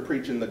Baptists are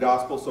preaching the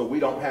gospel, so we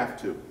don't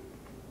have to.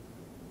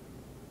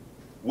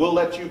 We'll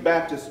let you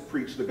Baptists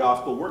preach the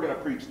gospel. We're going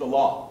to preach the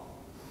law.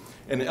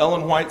 And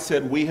Ellen White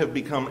said, we have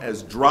become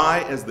as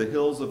dry as the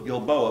hills of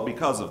Gilboa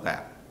because of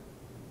that.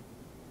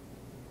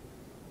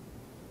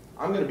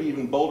 I'm going to be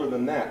even bolder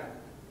than that.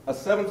 A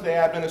Seventh-day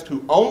Adventist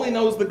who only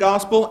knows the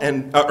gospel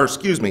and, a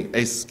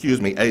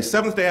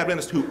Seventh-day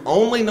Adventist who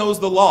only knows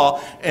the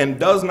law and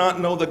does not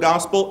know the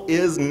gospel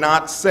is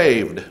not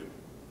saved.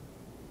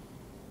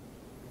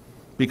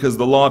 Because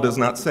the law does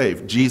not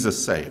save.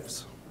 Jesus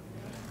saves.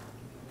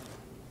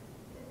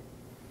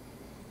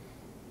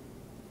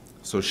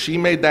 So she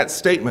made that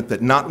statement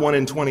that not 1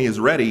 in 20 is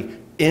ready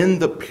in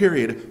the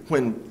period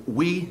when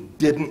we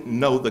didn't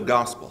know the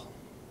gospel.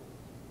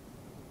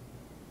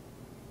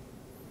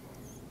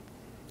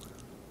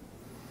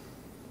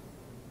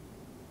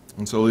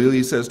 And so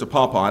Lily says to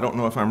Papa, I don't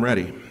know if I'm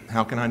ready.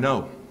 How can I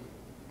know?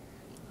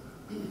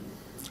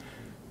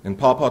 And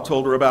Papa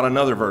told her about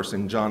another verse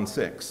in John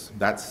 6.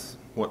 That's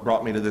what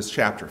brought me to this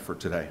chapter for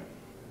today.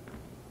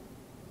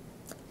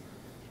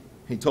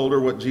 He told her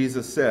what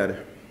Jesus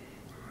said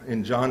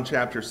in John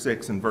chapter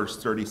 6 and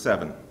verse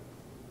 37. It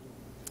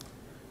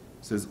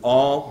says,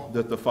 all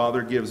that the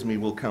Father gives me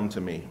will come to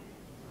me,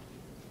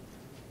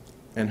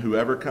 and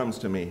whoever comes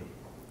to me,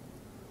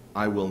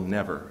 I will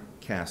never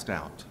cast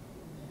out.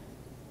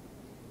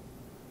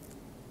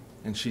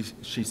 And she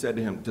said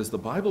to him, does the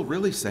Bible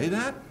really say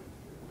that?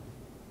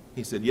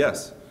 He said,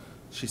 yes.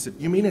 She said,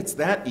 you mean it's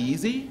that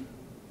easy?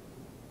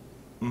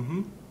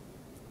 Mm-hmm.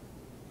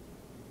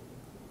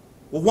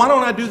 Well, why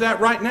don't I do that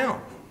right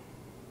now?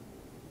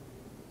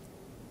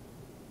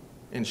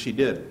 And she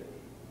did.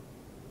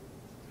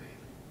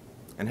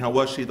 And how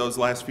was she those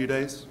last few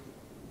days?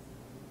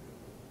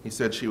 He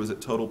said she was at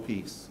total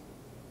peace.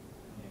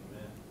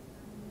 Amen.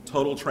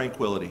 Total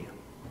tranquility.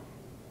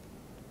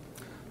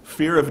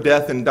 Fear of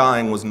death and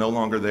dying was no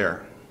longer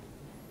there.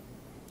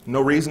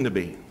 No reason to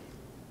be.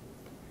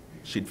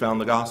 She'd found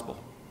the gospel.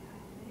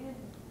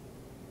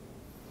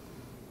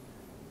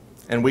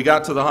 And we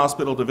got to the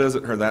hospital to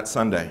visit her that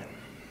Sunday.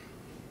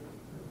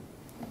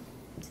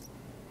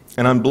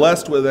 And I'm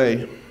blessed with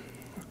a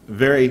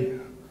very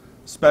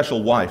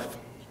special wife.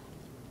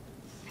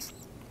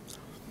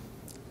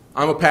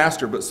 I'm a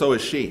pastor, but so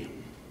is she.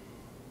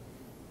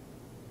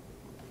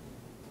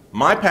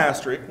 My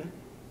pastorate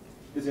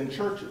is in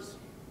churches.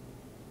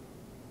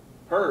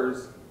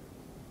 Hers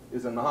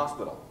is in the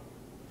hospital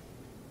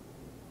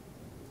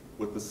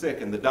with the sick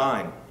and the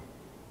dying.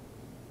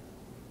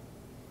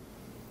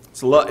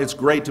 It's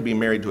great to be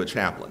married to a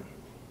chaplain.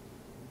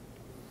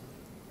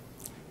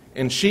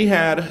 And she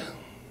had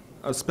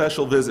a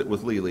special visit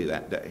with Lee Lee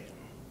that day.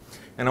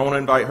 And I want to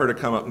invite her to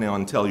come up now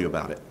and tell you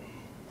about it.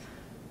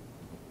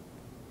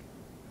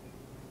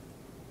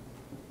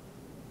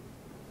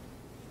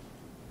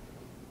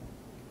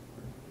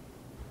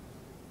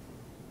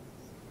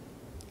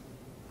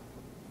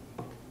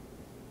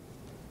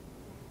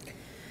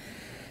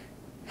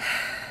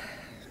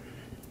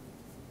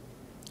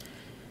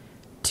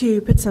 To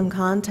put some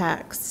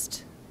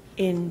context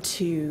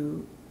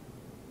into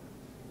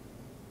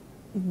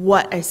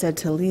what I said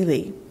to Lee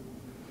Lee,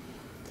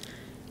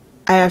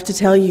 I have to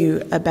tell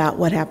you about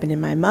what happened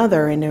in my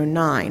mother in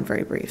 '09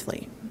 very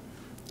briefly.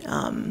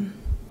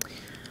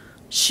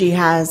 She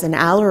has an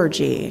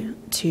allergy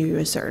to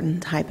a certain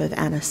type of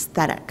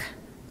anesthetic.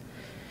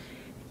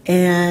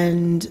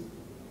 And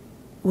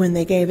when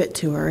they gave it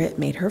to her, it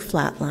made her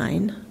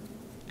flatline.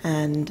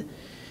 And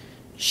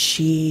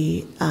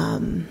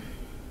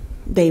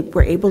they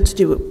were able to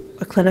do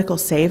a clinical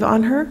save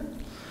on her,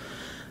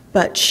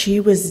 but she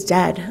was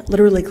dead,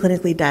 literally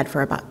clinically dead,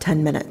 for about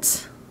 10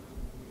 minutes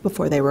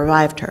before they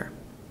revived her.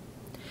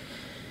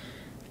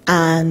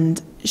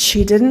 And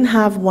she didn't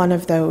have one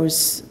of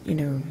those,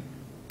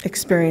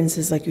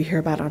 experiences like you hear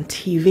about on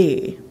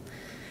TV.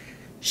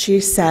 She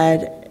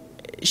said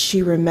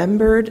she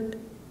remembered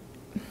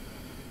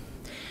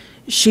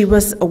she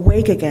was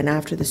awake again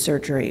after the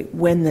surgery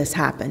when this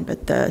happened,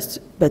 but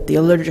the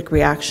allergic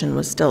reaction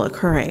was still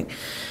occurring.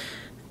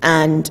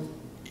 And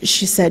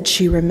she said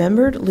she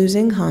remembered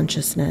losing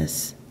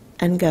consciousness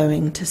and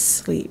going to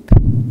sleep.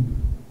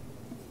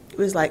 It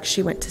was like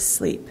she went to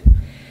sleep.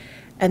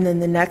 And then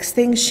the next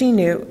thing she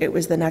knew, it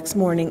was the next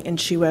morning, and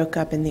she woke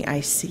up in the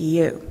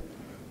ICU.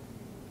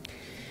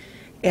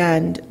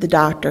 And the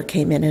doctor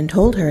came in and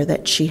told her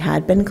that she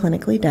had been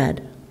clinically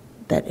dead,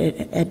 that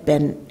it had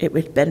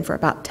been for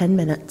about 10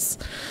 minutes.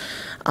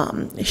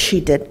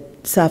 She did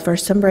suffer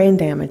some brain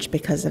damage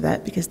because of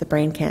that, because the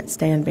brain can't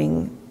stand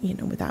being,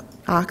 without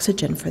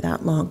oxygen for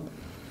that long.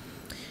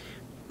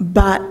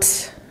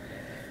 But,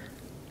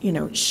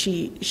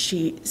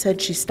 she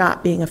said she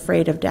stopped being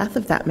afraid of death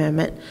at that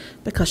moment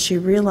because she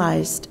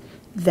realized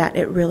that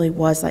it really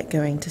was like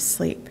going to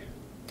sleep.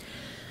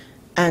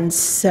 And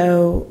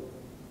so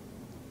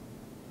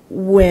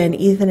when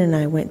Ethan and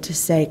I went to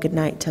say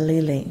goodnight to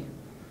Lee Lee,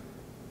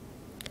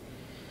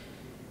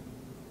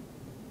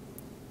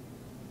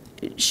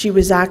 she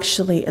was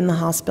actually in the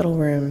hospital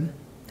room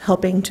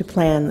helping to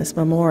plan this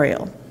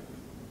memorial.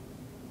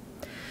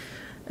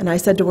 And I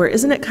said to her,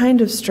 isn't it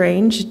kind of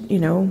strange,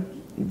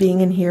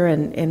 being in here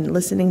and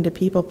listening to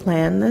people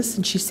plan this?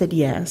 And she said,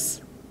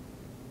 yes.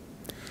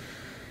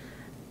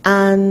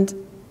 And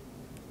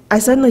I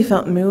suddenly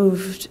felt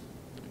moved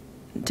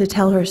to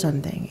tell her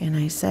something. And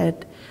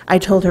I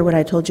told her what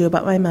I told you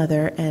about my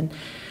mother. And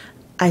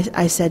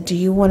I said, do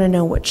you want to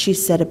know what she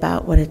said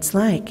about what it's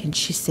like? And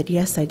she said,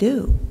 yes, I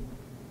do.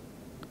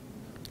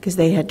 Because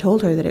they had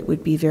told her that it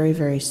would be very,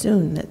 very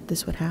soon that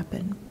this would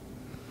happen.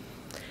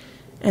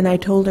 And I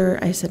told her,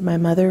 I said, my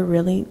mother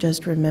really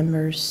just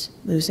remembers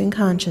losing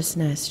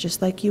consciousness,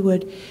 just like you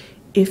would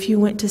if you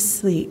went to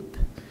sleep.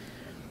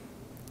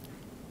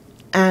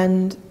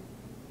 And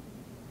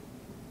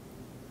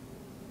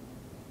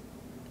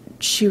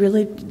she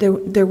really,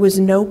 there was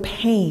no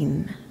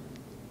pain.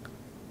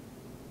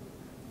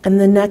 And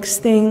the next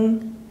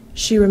thing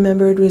she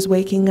remembered was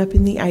waking up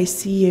in the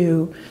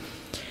ICU.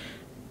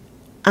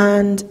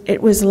 And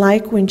it was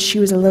like when she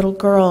was a little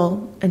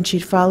girl and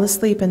she'd fall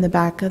asleep in the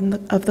back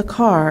of the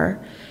car,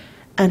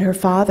 and her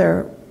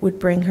father would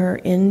bring her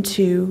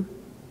into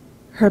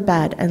her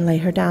bed and lay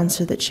her down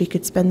so that she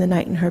could spend the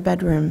night in her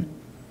bedroom.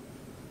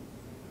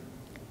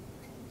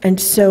 And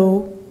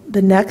so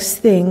the next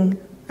thing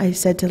I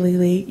said to Lee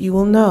Lee, you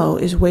will know,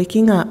 is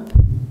waking up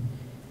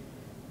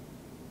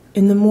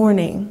in the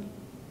morning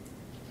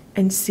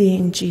and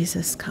seeing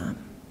Jesus come.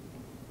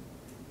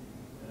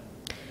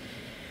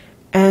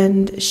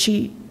 And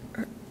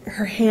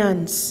her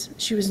hands,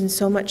 she was in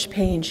so much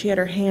pain, she had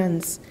her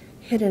hands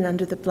hidden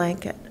under the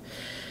blanket.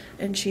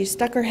 And she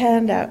stuck her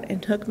hand out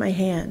and took my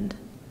hand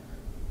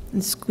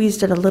and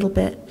squeezed it a little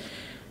bit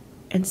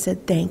and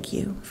said, thank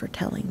you for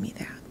telling me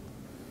that.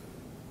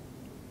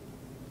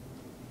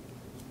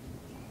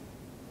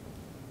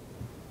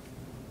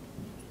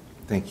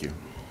 Thank you.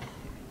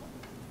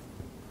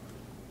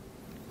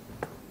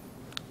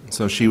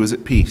 So she was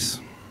at peace.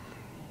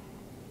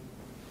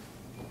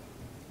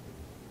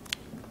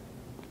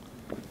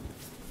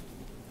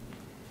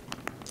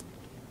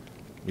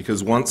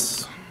 Because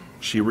once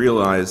she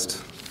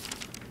realized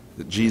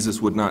that Jesus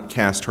would not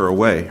cast her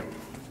away,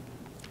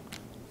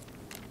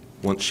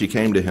 once she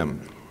came to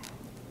him,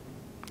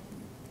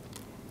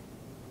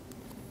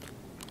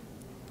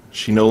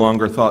 she no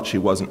longer thought she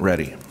wasn't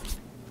ready.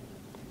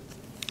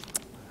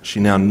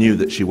 She now knew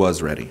that she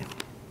was ready.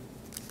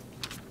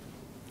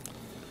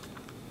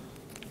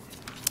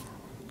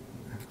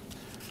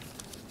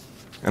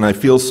 And I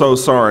feel so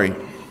sorry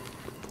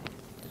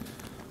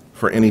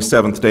for any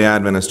Seventh-day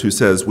Adventist who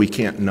says we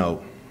can't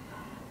know.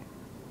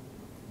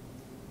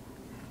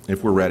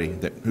 if we're ready,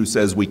 who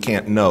says we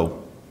can't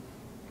know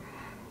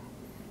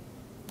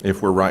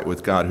if we're right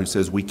with God, who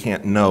says we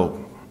can't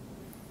know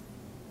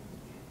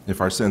if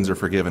our sins are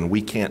forgiven,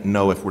 we can't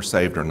know if we're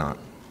saved or not.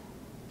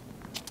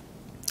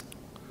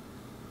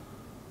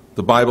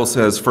 The Bible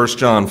says, 1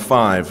 John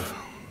 5,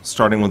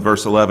 starting with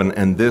verse 11,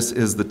 and this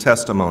is the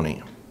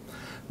testimony,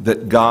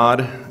 that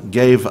God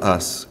gave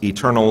us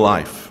eternal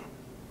life,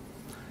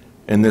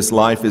 and this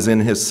life is in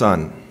His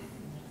Son.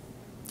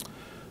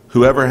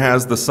 Whoever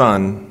has the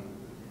Son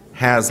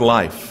has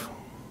life.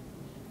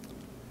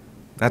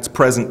 That's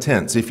present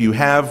tense. If you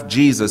have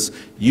Jesus,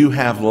 you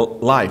have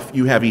life.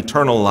 You have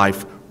eternal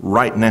life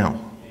right now.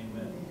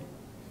 Amen.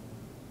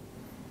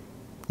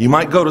 You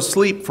might go to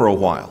sleep for a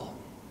while.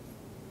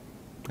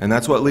 And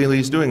that's what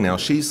Lily's doing now.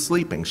 She's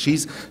sleeping.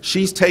 She's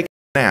taking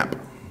a nap.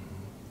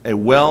 A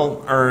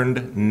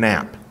well-earned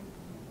nap.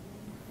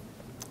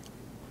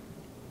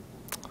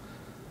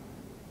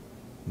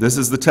 This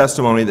is the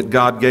testimony that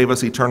God gave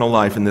us eternal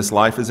life, and this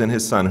life is in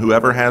His Son.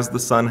 Whoever has the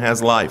Son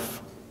has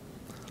life.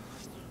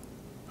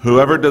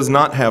 Whoever does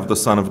not have the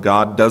Son of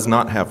God does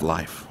not have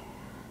life.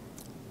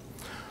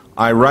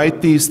 I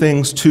write these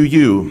things to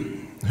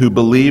you who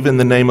believe in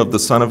the name of the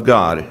Son of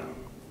God,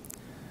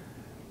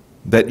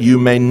 that you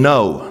may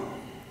know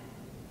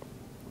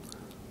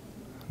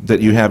that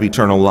you have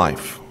eternal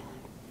life.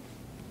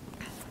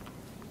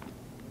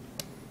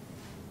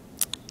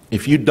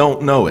 If you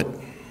don't know it,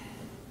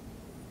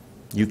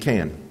 you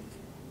can.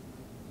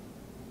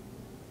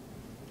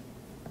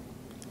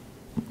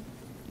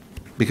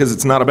 Because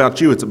it's not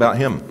about you, it's about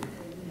Him.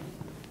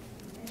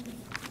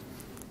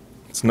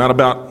 It's not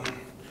about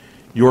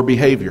your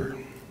behavior.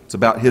 It's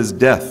about His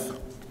death,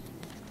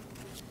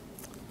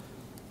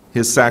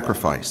 His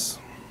sacrifice.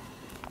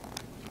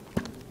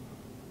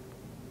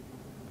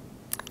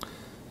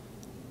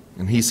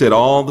 And He said,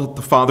 all that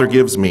the Father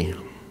gives me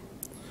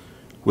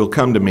will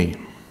come to me.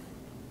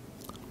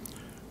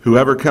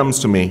 Whoever comes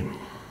to me,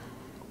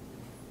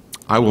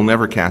 I will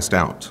never cast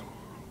out.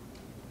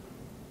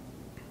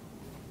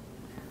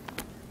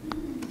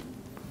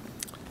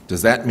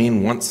 Does that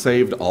mean once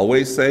saved,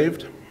 always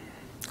saved?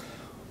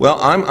 Well,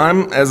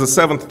 I'm as a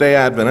Seventh-day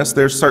Adventist,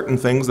 there's certain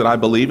things that I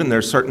believe and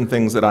there's certain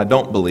things that I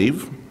don't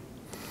believe.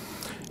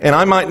 And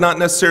I might not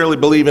necessarily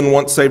believe in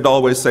once saved,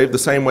 always saved the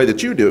same way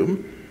that you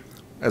do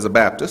as a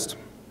Baptist.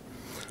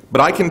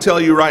 But I can tell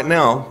you right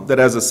now that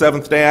as a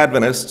Seventh-day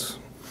Adventist,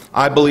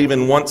 I believe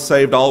in once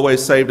saved,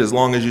 always saved as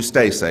long as you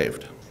stay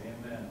saved.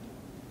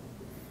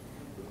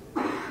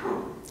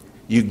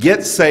 You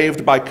get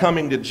saved by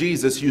coming to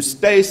Jesus. You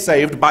stay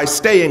saved by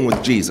staying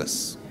with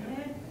Jesus.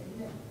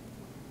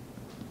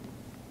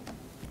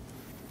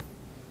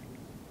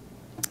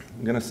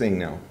 I'm going to sing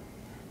now.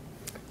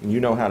 And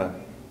you know how to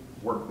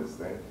work this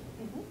thing.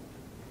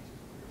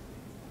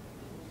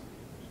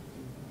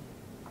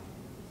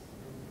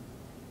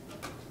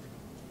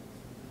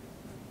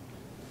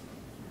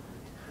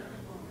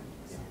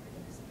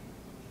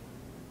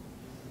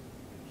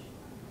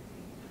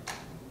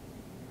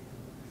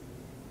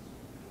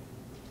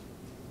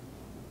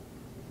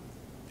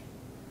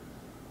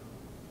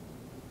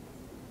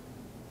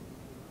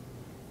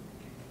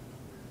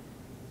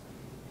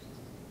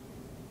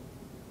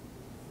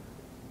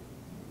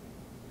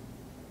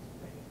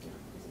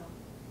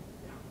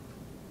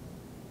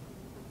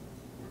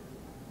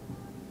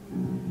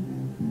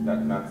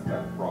 That's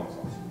wrong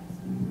sauce.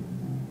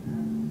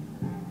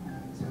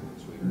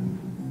 Sweeter.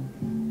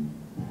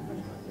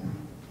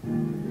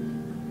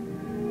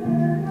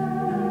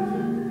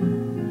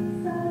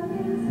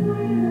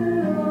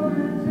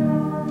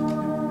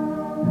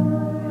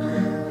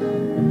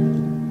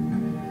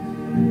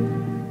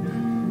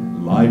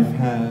 Life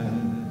has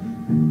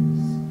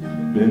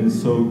been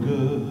so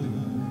good,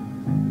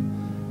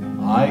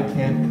 I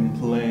can't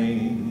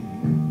complain.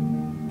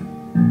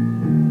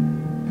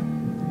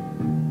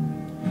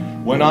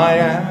 When I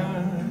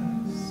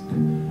ask,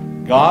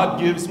 God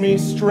gives me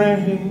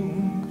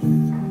strength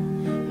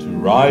to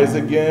rise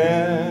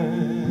again.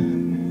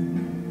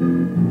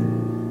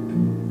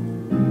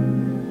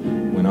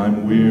 When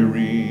I'm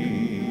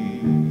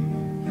weary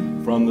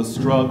from the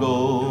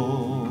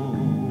struggle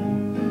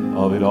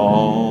of it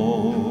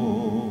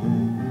all,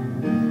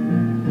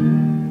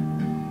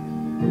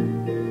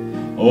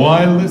 oh,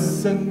 I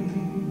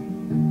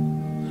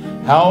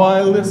listen, how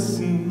I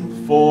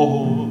listen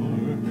for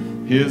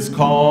His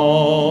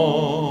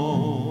call.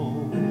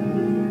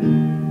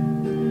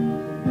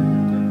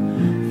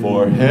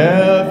 For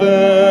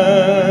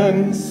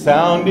heaven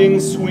sounding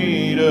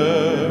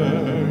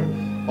sweeter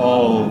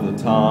all the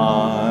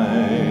time.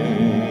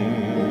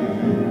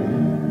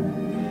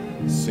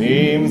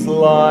 Seems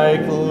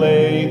like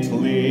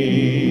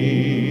lately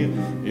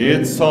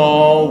it's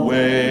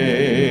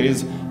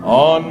always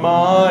on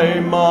my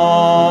mind.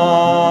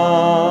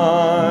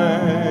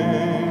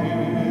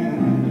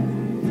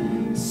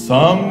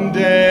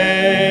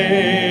 Someday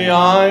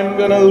I'm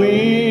gonna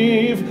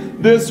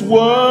leave this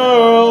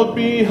world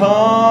behind,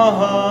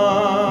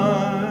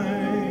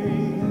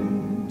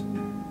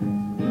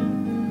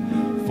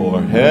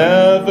 for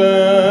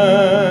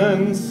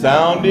heaven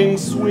sounding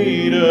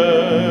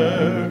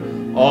sweeter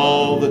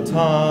all the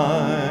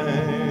time.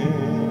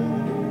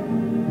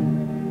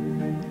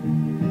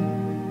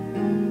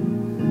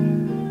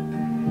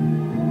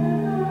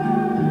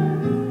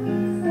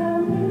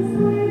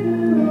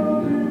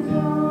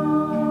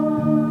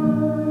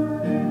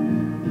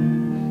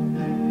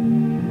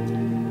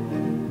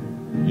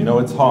 You know,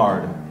 it's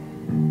hard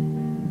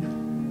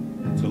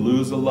to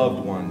lose a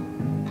loved one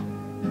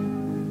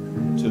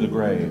to the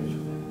grave.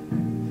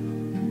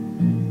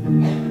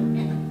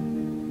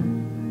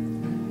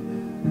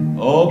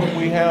 Oh, but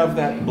we have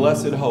that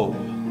blessed hope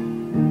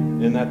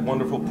in that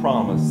wonderful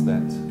promise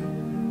that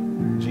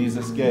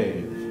Jesus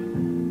gave.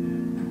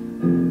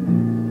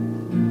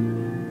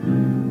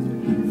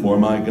 For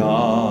my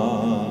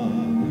God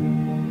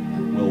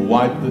will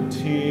wipe the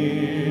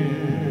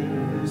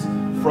tears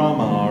from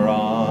our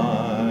eyes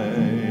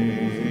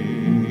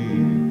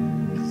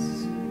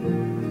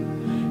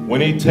when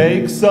He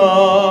takes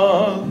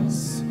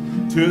us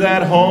to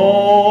that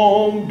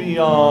home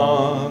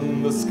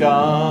beyond the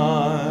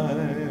skies.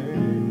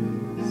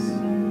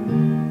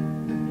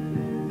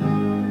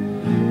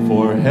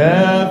 For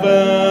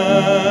heaven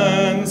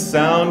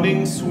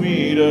sounding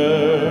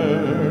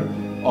sweeter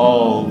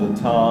all the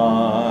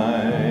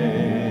time.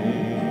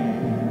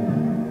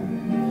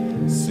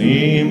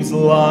 Seems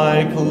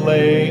like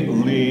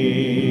lately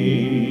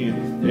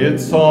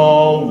it's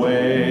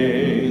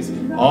always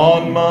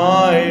on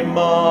my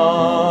mind.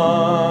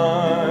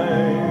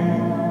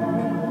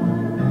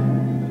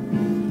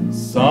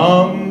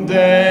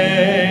 Someday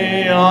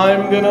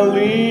I'm gonna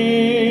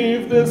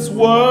leave this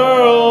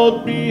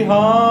world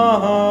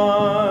behind.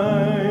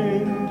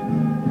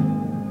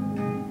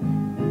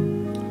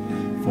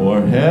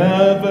 For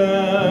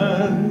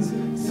heaven's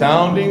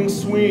sounding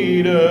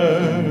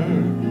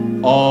sweeter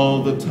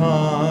all the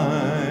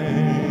time.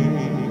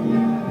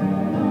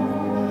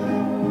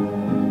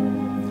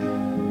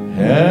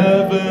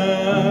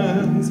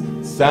 Heaven's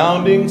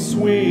sounding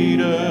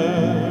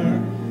sweeter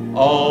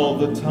all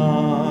the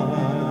time.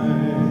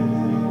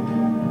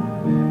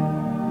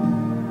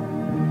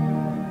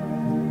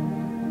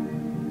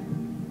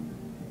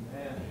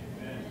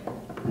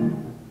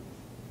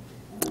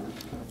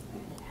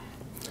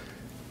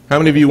 How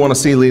many of you want to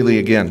see Lee Lee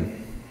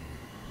again?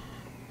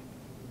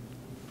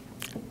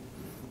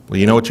 Well,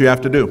 you know what you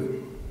have to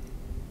do.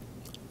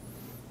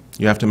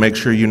 You have to make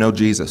sure you know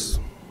Jesus.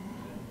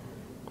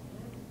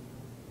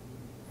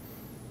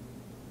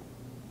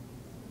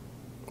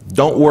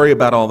 Don't worry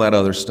about all that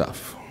other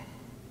stuff.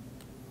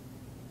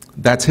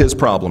 That's His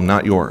problem,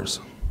 not yours.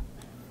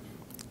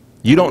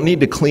 You don't need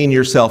to clean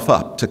yourself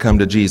up to come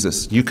to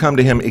Jesus. You come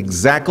to Him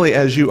exactly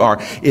as you are.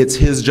 It's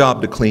His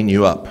job to clean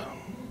you up.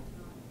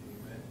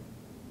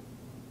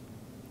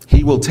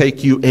 He will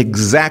take you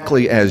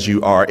exactly as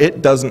you are.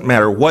 It doesn't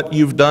matter what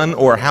you've done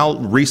or how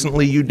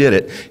recently you did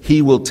it.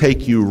 He will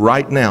take you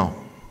right now.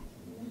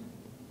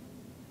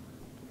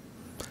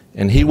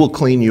 And He will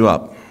clean you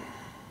up.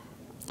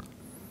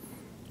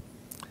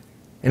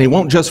 And He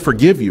won't just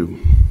forgive you.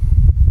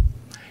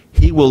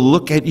 He will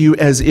look at you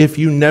as if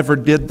you never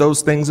did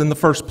those things in the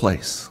first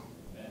place.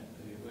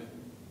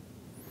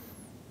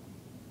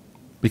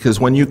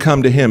 Because when you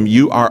come to Him,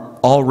 you are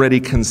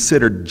already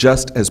considered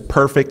just as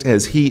perfect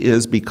as He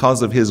is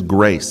because of His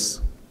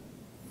grace.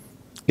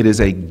 It is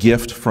a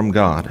gift from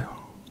God.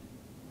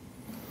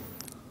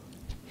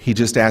 He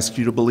just asks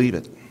you to believe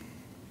it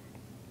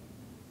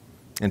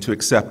and to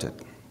accept it.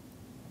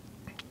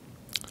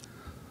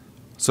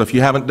 So if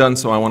you haven't done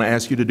so, I want to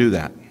ask you to do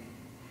that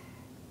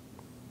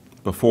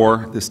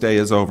before this day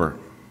is over.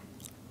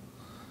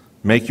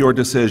 Make your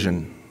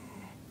decision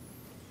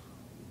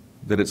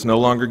that it's no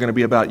longer going to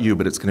be about you,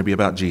 but it's going to be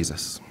about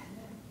Jesus.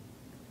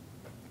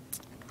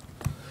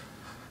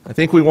 I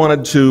think we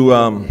wanted to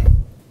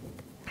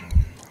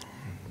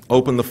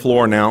open the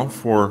floor now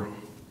for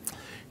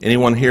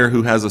anyone here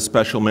who has a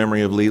special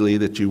memory of Lee Lee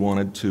that you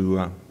wanted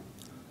to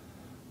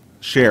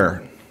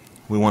share.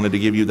 We wanted to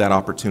give you that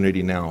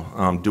opportunity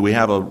now. Do we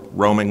have a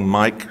roaming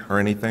mic or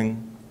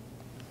anything?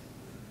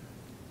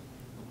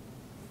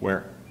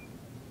 Where?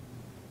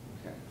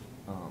 Okay.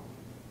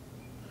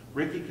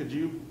 Ricky, could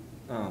you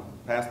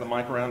pass the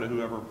mic around to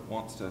whoever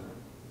wants to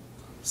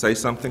say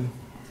something?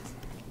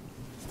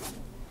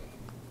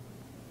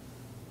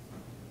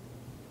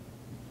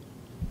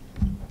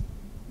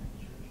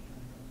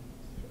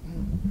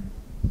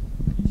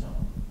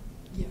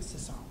 Yes,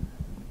 it's on.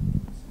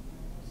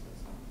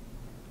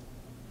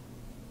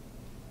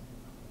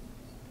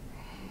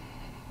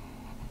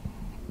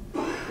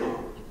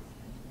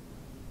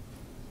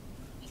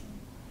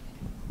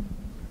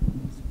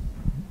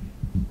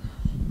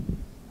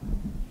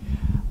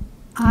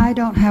 I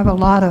don't have a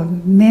lot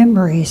of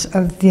memories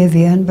of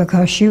Vivian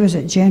because she was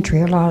at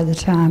Gentry a lot of the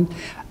time,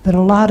 but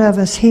a lot of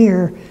us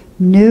here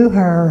knew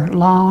her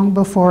long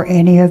before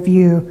any of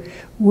you.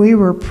 We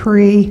were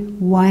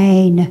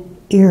pre-Wayne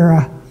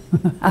era.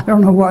 I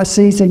don't know what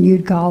season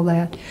you'd call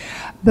that.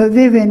 But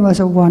Vivian was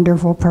a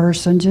wonderful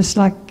person, just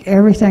like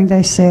everything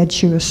they said.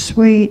 She was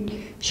sweet,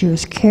 she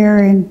was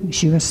caring,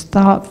 she was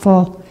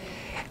thoughtful,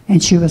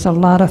 and she was a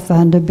lot of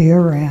fun to be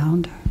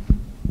around.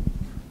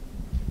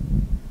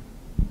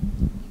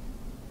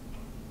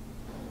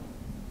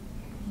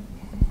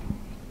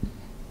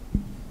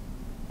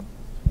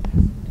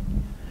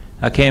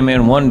 I came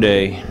in one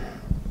day,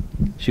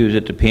 she was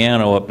at the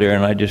piano up there,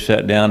 and I just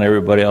sat down,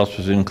 everybody else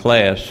was in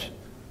class.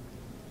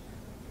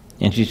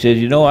 And she said,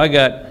 you know,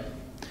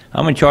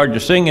 I'm in charge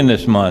of singing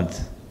this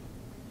month.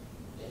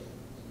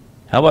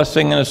 How about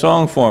singing a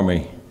song for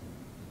me?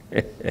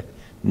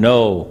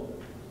 No.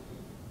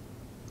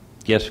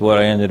 Guess what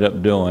I ended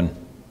up doing?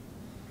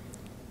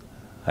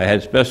 I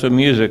had special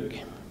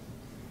music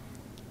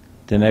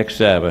the next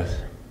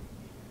Sabbath.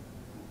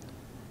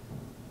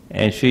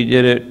 And she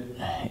did it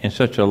in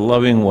such a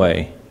loving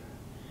way.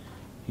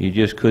 You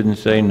just couldn't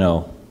say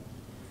no.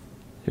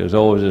 There was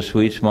always a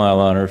sweet smile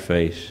on her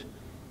face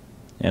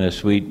and a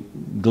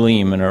sweet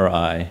gleam in her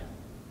eye.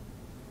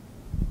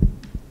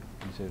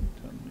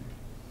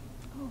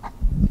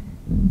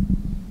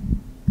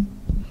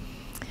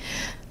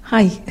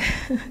 Hi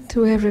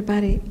to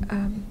everybody.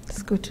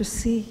 It's good to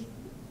see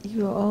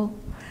you all.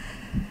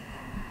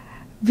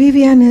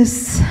 Vivian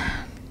is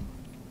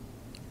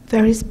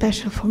very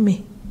special for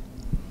me.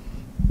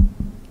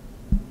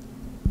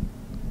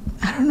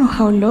 I don't know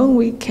how long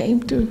we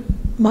came to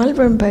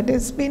Malvern, but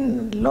it's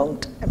been a long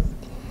time.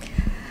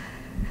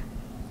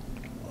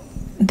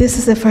 This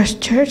is the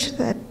first church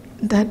that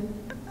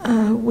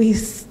we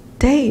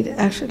stayed,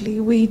 actually.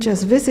 We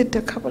just visited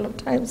a couple of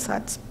times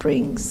at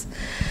Springs,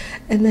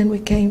 and then we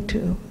came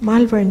to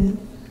Malvern.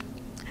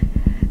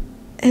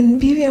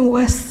 And Vivian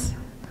was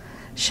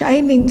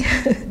shining.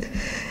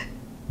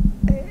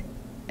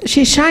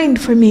 She shined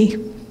for me.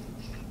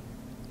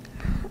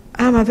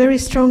 I'm a very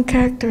strong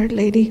character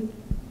lady.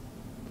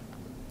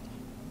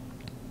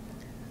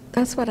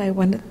 That's what I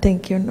want to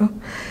think, you know.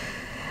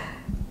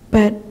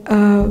 But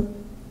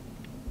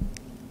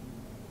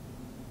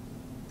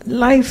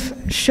life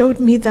showed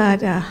me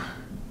that, I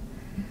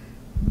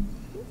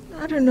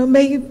don't know,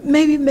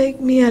 maybe make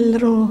me a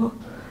little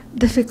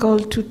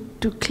difficult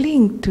to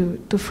cling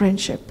to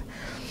friendship.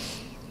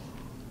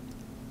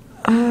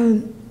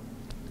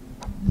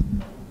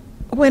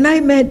 When I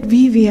met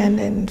Vivian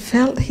and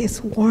felt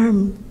his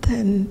warmth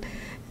and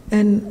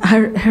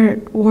her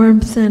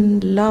warmth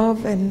and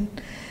love and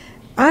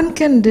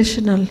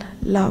unconditional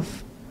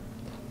love,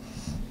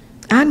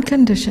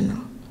 unconditional.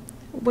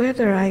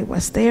 Whether I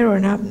was there or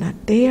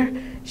not there,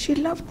 she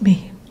loved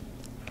me,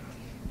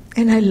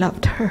 and I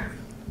loved her.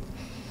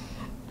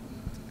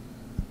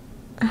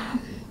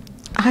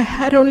 I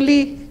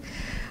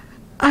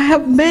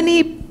have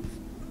many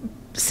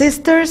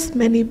sisters,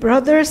 many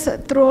brothers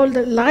through all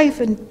the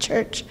life in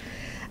church.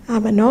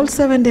 I'm an old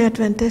Seventh-day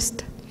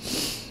Adventist.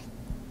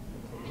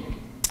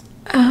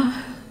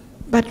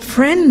 But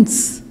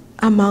friends,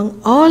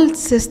 among all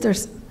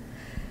sisters,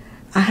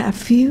 I have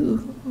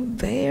few,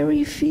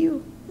 very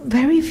few,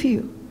 very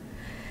few.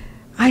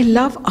 I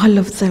love all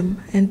of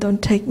them, and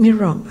don't take me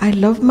wrong. I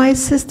love my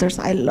sisters,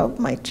 I love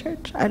my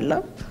church, I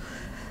love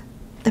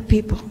the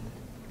people.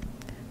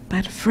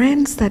 But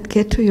friends that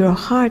get to your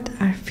heart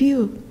are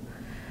few.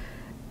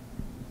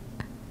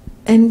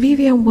 And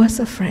Vivian was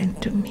a friend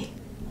to me.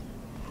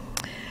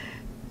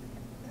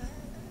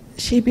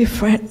 She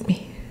befriended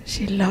me,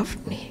 she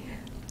loved me.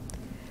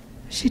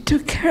 She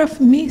took care of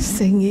me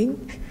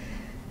singing.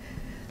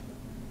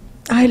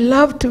 I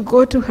loved to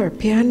go to her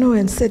piano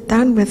and sit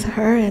down with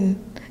her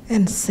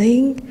and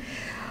sing,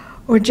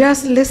 or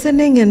just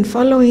listening and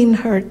following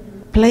her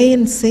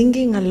playing,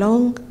 singing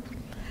along.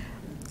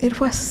 It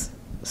was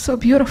so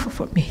beautiful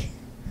for me.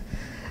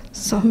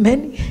 So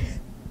many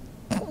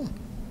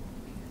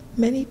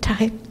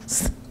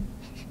times.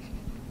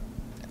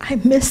 I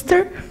missed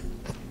her.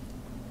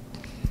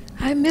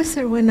 I miss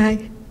her when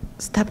I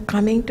stopped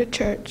coming to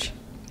church,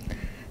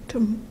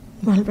 to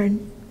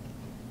Malvern.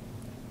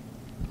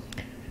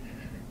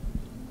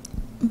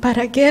 But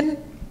again,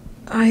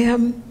 I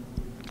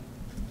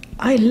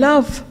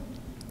love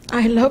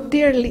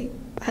dearly,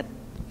 but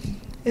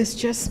it's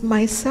just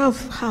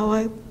myself, how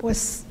I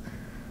was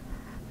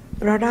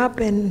brought up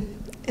in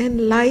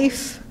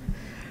life.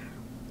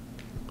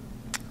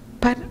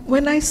 But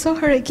when I saw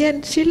her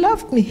again, she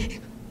loved me.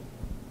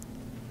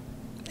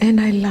 And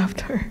I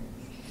loved her.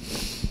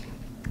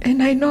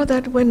 And I know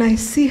that when I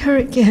see her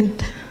again,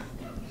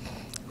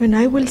 when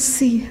I will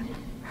see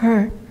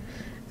her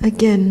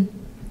again,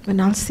 when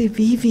I'll see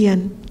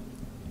Vivian,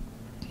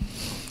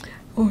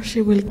 or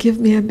she will give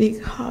me a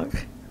big hug,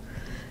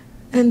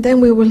 and then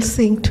we will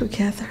sing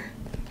together,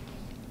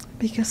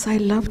 because I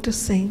love to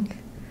sing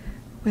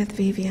with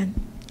Vivian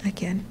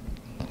again.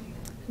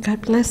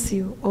 God bless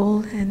you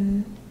all,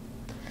 and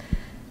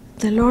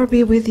the Lord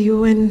be with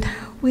you. And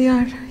we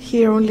are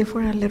here only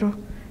for a little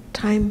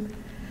time,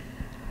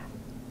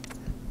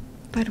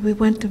 but we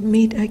want to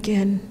meet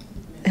again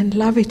and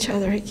love each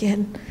other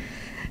again.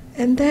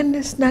 And then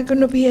there's not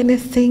going to be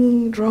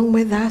anything wrong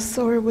with us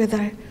or with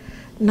our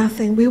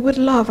nothing. We would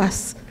love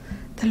us.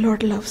 The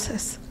Lord loves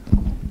us.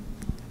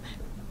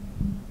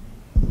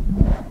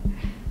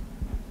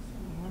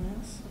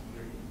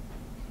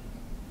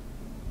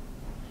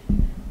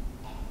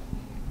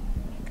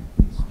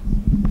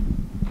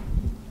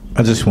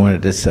 I just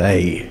wanted to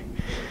say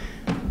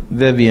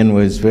Vivian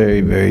was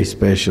very, very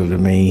special to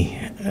me.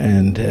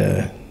 And,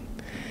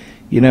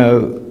 you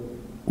know,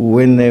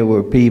 when there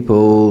were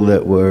people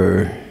that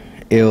were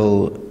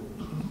ill,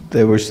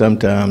 there were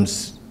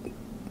sometimes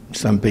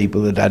some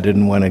people that I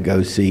didn't want to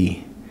go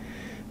see.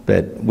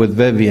 But with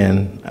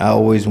Vivian, I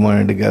always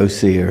wanted to go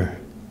see her.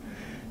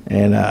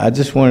 And I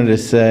just wanted to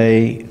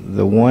say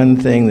the one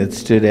thing that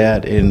stood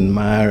out in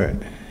my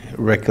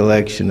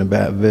recollection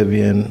about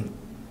Vivian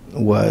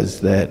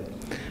was that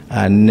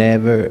I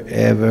never,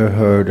 ever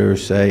heard her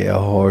say a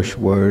harsh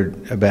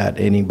word about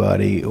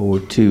anybody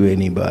or to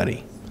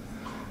anybody.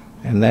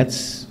 And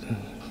that's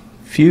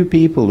few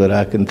people that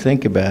I can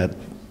think about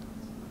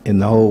in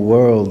the whole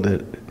world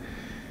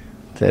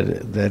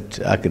that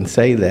I can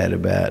say that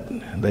about.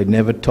 They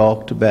never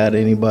talked about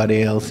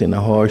anybody else in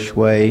a harsh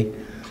way.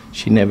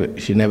 She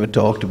never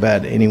talked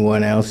about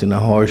anyone else in a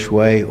harsh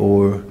way,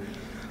 or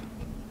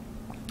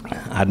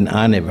I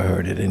never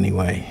heard it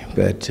anyway.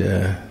 But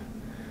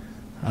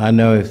I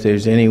know if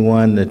there's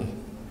anyone that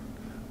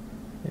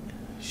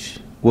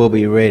will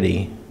be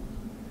ready,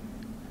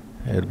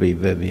 it'll be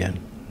Vivian.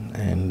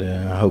 And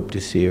I hope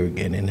to see her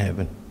again in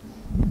heaven.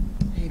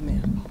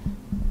 Amen.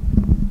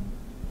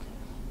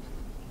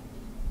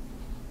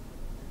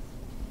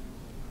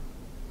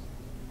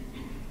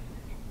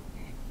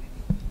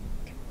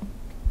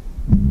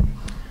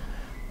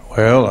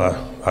 Well,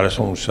 I just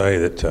want to say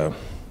that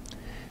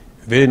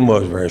Vivian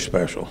was very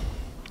special.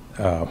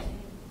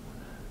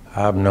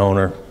 I've known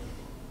her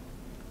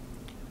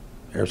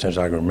ever since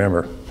I can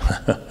remember,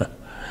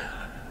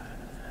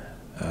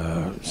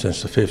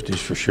 since the 50s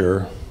for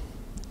sure.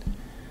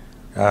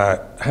 I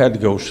had to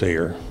go see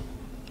her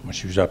when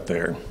she was up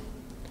there.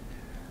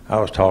 I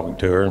was talking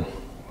to her,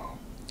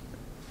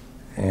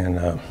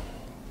 and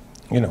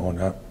you know,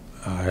 and I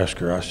asked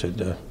her, I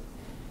said,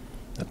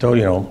 I told her,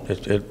 you know,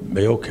 it'd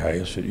be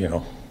okay. I said, you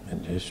know,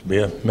 just be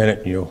a minute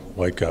and you'll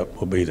wake up,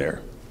 we'll be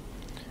there.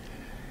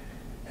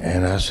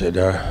 And I said,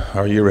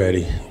 are you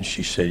ready? And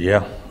she said,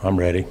 yeah, I'm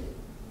ready.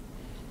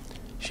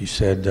 She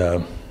said,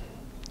 if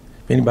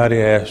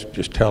anybody asks,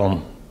 just tell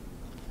them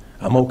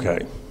I'm okay.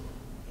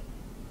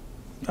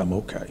 I'm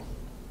okay.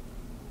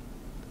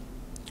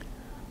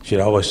 She'd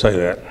always say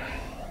that.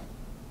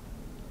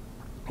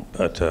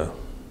 But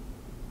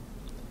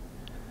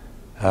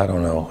I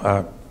don't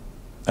know.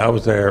 I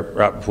was there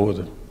right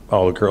before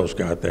all the girls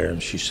got there,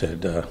 and she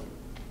said,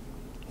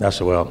 I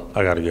said, well,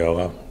 I got to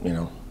go. You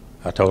know,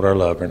 I told her I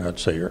loved her and I'd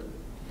see her.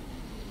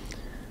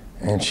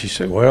 And she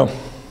said, well,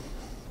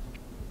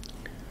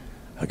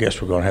 I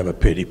guess we're going to have a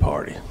pity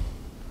party.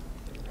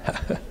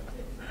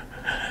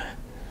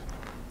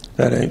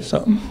 That ain't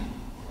something.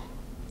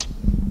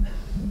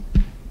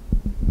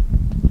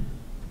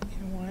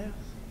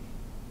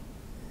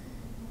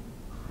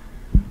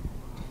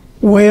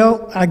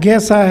 Well, I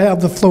guess I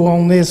have the floor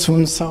on this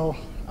one, so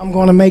I'm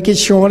going to make it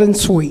short and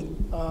sweet.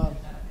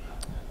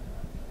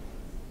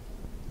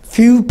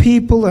 Few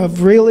people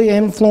have really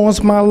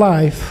influenced my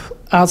life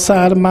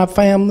outside of my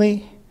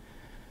family,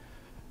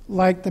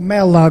 like the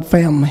Matlock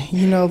family.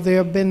 You know,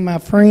 they've been my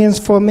friends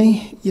for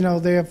me. You know,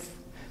 they've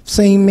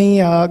seen me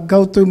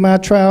go through my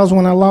trials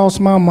when I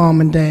lost my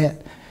mom and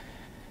dad.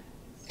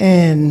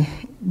 And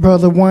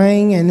Brother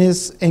Wayne and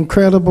his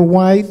incredible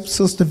wife,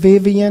 Sister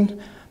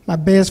Vivian, my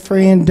best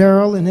friend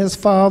Daryl and his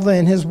father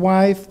and his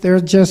wife, they're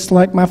just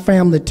like my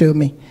family to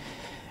me.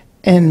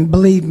 And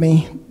believe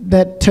me,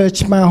 that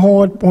touched my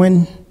heart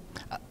when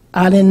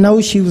I didn't know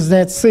she was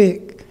that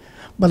sick.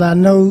 But I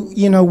know,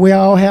 you know, we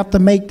all have to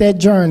make that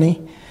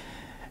journey.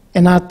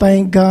 And I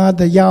thank God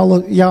that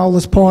y'all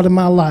is part of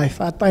my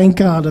life. I thank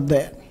God of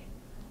that.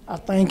 I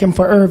thank him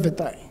for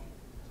everything.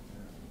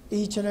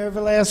 Each and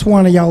every last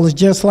one of y'all is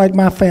just like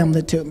my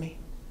family to me.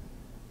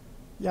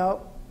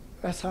 Y'all,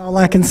 that's all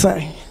I can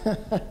say.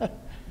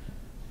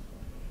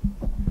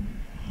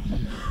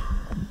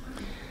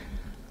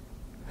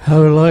 I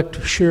would like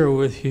to share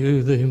with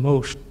you the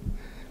most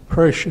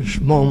precious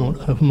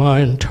moment of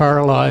my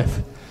entire life.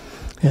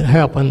 It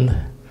happened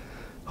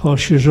while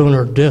she was on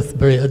her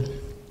deathbed.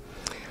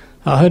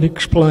 I had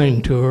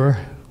explained to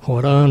her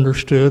what I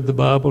understood the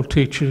Bible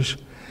teaches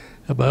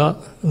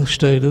about the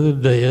state of the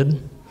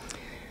dead.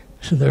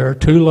 So there are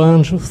two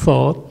lines of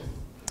thought.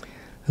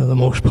 The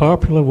most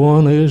popular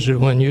one is that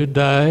when you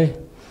die,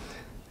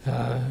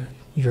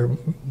 your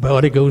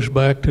body goes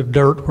back to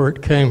dirt where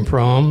it came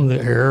from. The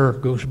air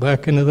goes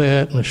back into the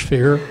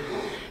atmosphere.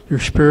 Your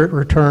spirit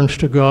returns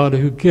to God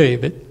who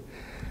gave it,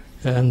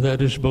 and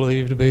that is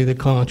believed to be the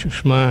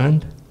conscious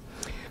mind.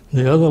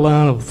 The other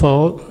line of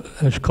thought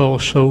is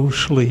called soul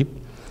sleep.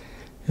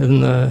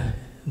 And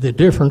the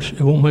difference,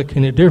 it won't make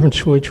any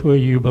difference which way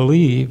you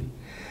believe.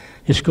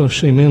 It's going to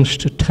seem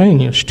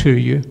instantaneous to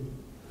you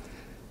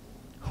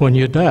when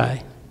you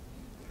die.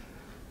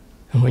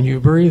 And when you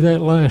breathe that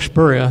last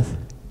breath,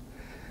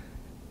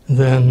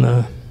 then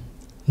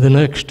the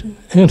next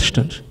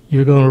instant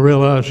you're going to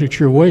realize that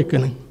you're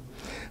awakening,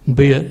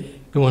 be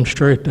it going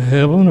straight to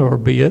heaven or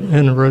be it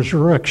in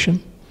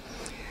resurrection.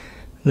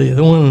 The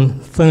one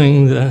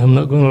thing that I'm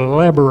not going to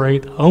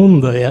elaborate on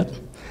that,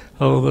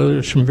 although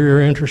there's some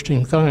very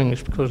interesting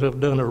things because I've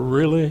done a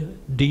really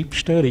deep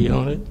study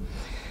on it.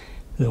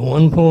 The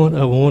one point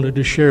I wanted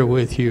to share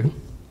with you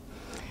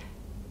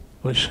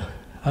was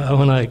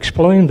when I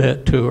explained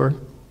that to her,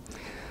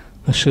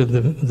 I said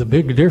the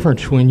big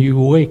difference when you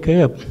wake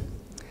up,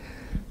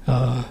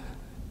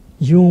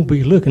 you won't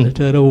be looking at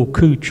that old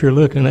coot you're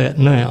looking at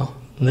now.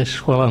 And this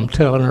is what I'm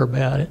telling her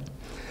about it.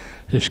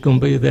 It's going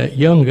to be that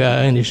young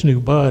guy in his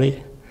new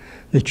body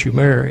that you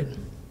married.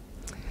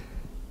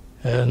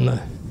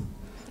 And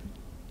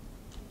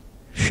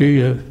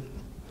she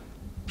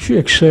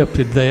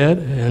accepted that,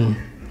 and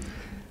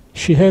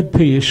she had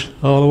peace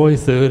all the way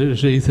through it,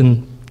 as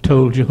Ethan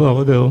told you a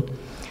while ago.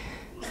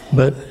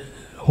 But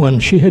when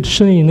she had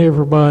seen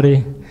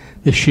everybody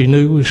that she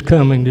knew was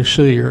coming to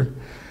see her,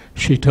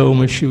 she told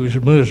me she was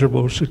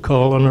miserable, so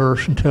call a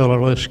nurse and tell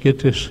her, let's get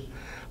this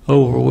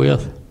over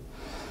with.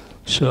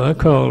 So I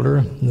called her,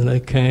 and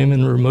they came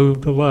and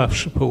removed the life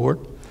support.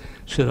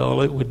 Said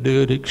all it would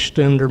do is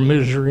extend her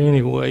misery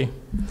anyway.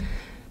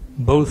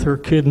 Both her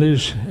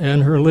kidneys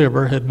and her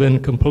liver had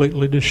been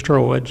completely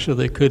destroyed, so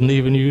they couldn't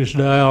even use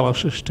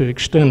dialysis to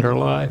extend her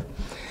life.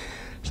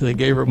 So they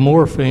gave her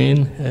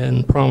morphine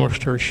and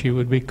promised her she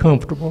would be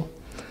comfortable.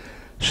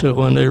 So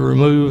when they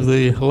removed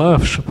the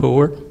life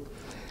support,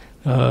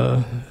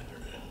 that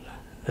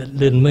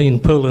didn't mean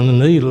pulling the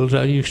needles.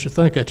 I used to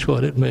think that's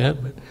what it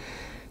meant, but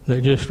they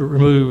just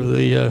removed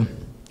the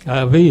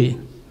IV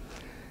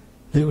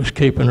that was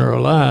keeping her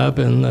alive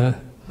and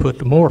put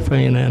the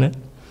morphine in it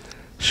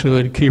so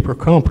it'd keep her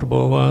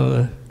comfortable while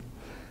the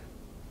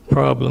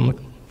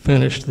problem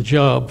finished the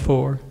job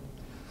for her.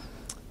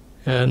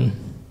 And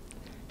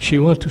she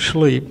went to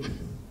sleep,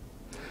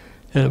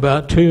 and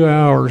about 2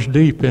 hours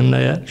deep in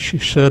that, she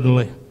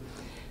suddenly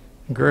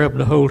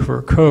grabbed a hold of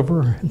her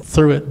cover and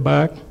threw it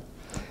back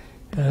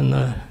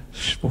and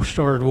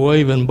started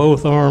waving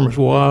both arms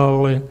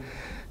wildly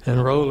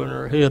and rolling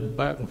her head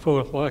back and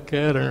forth like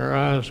that and her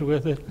eyes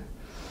with it.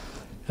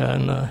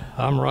 And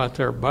I'm right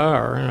there by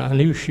her, and I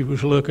knew she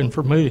was looking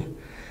for me.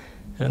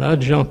 And I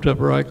jumped up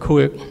right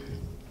quick.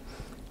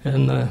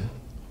 And the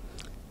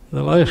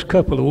last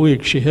couple of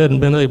weeks, she hadn't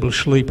been able to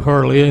sleep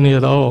hardly any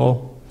at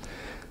all.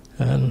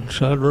 And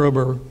so I'd rub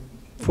her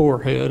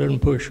forehead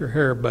and push her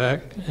hair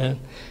back, and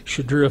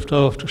she'd drift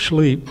off to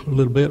sleep a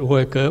little bit,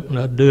 wake up, and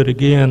I'd do it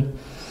again.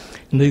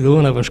 Neither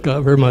one of us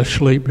got very much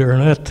sleep during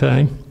that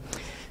time.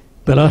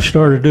 But I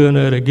started doing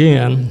that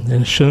again,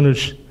 and as soon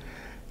as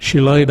she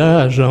laid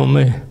eyes on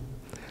me,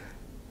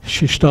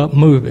 she stopped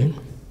moving.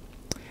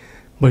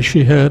 But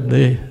she had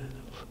the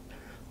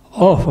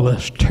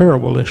awfulest,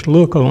 terriblest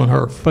look on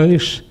her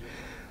face,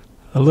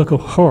 a look of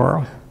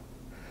horror.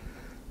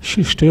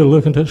 She's still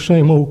looking at that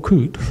same old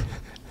coot.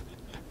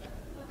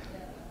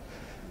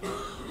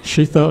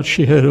 She thought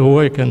she had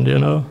awakened, you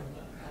know.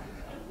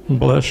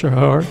 Bless her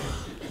heart.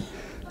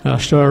 I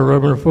started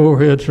rubbing her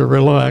forehead to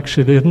relax.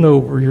 It isn't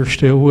over. You're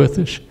still with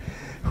us.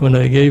 When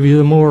they gave you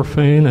the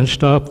morphine and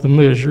stopped the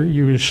misery,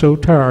 you were so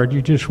tired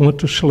you just went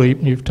to sleep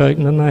and you've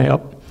taken a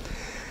nap.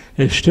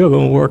 It's still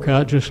going to work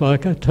out just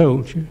like I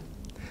told you.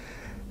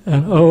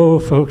 And oh,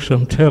 folks,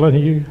 I'm telling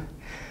you,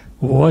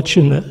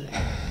 watching that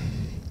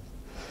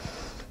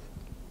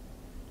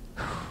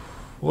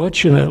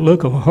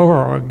look of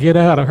horror get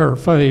out of her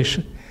face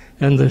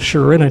and the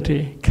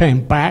serenity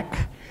came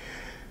back.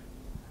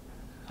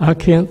 I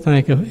can't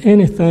think of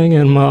anything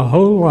in my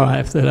whole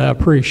life that I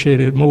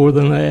appreciated more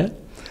than that.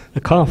 The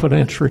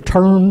confidence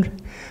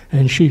returned,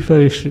 and she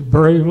faced it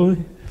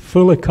bravely,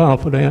 fully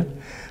confident,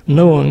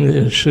 knowing that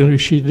as soon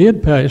as she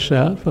did pass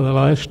out for the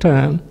last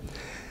time,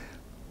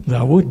 that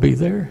I would be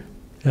there,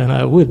 and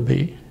I would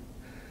be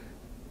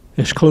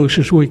as close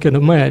as we can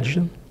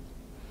imagine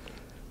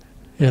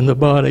in the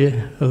body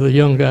of the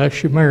young guy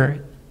she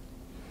married.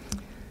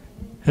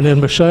 And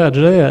then besides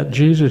that,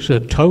 Jesus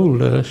had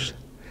told us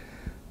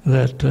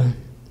that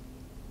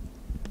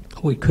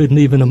we couldn't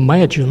even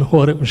imagine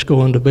what it was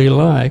going to be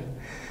like.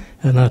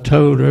 And I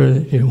told her,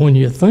 when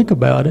you think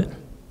about it,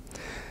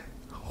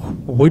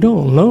 we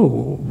don't know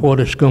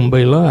what it's going to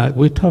be like.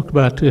 We talked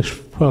about this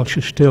while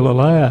she's still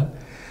alive.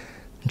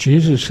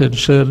 Jesus had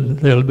said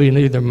there'll be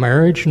neither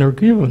marriage nor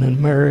giving in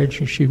marriage,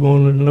 and she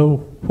wanted to know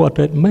what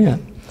that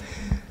meant.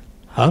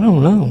 I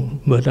don't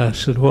know, but I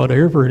said,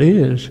 whatever it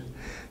is,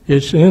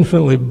 it's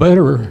infinitely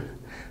better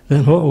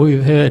than what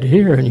we've had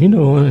here. And you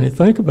know, when you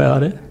think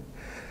about it,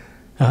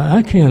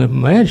 I can't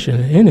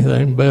imagine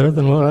anything better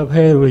than what I've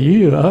had with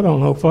you. I don't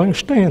know if I can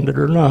stand it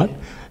or not.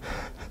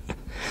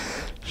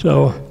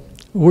 So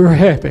we're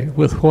happy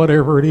with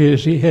whatever it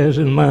is he has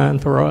in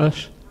mind for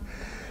us.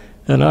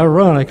 And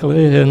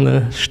ironically, in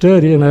the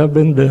studying I've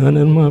been doing,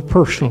 in my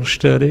personal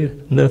study,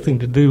 nothing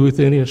to do with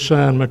any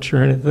assignments or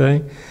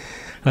anything,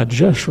 I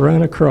just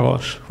ran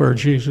across where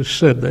Jesus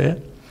said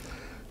that.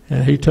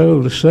 And he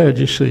told the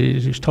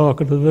Sadducees, he's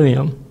talking to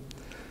them,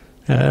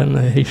 and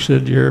he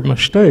said, your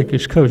mistake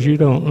is because you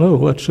don't know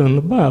what's in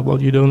the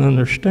Bible. You don't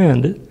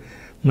understand it,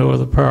 nor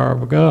the power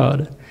of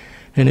God.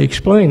 And he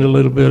explained a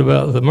little bit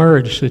about the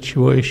marriage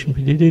situation,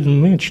 but he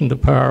didn't mention the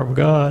power of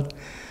God.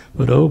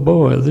 But oh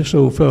boy, this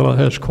old fellow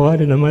has quite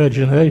an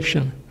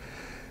imagination.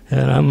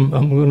 And I'm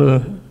going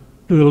to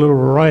do a little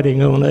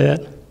writing on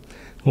that.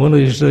 One of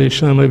these days,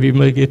 some of you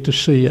may get to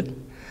see it.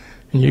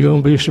 And you're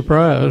going to be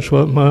surprised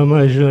what my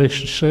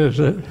imagination says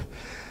that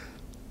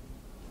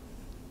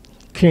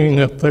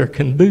king up there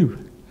can do.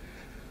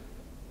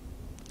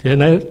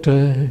 And that,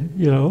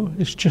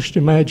 it's just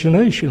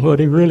imagination. What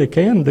he really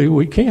can do,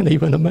 we can't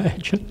even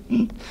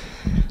imagine.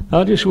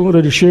 I just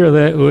wanted to share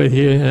that with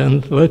you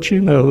and let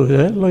you know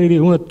that lady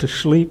went to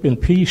sleep in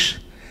peace,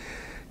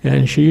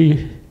 and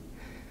she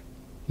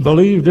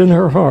believed in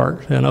her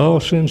heart, in all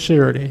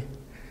sincerity,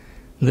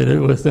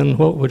 that within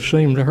what would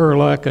seem to her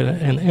like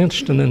an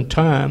instant in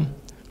time,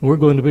 we're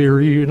going to be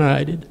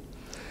reunited.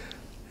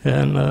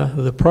 And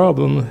the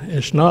problem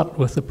is not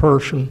with the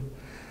person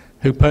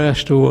who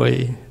passed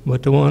away,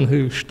 but the one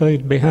who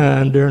stayed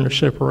behind during the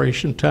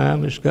separation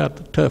time has got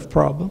the tough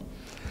problem.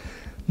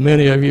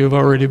 Many of you have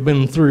already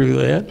been through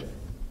that,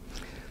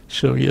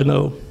 so you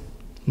know.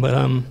 But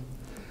I'm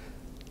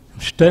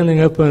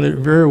standing up in it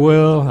very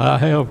well. I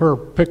have her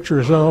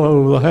pictures all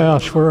over the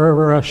house.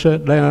 Wherever I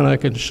sit down, I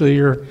can see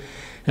her,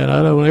 and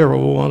I don't ever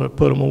want to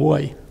put them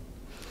away.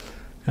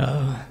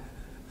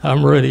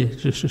 I'm ready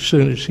just as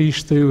soon as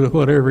he's through with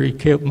whatever he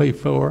kept me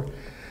for,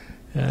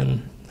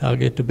 and I'll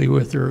get to be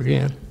with her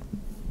again.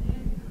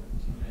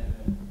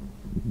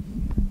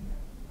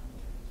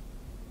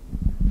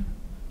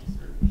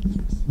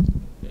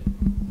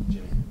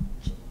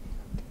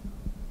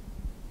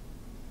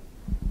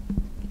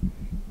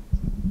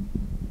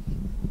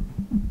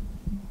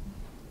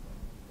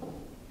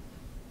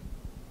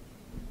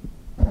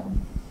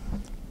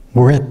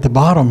 We're at the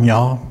bottom,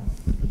 y'all.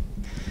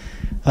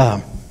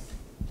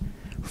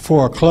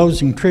 For a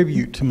closing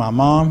tribute to my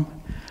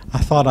mom, I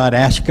thought I'd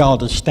ask y'all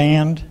to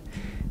stand,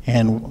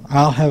 and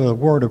I'll have a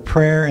word of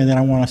prayer, and then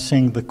I want to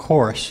sing the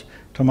chorus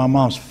to my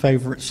mom's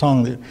favorite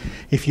song. That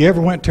if you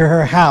ever went to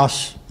her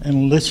house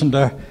and listened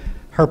to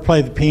her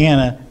play the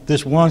piano,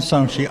 this one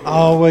song she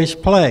always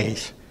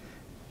plays.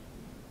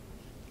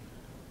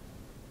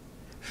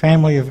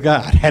 Family of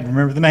God. I had to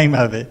remember the name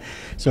of it.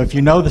 So if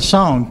you know the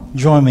song,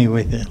 join me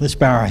with it. Let's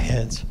bow our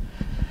heads.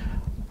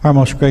 Our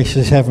most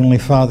gracious Heavenly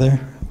Father,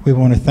 we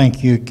want to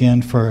thank you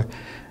again for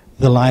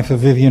the life of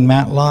Vivian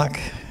Matlock,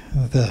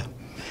 the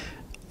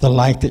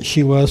light that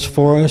she was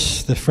for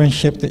us, the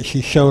friendship that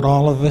she showed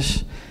all of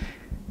us,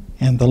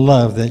 and the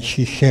love that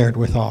she shared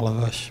with all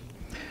of us.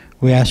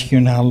 We ask you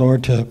now,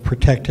 Lord, to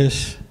protect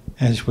us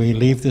as we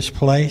leave this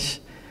place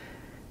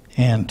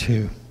and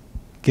to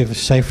give us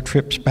safe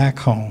trips back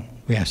home.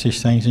 We ask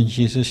these things in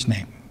Jesus'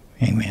 name.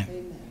 Amen.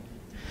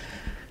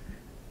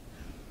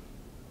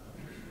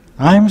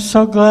 I'm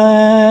so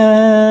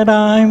glad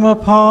I'm a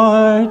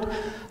part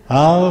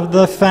of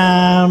the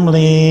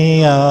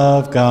family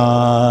of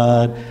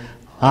God.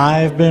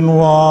 I've been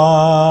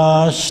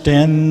washed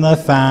in the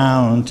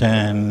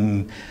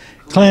fountain,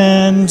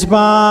 cleansed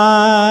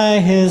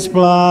by his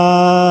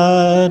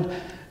blood.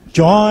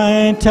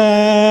 Joint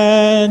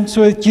hands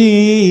with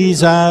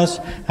Jesus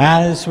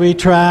as we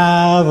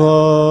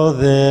travel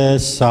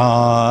this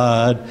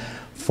sod.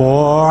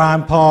 For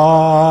I'm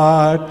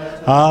part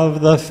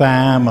of the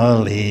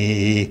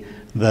family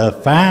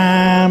of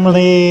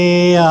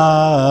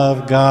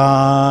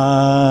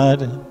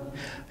God.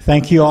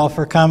 Thank you all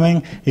for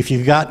coming. If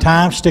you've got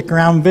time, stick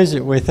around and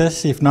visit with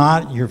us. If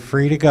not, you're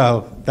free to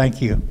go.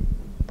 Thank you.